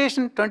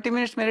meditation, 20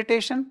 minutes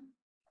meditation,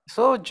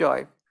 so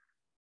joy.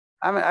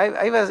 I mean,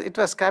 it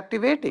was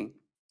captivating.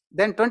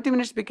 Then 20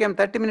 minutes became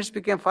 30 minutes,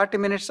 became 40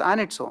 minutes on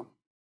its own.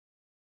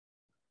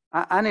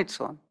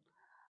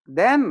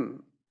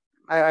 Then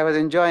I was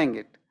enjoying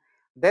it.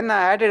 Then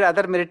I added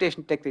other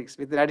meditation techniques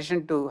in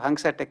addition to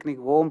Hangsa technique,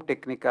 Om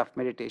technique of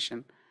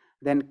meditation.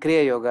 Then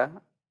Kriya Yoga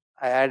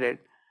I added.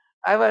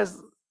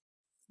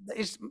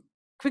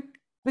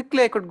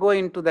 Quickly I could go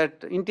into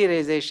that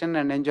interiorization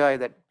and enjoy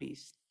that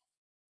peace.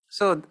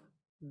 So,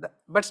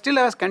 but still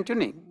I was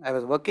continuing. I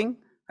was working.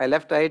 I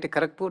left IIT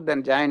Kharagpur,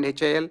 then joined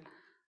HIL.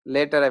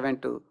 Later I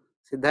went to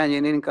Siddha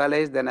Engineering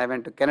College, then I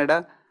went to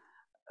Canada.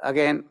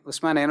 Again,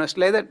 Usmania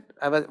University. Like that,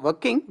 I was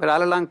working, but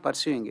all along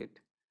pursuing it.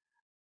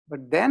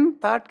 But then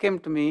thought came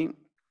to me,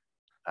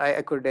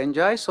 I could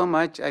enjoy so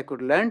much, I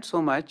could learn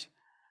so much.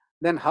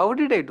 Then how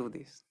did I do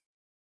this?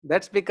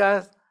 That's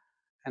because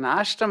an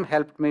ashram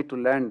helped me to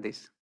learn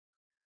this.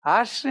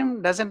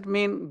 Ashram doesn't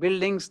mean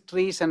buildings,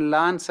 trees and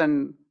lawns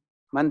and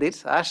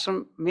mandirs.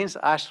 Ashram means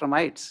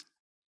ashramites.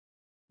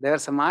 There are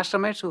some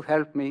ashramites who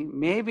helped me.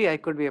 Maybe I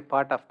could be a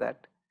part of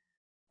that,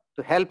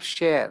 to help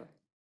share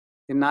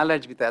the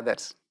knowledge with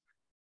others.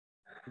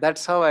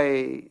 That's how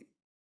I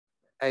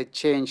I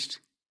changed.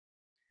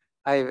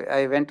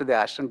 I went to the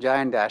ashram,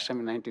 joined the ashram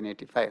in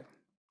 1985.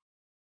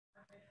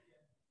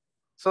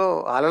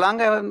 So all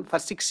along, for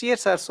 6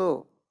 years or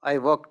so, I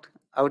worked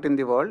out in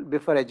the world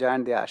before I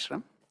joined the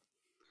ashram.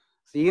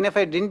 So even if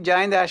I didn't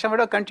join the ashram, I would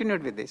have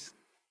continued with this.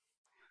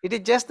 It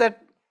is just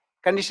that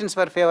conditions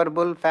were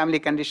favorable, family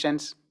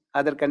conditions,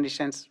 other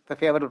conditions were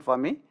favorable for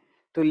me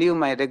to live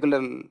my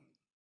regular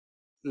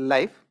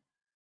life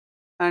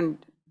and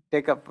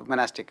take up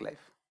monastic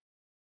life.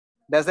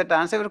 Does that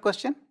answer your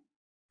question?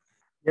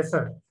 Yes,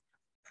 sir.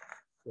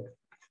 Yeah.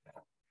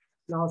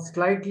 Now,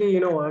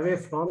 slightly, away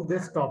from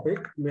this topic,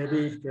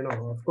 maybe,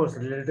 of course,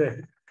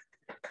 related.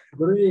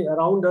 Guruji,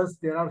 around us,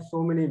 there are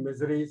so many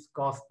miseries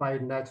caused by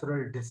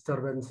natural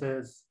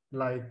disturbances,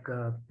 like,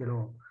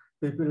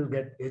 people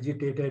get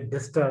agitated,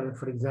 disturbed,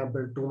 for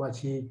example, too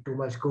much heat, too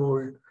much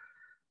cold,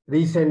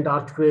 recent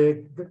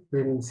earthquake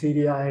in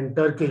Syria and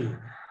Turkey.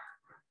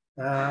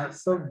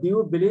 So do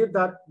you believe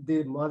that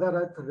the Mother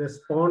Earth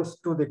responds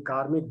to the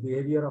karmic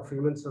behavior of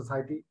human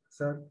society,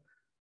 sir?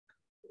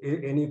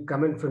 Any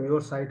comment from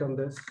your side on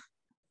this?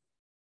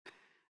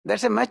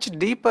 That's a much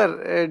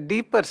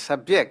deeper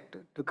subject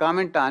to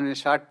comment on in a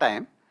short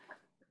time.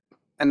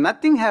 And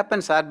nothing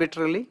happens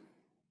arbitrarily,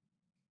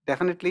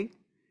 definitely.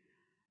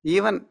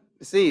 Even,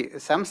 see,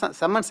 some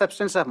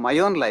substance of my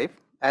own life,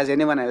 as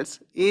anyone else,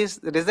 is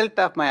the result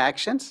of my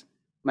actions,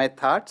 my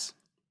thoughts.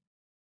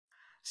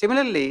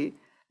 Similarly,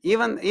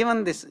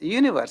 even this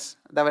universe,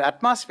 the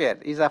atmosphere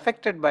is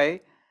affected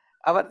by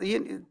our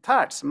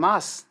thoughts,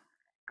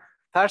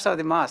 thoughts of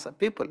the mass of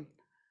people.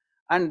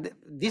 And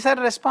these are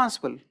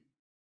responsible.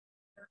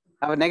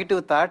 Our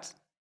negative thoughts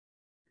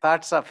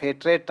of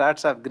hatred,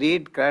 thoughts of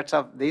greed, thoughts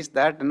of this,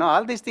 that,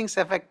 all these things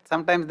affect.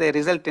 Sometimes they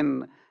result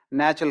in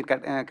natural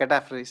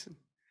catastrophes.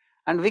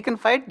 And we can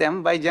fight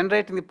them by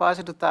generating the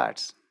positive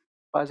thoughts.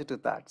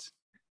 Positive thoughts.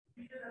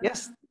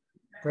 Yes.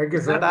 Thank you,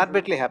 It's sir. not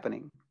arbitrarily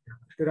happening.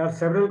 There are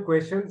several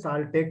questions.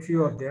 I'll take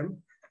few of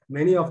them.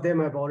 Many of them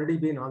have already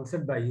been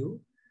answered by you.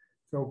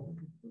 So,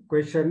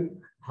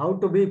 question, how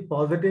to be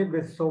positive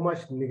with so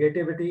much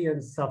negativity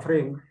and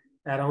suffering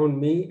around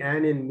me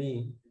and in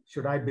me?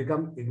 Should I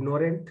become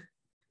ignorant?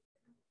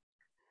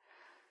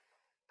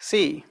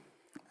 See,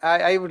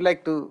 I would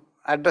like to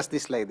address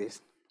this like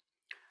this.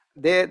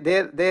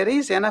 There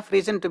is enough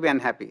reason to be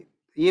unhappy.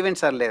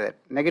 Events are there,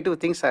 negative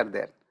things are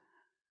there.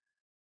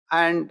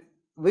 And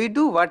we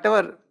do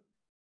whatever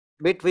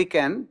bit we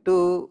can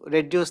to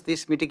reduce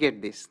this,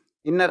 mitigate this.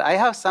 I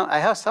have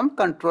some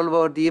control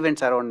over the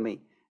events around me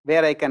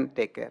where I can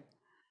take care.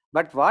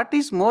 But what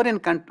is more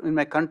in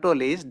my control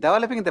is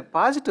developing the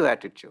positive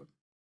attitude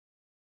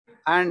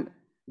and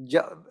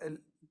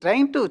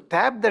trying to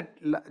tap that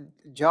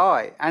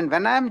joy. And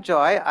when I am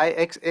joy, I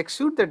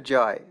exude that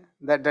joy,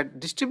 that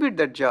distribute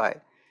that joy.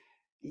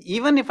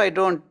 Even if I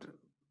don't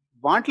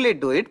wantly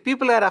do it,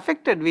 people are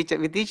affected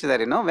with each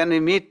other. When we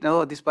meet,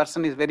 this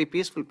person is very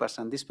peaceful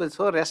person. This person is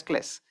so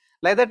restless.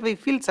 Like that we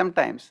feel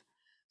sometimes.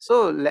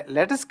 So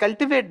let us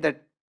cultivate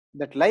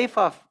that life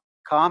of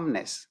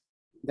calmness,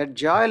 that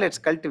joy. Let's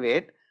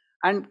cultivate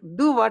and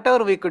do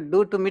whatever we could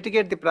do to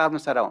mitigate the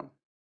problems around.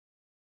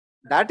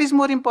 That is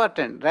more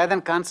important rather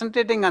than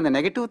concentrating on the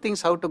negative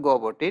things, how to go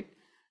about it.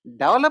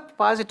 Develop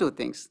positive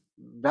things.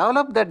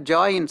 Develop that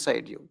joy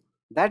inside you.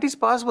 That is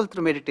possible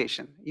through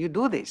meditation. You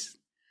do this.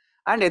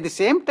 And at the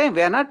same time,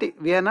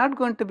 we are not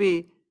going to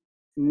be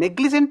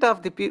negligent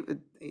of the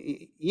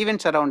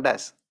events around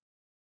us.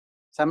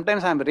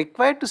 Sometimes I am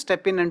required to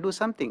step in and do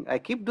something. I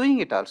keep doing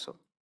it also.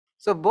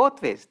 So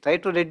both ways, try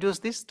to reduce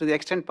this to the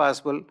extent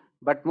possible,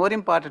 but more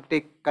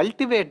importantly,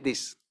 cultivate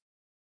this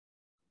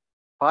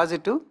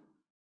positive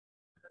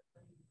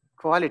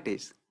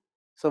qualities.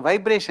 So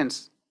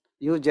vibrations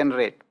you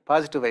generate,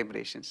 positive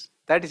vibrations.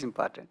 That is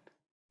important.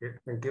 Okay,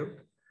 thank you.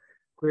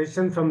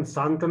 Question from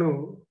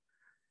Santanu.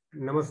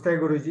 Namaste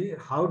Guruji.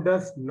 How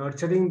does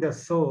nurturing the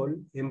soul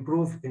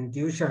improve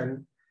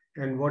intuition,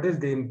 and what is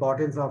the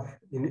importance of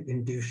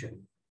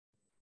intuition?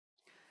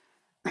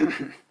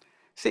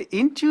 See,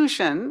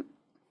 intuition,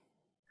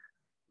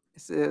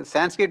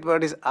 Sanskrit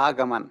word is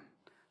agaman.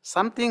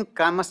 Something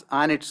comes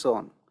on its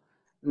own,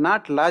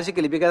 not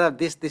logically because of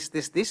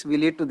this, we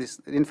lead to this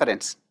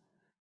inference.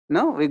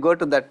 No, we go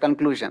to that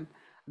conclusion.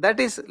 That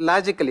is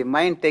logically,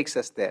 mind takes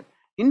us there.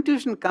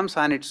 Intuition comes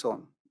on its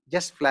own,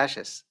 just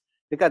flashes,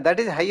 because that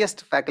is the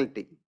highest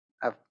faculty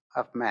of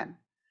man.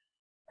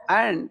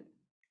 And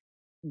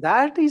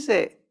that is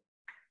a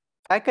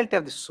faculty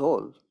of the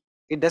soul.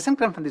 It doesn't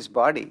come from this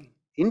body.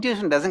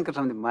 Intuition doesn't come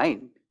from the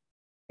mind.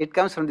 It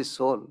comes from the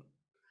soul.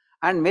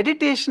 And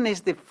meditation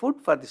is the food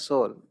for the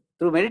soul.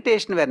 Through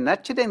meditation, we are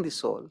nurturing the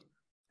soul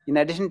in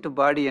addition to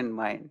body and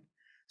mind.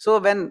 So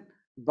when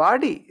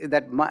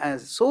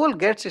soul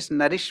gets its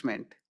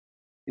nourishment,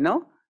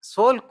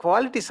 soul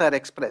qualities are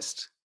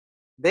expressed.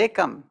 They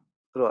come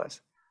through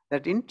us.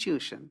 That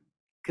intuition,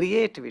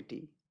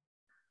 creativity,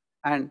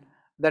 and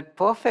that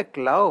perfect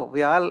love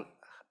we all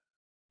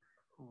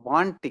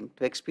wanting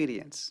to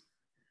experience.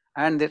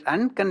 And that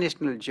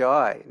unconditional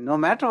joy, no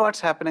matter what's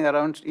happening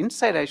around,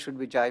 inside I should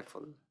be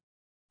joyful.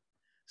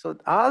 So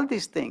all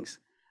these things,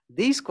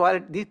 these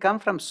come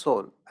from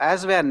soul.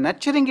 As we are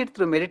nurturing it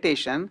through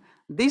meditation,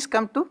 these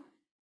come to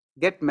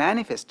get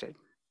manifested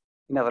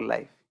in our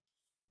life.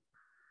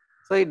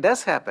 So it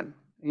does happen.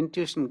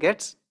 Intuition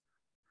gets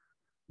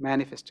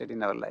manifested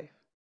in our life.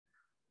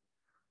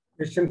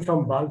 Question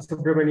from Bal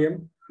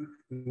Subramaniam.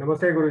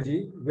 Namaste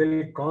Guruji.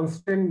 Will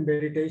constant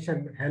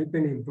meditation help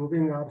in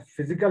improving our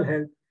physical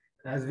health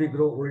as we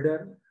grow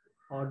older,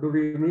 or do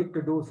we need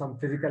to do some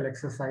physical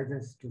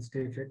exercises to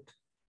stay fit?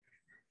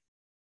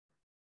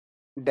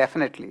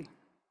 Definitely.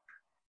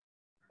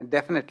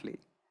 Definitely.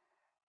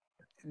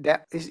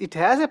 It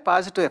has a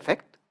positive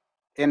effect,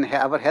 and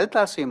our health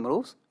also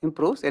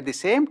improves. At the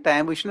same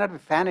time, we should not be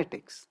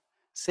fanatics,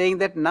 saying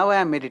that now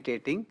I am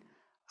meditating,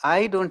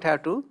 I don't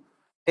have to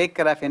take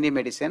care of any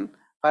medicine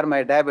for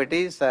my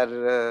diabetes or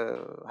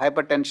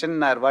hypertension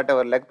or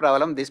whatever, leg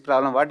problem, this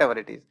problem, whatever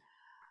it is.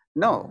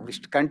 No, we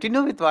should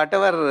continue with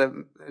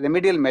whatever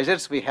remedial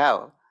measures we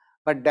have,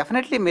 but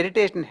definitely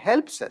meditation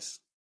helps us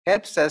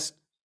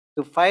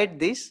to fight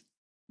these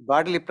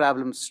bodily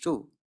problems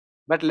too.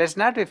 But let's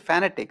not be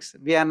fanatics.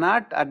 We are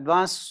not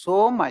advanced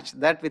so much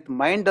that with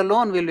mind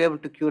alone we'll be able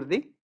to cure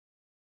the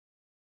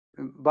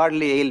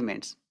bodily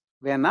ailments.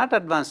 We are not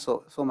advanced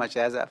so much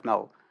as of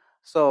now.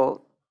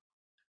 So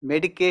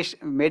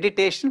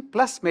meditation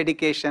plus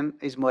medication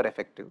is more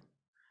effective.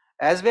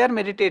 As we are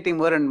meditating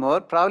more and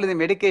more, probably the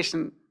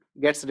medication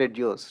gets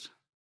reduced.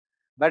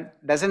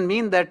 But doesn't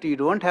mean that you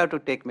don't have to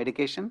take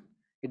medication.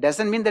 It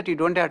doesn't mean that you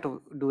don't have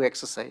to do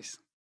exercise.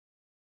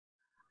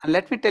 And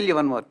let me tell you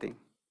one more thing.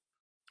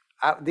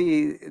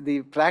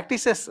 The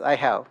practices I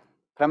have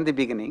from the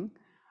beginning,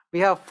 we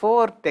have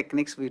 4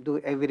 techniques we do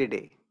every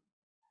day.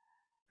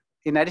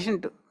 In addition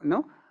to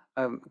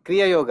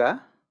Kriya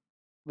Yoga,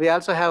 we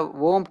also have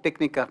Om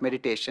technique of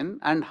meditation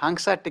and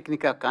Hangsa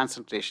technique of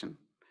concentration.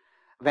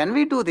 When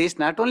we do this,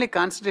 not only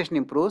concentration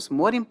improves,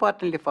 more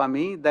importantly for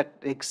me, that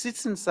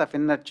existence of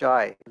inner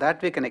joy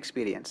that we can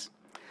experience.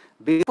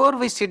 Before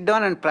we sit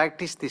down and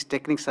practice these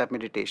techniques of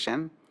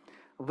meditation,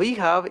 we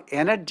have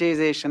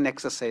energization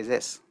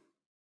exercises.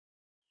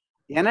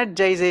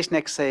 Energization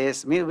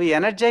exercise means we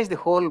energize the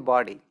whole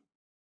body,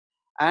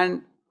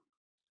 and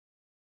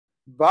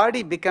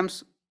body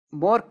becomes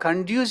more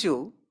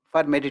conducive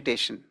for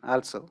meditation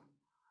also.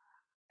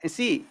 You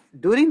see,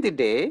 during the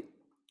day,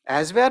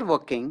 as we are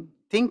working,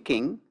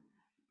 thinking,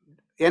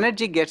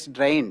 energy gets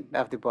drained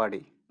of the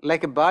body,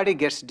 like a body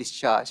gets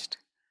discharged,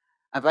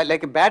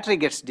 like a battery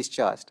gets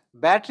discharged.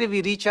 Battery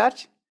we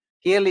recharge,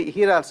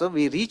 here also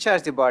we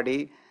recharge the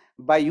body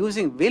by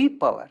using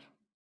willpower.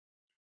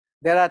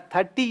 There are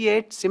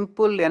 38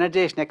 simple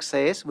energization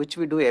exercises which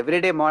we do every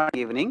day, morning,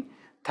 evening.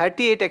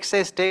 38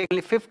 exercises take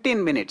only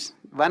 15 minutes,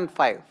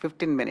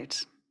 15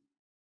 minutes.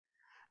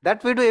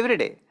 That we do every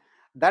day.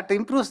 That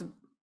improves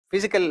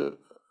physical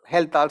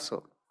health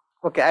also.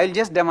 Okay, I will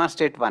just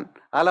demonstrate one.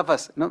 All of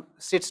us,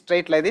 sit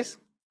straight like this,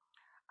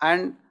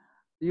 and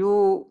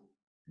you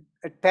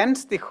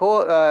tense the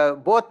whole,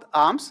 both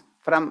arms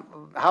from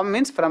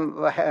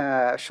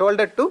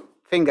shoulder to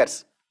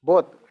fingers,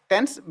 both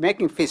tense,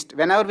 making fist.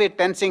 Whenever we are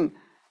tensing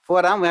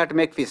forearm, we have to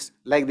make fist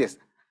like this.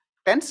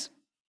 Tense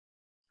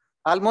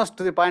almost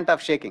to the point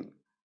of shaking.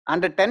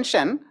 Under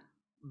tension,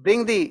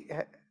 bring the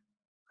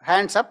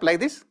hands up like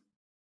this.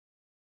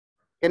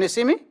 Can you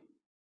see me?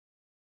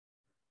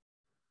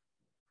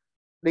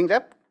 Bring it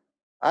up,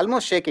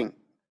 almost shaking.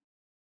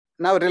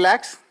 Now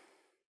relax,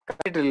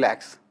 completely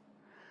relax.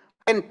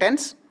 Then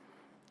tense.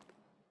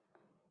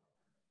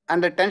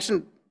 Under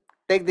tension,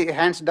 take the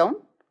hands down.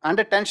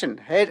 Under tension,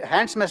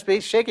 hands must be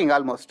shaking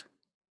almost.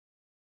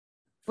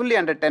 Fully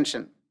under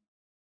tension.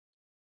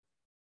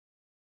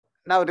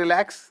 Now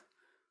relax.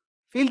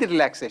 Feel the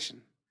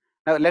relaxation.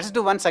 Now let's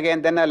do once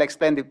again, then I'll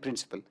explain the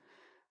principle.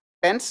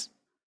 Tense.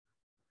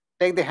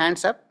 Take the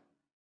hands up.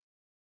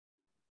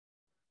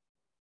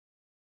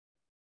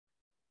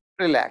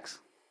 Relax.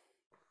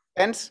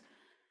 Tense.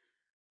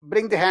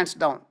 Bring the hands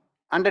down.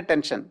 Under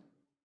tension.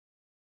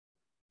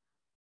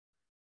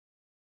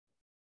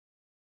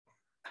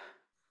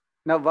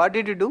 Now what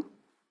did you do?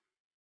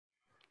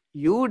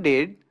 You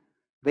did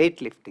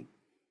weightlifting.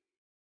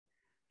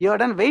 You have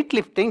done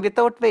weightlifting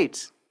without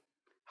weights.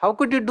 How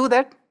could you do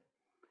that?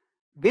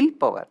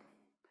 Willpower.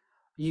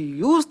 You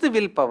used the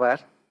willpower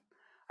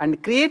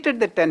and created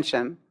the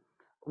tension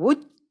which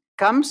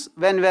comes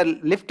when we are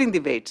lifting the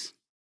weights.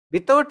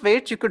 Without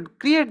weights, you could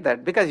create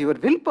that because your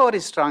willpower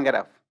is strong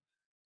enough.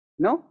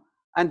 No?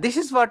 And this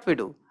is what we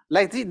do.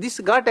 Like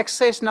this got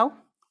exercise now.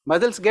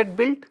 Muscles get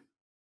built.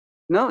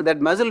 No,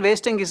 that muscle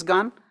wasting is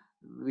gone.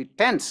 We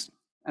tense.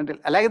 And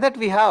like that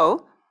we have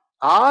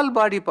all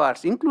body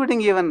parts,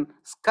 including even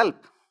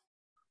scalp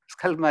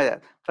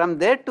measure, from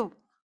there to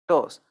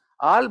toes,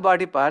 all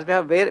body parts. We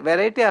have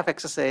variety of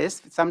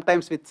exercise,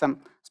 sometimes with some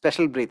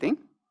special breathing.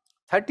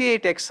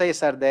 38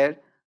 exercises are there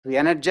to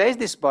energize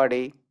this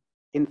body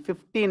in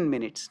 15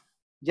 minutes.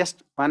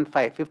 Just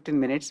 15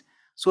 minutes,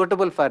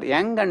 suitable for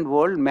young and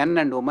old, men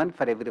and women,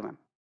 for everyone.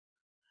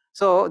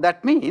 So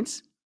that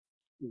means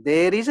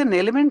there is an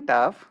element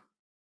of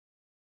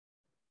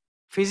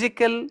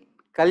physical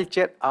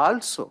culture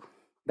also.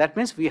 That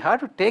means we have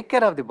to take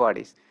care of the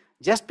bodies.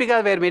 Just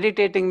because we are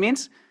meditating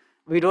means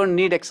we don't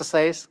need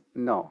exercise.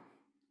 No.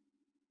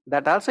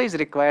 That also is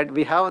required.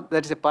 We have,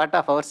 that is a part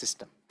of our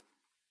system.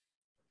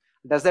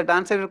 Does that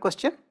answer your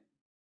question?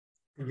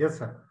 Yes,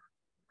 sir.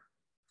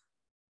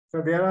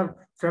 So there are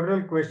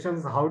several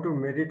questions how to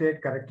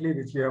meditate correctly,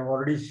 which you have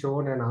already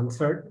shown and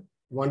answered.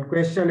 One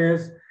question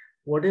is,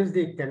 what is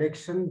the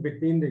connection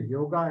between the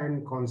yoga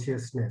and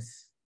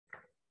consciousness?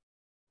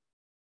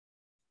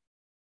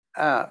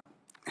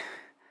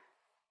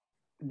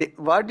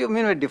 What do you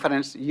mean by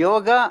difference?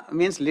 Yoga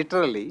means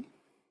literally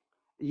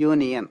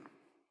union.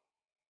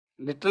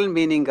 Literal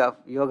meaning of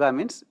yoga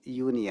means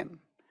union.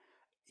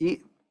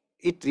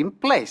 It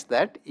implies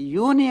that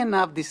union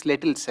of this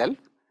little self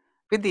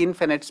with the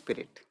infinite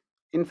spirit.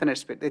 Infinite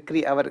spirit.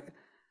 We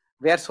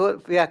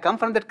are come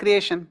from that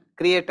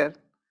creator.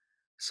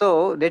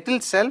 So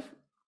little self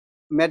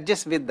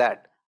merges with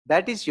that.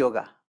 That is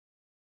yoga.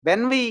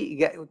 When we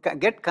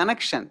get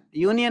connection,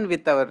 union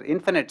with our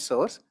infinite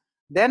source,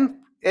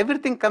 then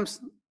everything comes: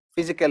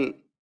 physical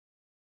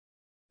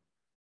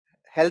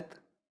health,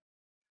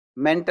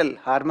 mental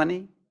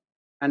harmony,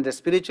 and the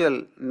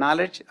spiritual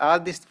knowledge. All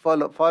this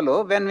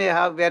follow when we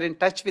are in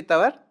touch with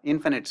our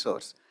infinite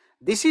source.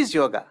 This is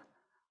yoga.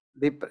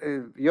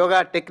 The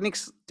yoga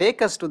techniques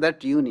take us to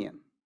that union.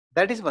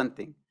 That is one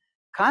thing.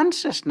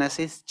 Consciousness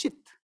is chit.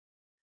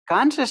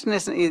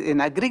 Consciousness is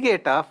an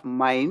aggregate of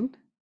mind,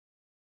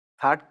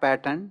 thought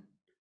pattern,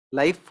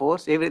 life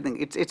force, everything.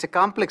 It's a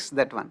complex,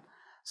 that one.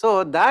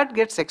 So that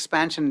gets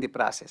expansion in the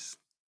process.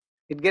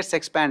 It gets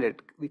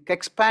expanded. We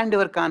expand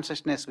our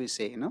consciousness, we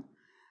say,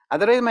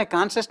 Otherwise, my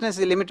consciousness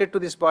is limited to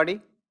this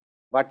body.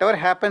 Whatever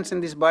happens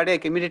in this body, I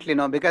can immediately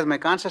know, because my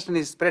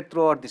consciousness is spread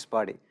throughout this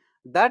body.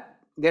 That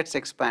gets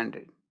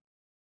expanded.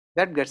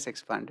 That gets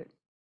expanded.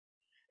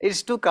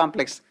 It's too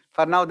complex.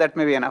 For now, that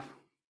may be enough.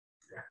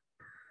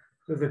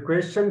 So the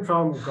question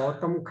from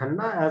Gautam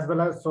Khanna as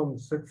well as from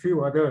a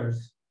few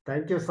others.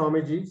 Thank you,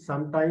 Swamiji.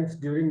 Sometimes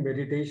during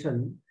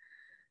meditation,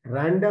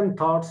 random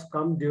thoughts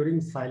come during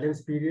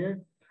silence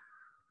period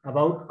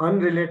about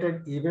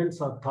unrelated events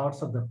or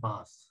thoughts of the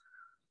past.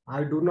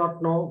 I do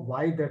not know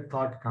why that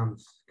thought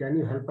comes. Can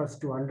you help us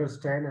to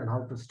understand and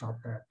how to stop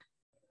that?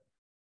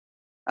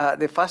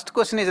 The first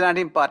question is not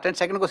important.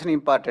 Second question is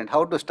important.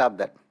 How to stop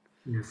that?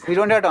 Yes. We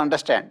don't have to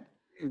understand.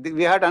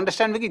 We have to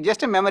understand because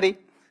just a memory.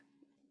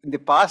 In the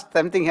past,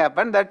 something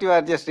happened that you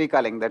are just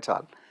recalling. That's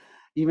all.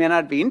 You may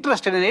not be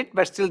interested in it,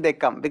 but still they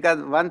come,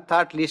 because one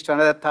thought leads to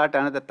another thought,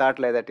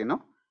 like that.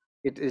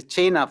 It is a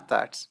chain of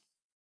thoughts.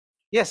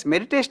 Yes,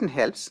 meditation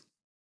helps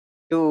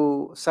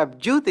to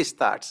subdue these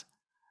thoughts.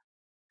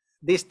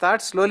 These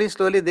thoughts slowly,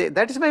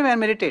 that is why we are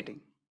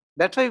meditating.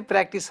 That's why we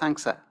practice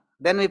Hangsa.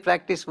 Then we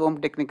practice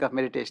Om technique of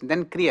meditation.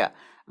 Then Kriya.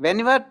 When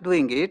you are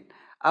doing it,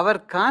 our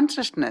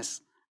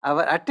consciousness,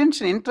 our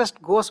attention,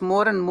 interest goes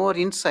more and more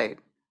inside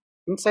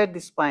the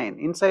spine,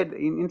 inside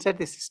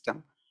the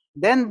system.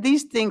 Then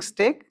these things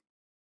take,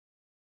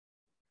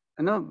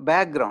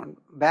 background,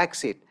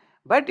 backseat.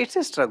 But it's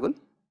a struggle.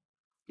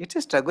 It's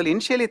a struggle.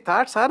 Initially,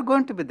 thoughts are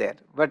going to be there,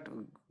 but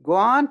go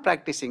on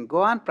practicing.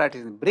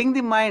 Bring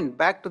the mind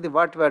back to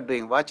what we are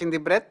doing. Watching the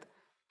breath.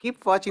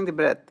 Keep watching the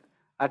breath,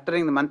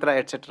 uttering the mantra,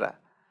 etc.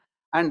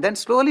 And then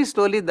slowly,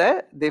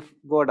 they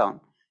go down.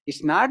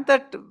 It's not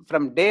that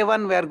from day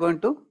one we are going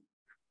to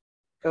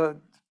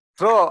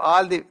throw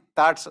all the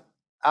thoughts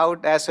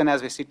out as soon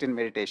as we sit in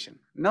meditation.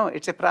 No,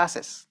 it's a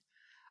process.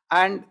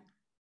 And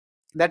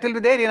that will be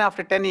there even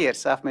after 10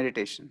 years of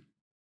meditation.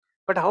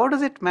 But how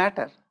does it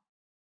matter?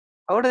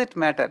 How does it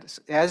matter?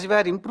 As you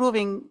are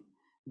improving,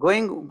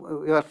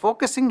 you are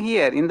focusing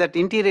here in that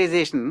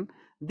interiorization,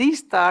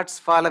 these thoughts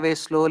fall away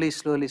slowly.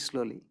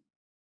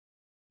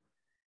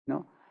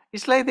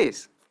 It's like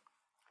this.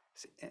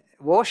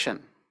 Ocean.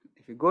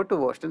 If you go to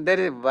ocean, there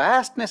is a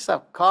vastness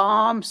of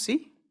calm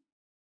sea.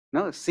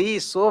 Sea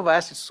is so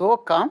vast, it's so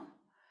calm.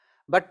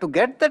 But to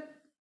get that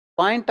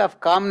point of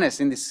calmness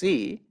in the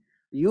sea,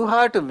 you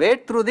have to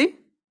wade through the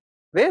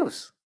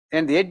waves.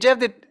 And the edge of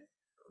the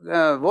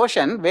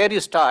ocean, where you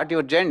start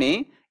your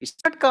journey, is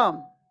not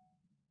calm.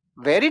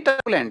 Very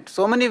turbulent,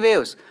 so many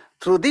waves.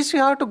 Through this you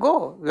have to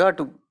go. You have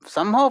to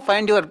somehow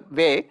find your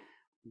way,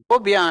 go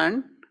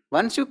beyond.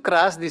 Once you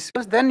cross this,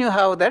 then you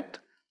have that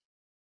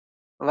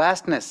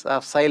vastness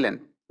of silence.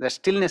 The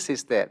stillness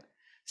is there.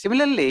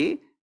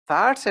 Similarly,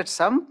 thoughts at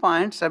some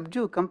point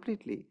subdue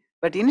completely.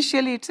 But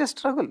initially it's a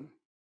struggle.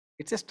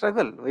 It's a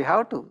struggle. We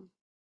have to.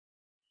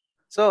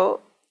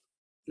 So,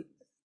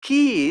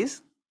 key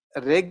is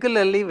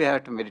regularly we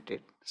have to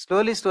meditate.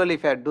 Slowly,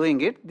 if you are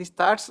doing it, these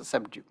thoughts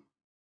subdue.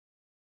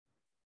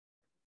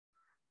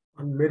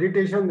 On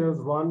meditation, there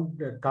was one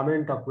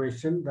comment or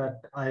question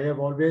that I have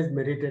always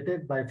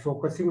meditated by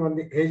focusing on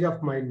the edge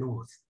of my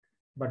nose.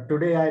 But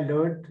today I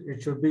learned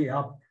it should be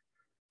up,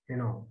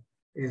 do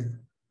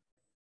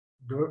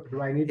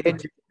I need to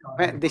change?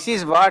 This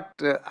is what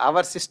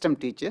our system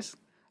teaches.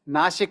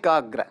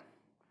 Nashikagra.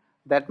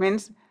 That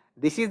means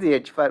this is the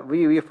edge for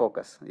we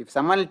focus. If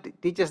someone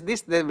teaches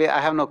this, then I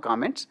have no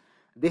comments.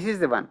 This is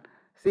the one.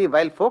 See,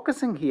 while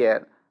focusing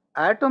here,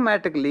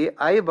 automatically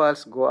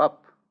eyeballs go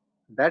up.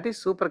 That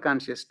is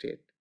superconscious state.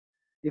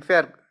 If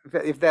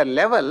they are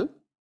level,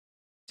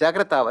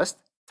 Jagrata avastha,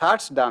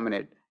 thoughts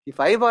dominate. If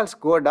eyeballs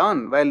go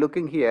down while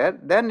looking here,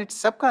 then it's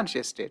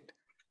subconscious state.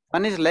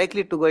 One is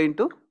likely to go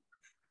into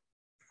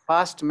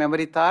past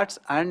memory thoughts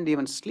and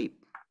even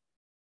sleep.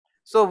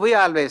 So we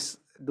always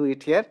do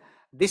it here.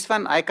 This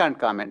one I can't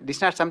comment. This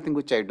is not something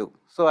which I do.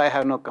 So I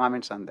have no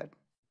comments on that.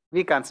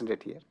 We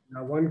concentrate here.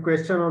 Now, one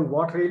question on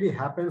what really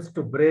happens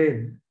to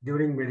brain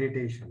during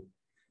meditation.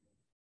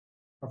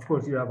 Of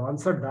course, you have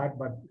answered that,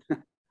 but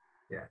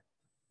yeah.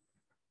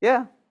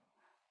 Yeah.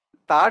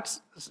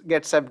 Thoughts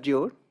get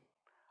subdued,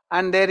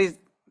 and there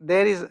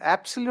is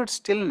absolute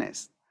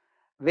stillness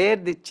where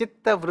the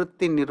chitta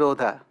vritti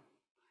nirodha,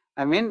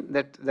 I mean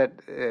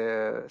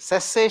that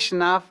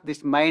cessation of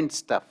this mind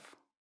stuff,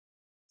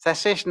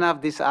 cessation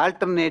of these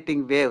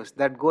alternating waves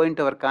that go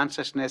into our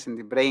consciousness in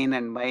the brain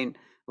and mind,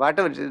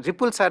 whatever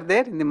ripples are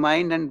there in the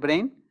mind and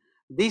brain,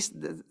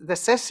 the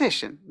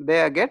cessation,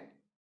 they get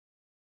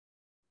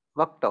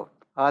worked out,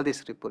 all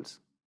these ripples.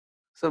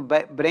 So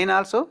brain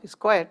also is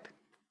quiet.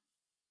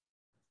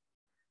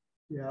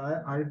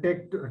 Yeah, I'll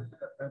take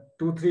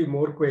two, three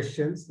more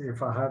questions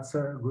if I have,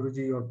 Sir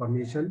Guruji, your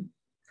permission.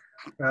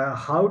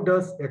 How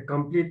does a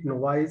complete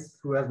novice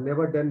who has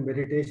never done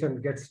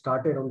meditation get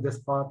started on this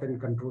path and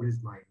control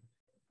his mind?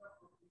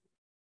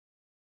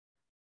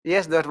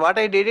 Yes, that's what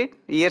I did it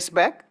years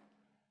back.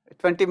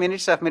 20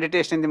 minutes of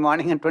meditation in the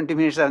morning and 20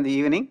 minutes in the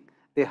evening.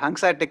 The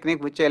Hangsa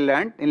technique which I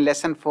learned in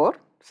lesson 4.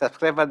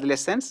 Subscribe for the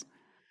lessons.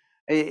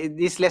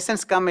 These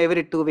lessons come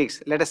every 2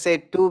 weeks. Let us say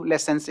 2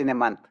 lessons in a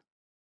month.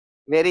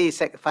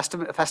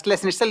 First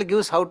lesson itself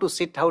gives how to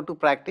sit, how to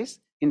practice.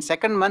 In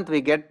second month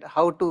we get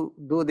how to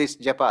do this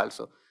japa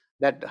also,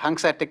 that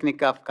Hangsa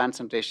technique of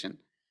concentration.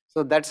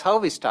 So that's how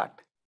we start.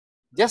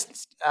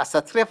 Just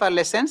subscribe for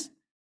lessons.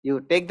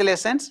 You take the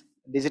lessons.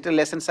 Digital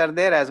lessons are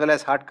there as well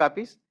as hard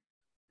copies.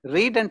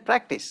 Read and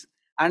practice.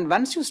 And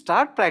once you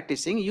start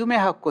practicing, you may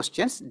have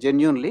questions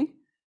genuinely.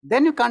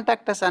 Then you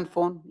contact us on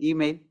phone,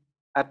 email,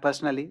 or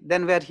personally.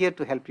 Then we are here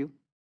to help you.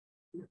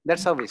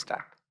 That's how we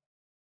start.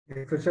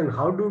 Question: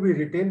 how do we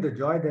retain the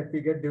joy that we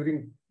get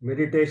during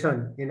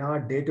meditation in our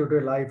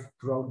day-to-day life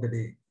throughout the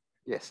day?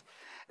 Yes.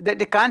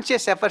 The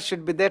conscious effort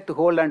should be there to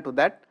hold on to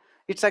that.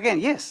 It's again,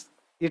 yes,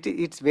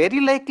 it's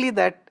very likely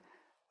that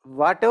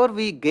whatever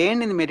we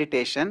gain in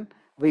meditation,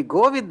 we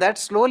go with that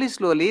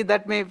slowly,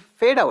 that may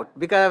fade out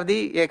because of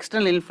the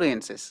external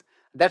influences.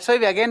 That's why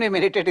we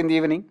meditate in the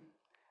evening.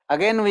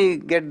 Again, we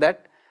get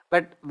that.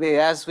 But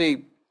as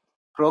we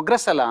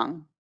progress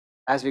along,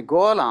 as we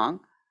go along,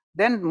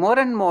 then more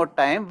and more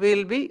time we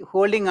will be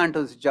holding on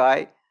to this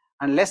joy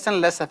and less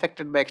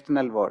affected by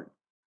external world.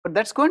 But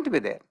that's going to be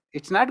there.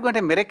 It's not going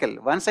to be a miracle.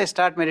 Once I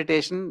start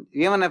meditation,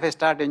 even if I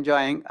start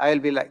enjoying, I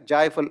will be like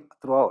joyful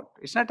throughout.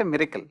 It's not a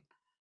miracle.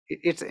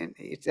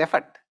 It's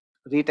effort.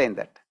 Retain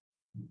that.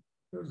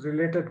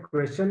 Related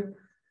question: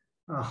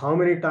 how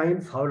many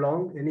times, how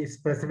long, any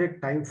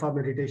specific time for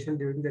meditation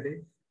during the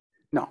day?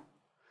 No.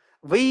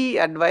 We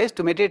advise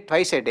to meditate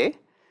twice a day.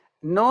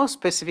 No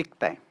specific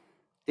time.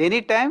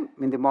 Any time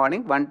in the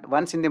morning,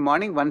 once in the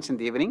morning, once in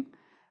the evening,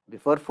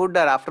 before food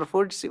or after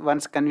food,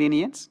 one's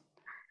convenience.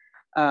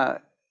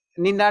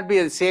 Need not be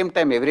at the same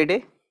time every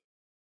day.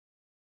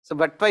 So,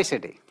 but twice a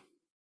day.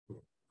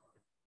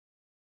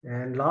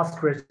 And last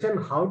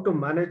question: how to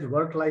manage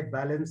work-life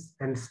balance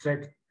and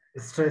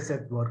stress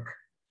at work?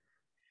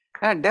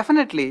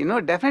 Definitely,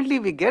 definitely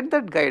we get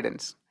that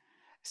guidance.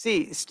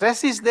 See,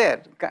 stress is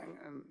there.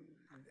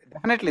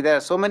 Definitely, there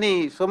are so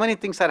many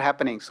things are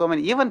happening. So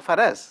many, even for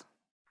us,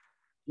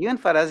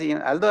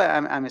 although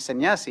I'm a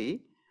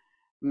sannyasi,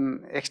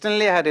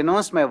 externally I have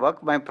renounced my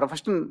work, my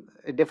profession,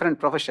 a different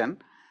profession.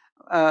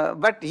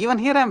 But even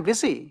here I'm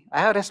busy. I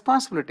have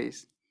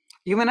responsibilities.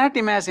 You may not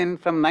imagine,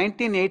 from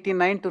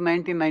 1989 to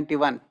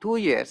 1991, 2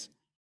 years,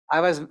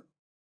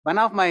 one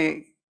of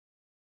my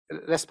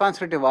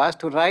responsibility was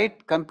to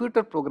write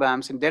computer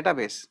programs in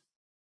database.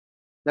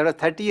 That was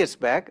 30 years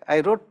back. I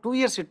wrote 2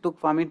 years it took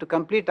for me to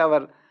complete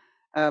our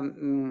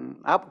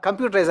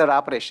computerize our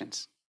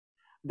operations.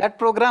 That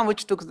program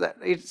which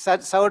it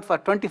served for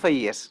 25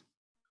 years.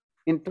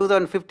 In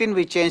 2015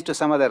 we changed to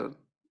some other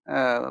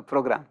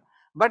program.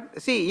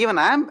 But see, even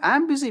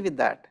I'm busy with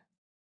that.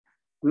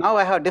 Now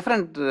I have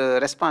different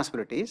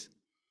responsibilities.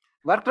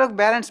 Work-life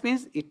balance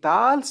means it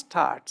all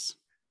starts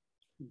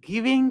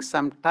giving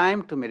some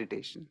time to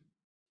meditation.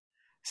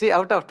 See,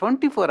 out of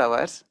 24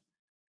 hours,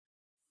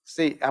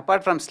 see,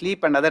 apart from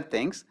sleep and other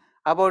things,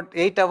 about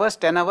 8 hours,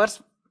 10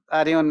 hours,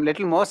 or even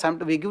little more,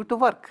 sometimes we give to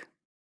work.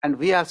 And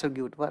we also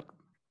give to work.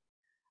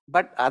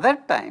 But other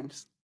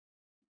times,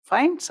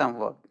 find some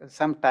work,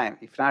 some time,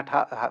 if not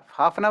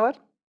half an hour,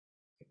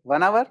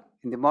 1 hour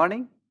in the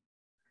morning,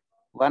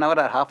 1 hour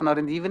or half an hour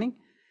in the evening.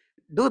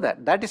 Do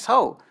that. That is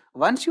how,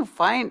 once you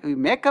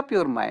make up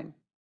your mind,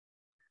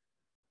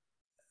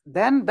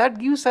 then that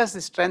gives us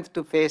the strength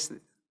to face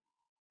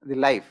the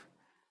life.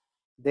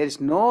 There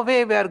is no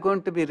way we are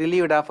going to be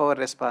relieved of our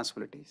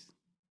responsibilities.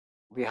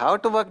 We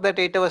have to work that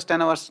 8 hours,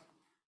 10 hours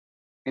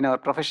in our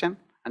profession,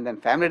 and then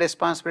family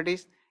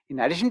responsibilities. In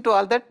addition to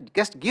all that,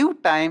 just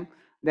give time,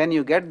 then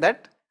you get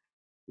that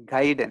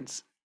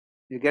guidance.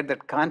 You get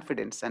that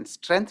confidence and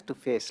strength to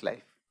face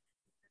life.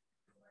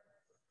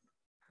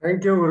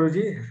 Thank you,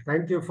 Guruji.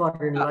 Thank you for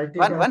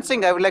enlightening us. One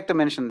thing I would like to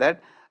mention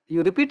that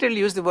you repeatedly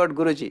use the word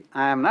Guruji.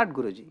 I am not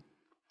Guruji.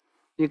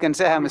 You can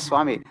say I am a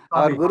Swami.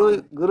 Our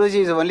Guruji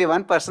is only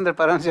one person, the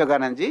Paramahansa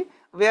Yoganandaji.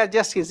 We are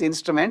just his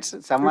instruments.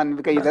 Someone,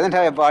 because he doesn't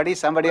have a body,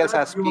 somebody else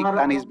has to speak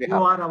on his behalf.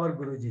 You are our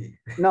Guruji.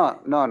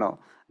 No.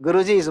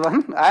 Guruji is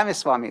one. I am a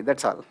Swami.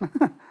 That's all.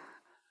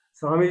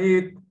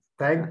 Swamiji,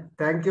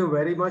 thank you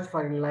very much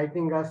for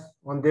enlightening us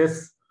on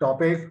this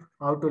topic,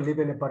 how to live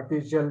in a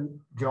perpetual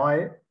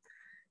joy.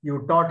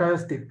 You taught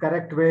us the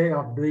correct way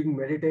of doing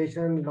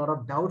meditation. A lot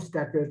of doubts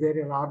that were there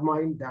in our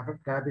mind that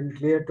have been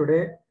cleared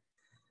today.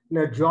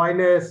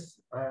 Joyness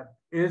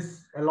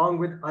is, along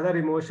with other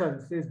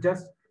emotions, is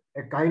just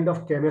a kind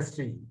of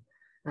chemistry.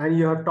 And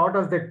you have taught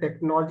us the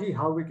technology,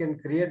 how we can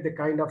create the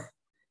kind of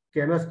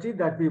chemistry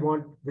that we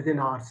want within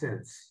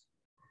ourselves.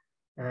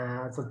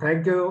 So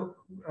thank you,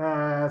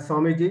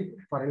 Swamiji,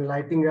 for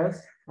enlightening us.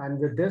 And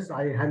with this,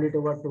 I hand it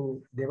over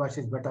to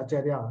Devashish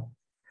Bhattacharya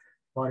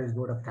for his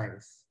vote of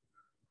thanks.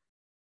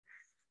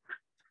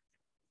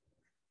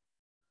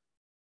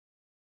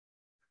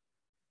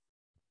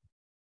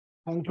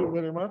 Thank you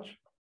very much.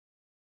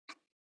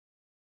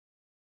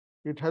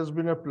 It has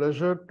been a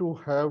pleasure to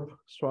have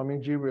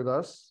Swamiji with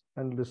us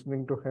and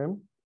listening to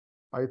him.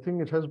 I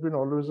think it has been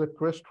always a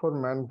quest for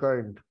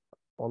mankind,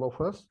 all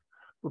of us,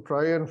 to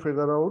try and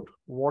figure out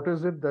what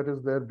is it that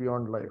is there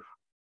beyond life.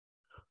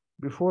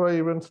 Before I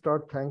even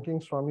start thanking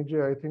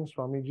Swamiji, I think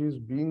Swamiji's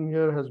being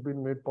here has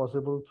been made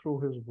possible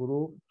through his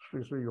Guru,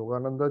 Sri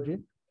Yogananda Ji.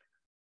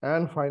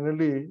 And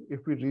finally, if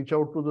we reach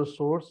out to the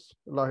source,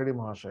 Lahiri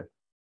Mahasaya.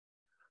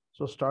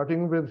 So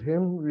starting with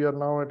him, we are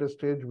now at a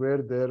stage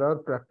where there are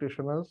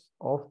practitioners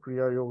of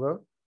Kriya Yoga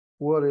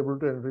who are able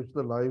to enrich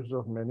the lives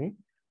of many.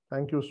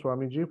 Thank you,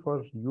 Swamiji,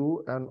 for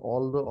you and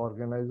all the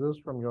organizers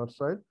from your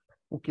side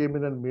who came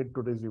in and made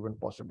today's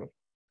event possible.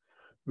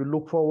 We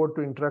look forward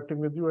to interacting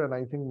with you, and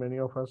I think many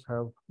of us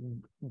have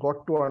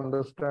got to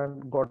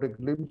understand, got a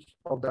glimpse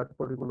of that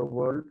particular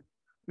world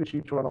which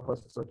each one of us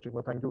is searching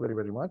for. Thank you very,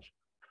 very much.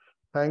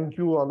 Thank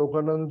you,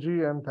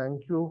 Alokanandji, and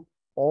thank you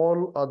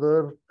all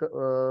other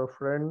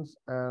friends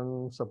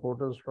and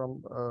supporters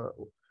from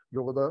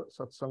Yogoda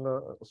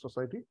Satsanga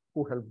Society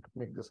who helped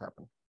make this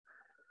happen.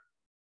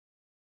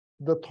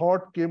 The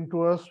thought came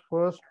to us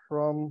first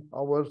from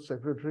our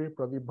secretary,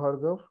 Pradeep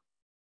Bhargav.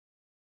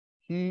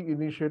 He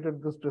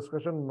initiated this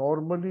discussion.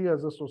 Normally,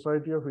 as a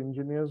society of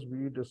engineers,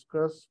 we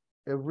discuss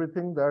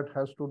everything that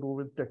has to do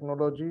with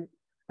technology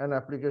and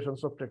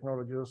applications of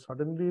technology. So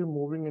suddenly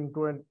moving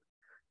into an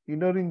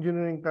inner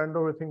engineering kind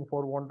of a thing,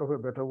 for want of a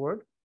better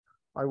word,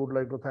 I would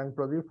like to thank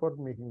Pradeep for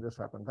making this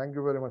happen. Thank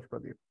you very much,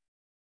 Pradeep.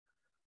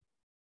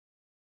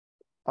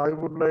 I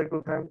would like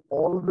to thank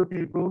all the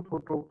people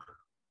who took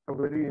a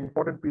very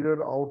important period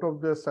out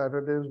of their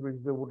Saturdays, which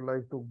they would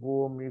like to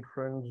go meet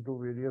friends, do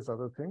various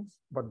other things,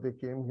 but they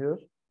came here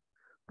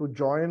to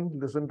join,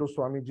 listen to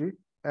Swamiji,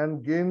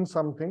 and gain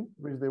something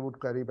which they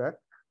would carry back.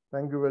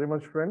 Thank you very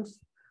much, friends.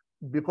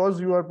 Because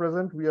you are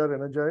present, we are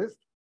energized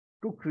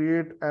to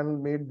create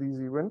and make these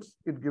events.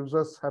 It gives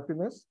us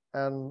happiness,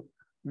 and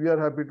we are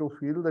happy to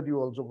feel that you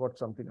also got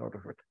something out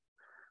of it.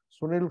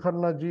 Sunil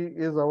Khanna ji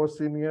is our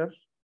senior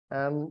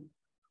and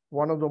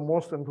one of the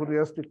most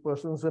enthusiastic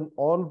persons in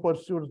all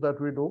pursuits that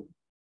we do.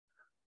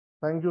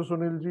 Thank you,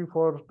 Sunil ji,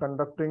 for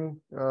conducting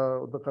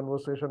the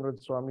conversation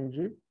with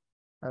Swamiji,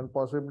 and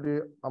possibly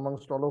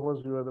amongst all of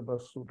us, you are the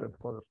best suited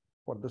for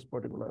this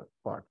particular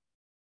part.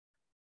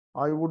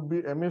 I would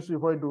be amiss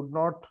if I do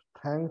not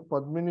thank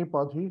Padmini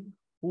Padhi,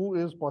 who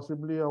is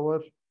possibly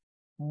our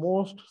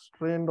most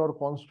strained or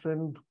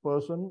constrained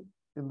person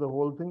in the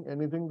whole thing.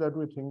 Anything that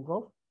we think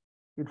of,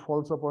 it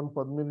falls upon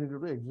Padmini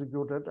to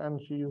execute it, and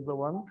she is the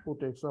one who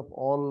takes up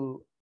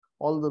all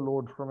the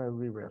load from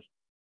everywhere.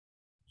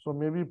 So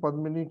maybe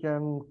Padmini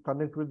can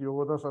connect with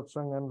Yogoda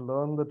Satsang and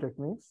learn the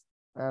techniques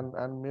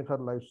and make her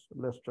life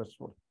less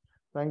stressful.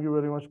 Thank you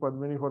very much,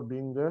 Padmini, for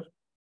being there.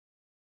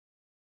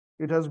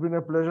 It has been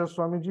a pleasure,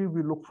 Swamiji.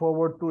 We look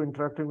forward to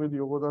interacting with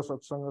Yogoda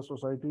Satsanga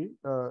Society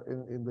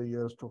in the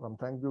years to come.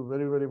 Thank you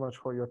very, very much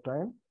for your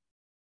time.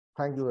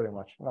 Thank you very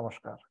much.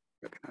 Namaskar.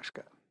 Okay,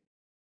 namaskar.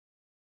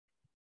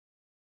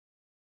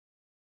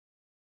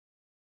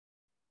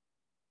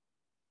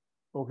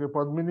 Okay,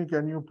 Padmini,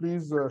 can you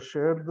please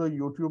share the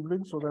YouTube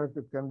link so that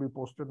it can be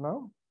posted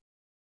now?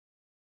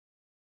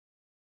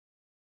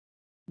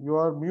 You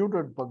are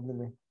muted,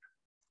 Padmini.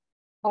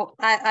 Oh,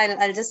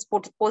 I'll just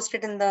post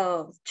it in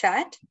the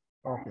chat.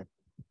 Okay.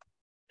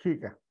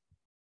 Okay.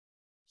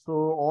 So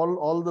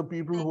all the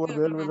people who are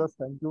there with us,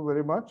 thank you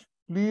very much.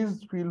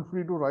 Please feel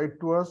free to write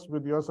to us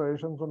with your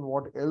suggestions on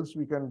what else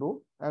we can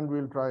do, and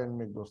we'll try and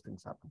make those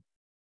things happen.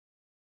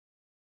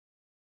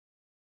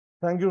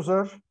 Thank you,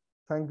 sir.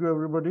 Thank you,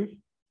 everybody.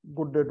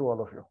 Good day to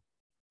all of you.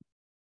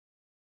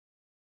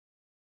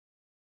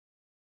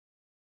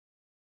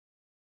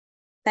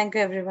 Thank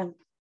you, everyone.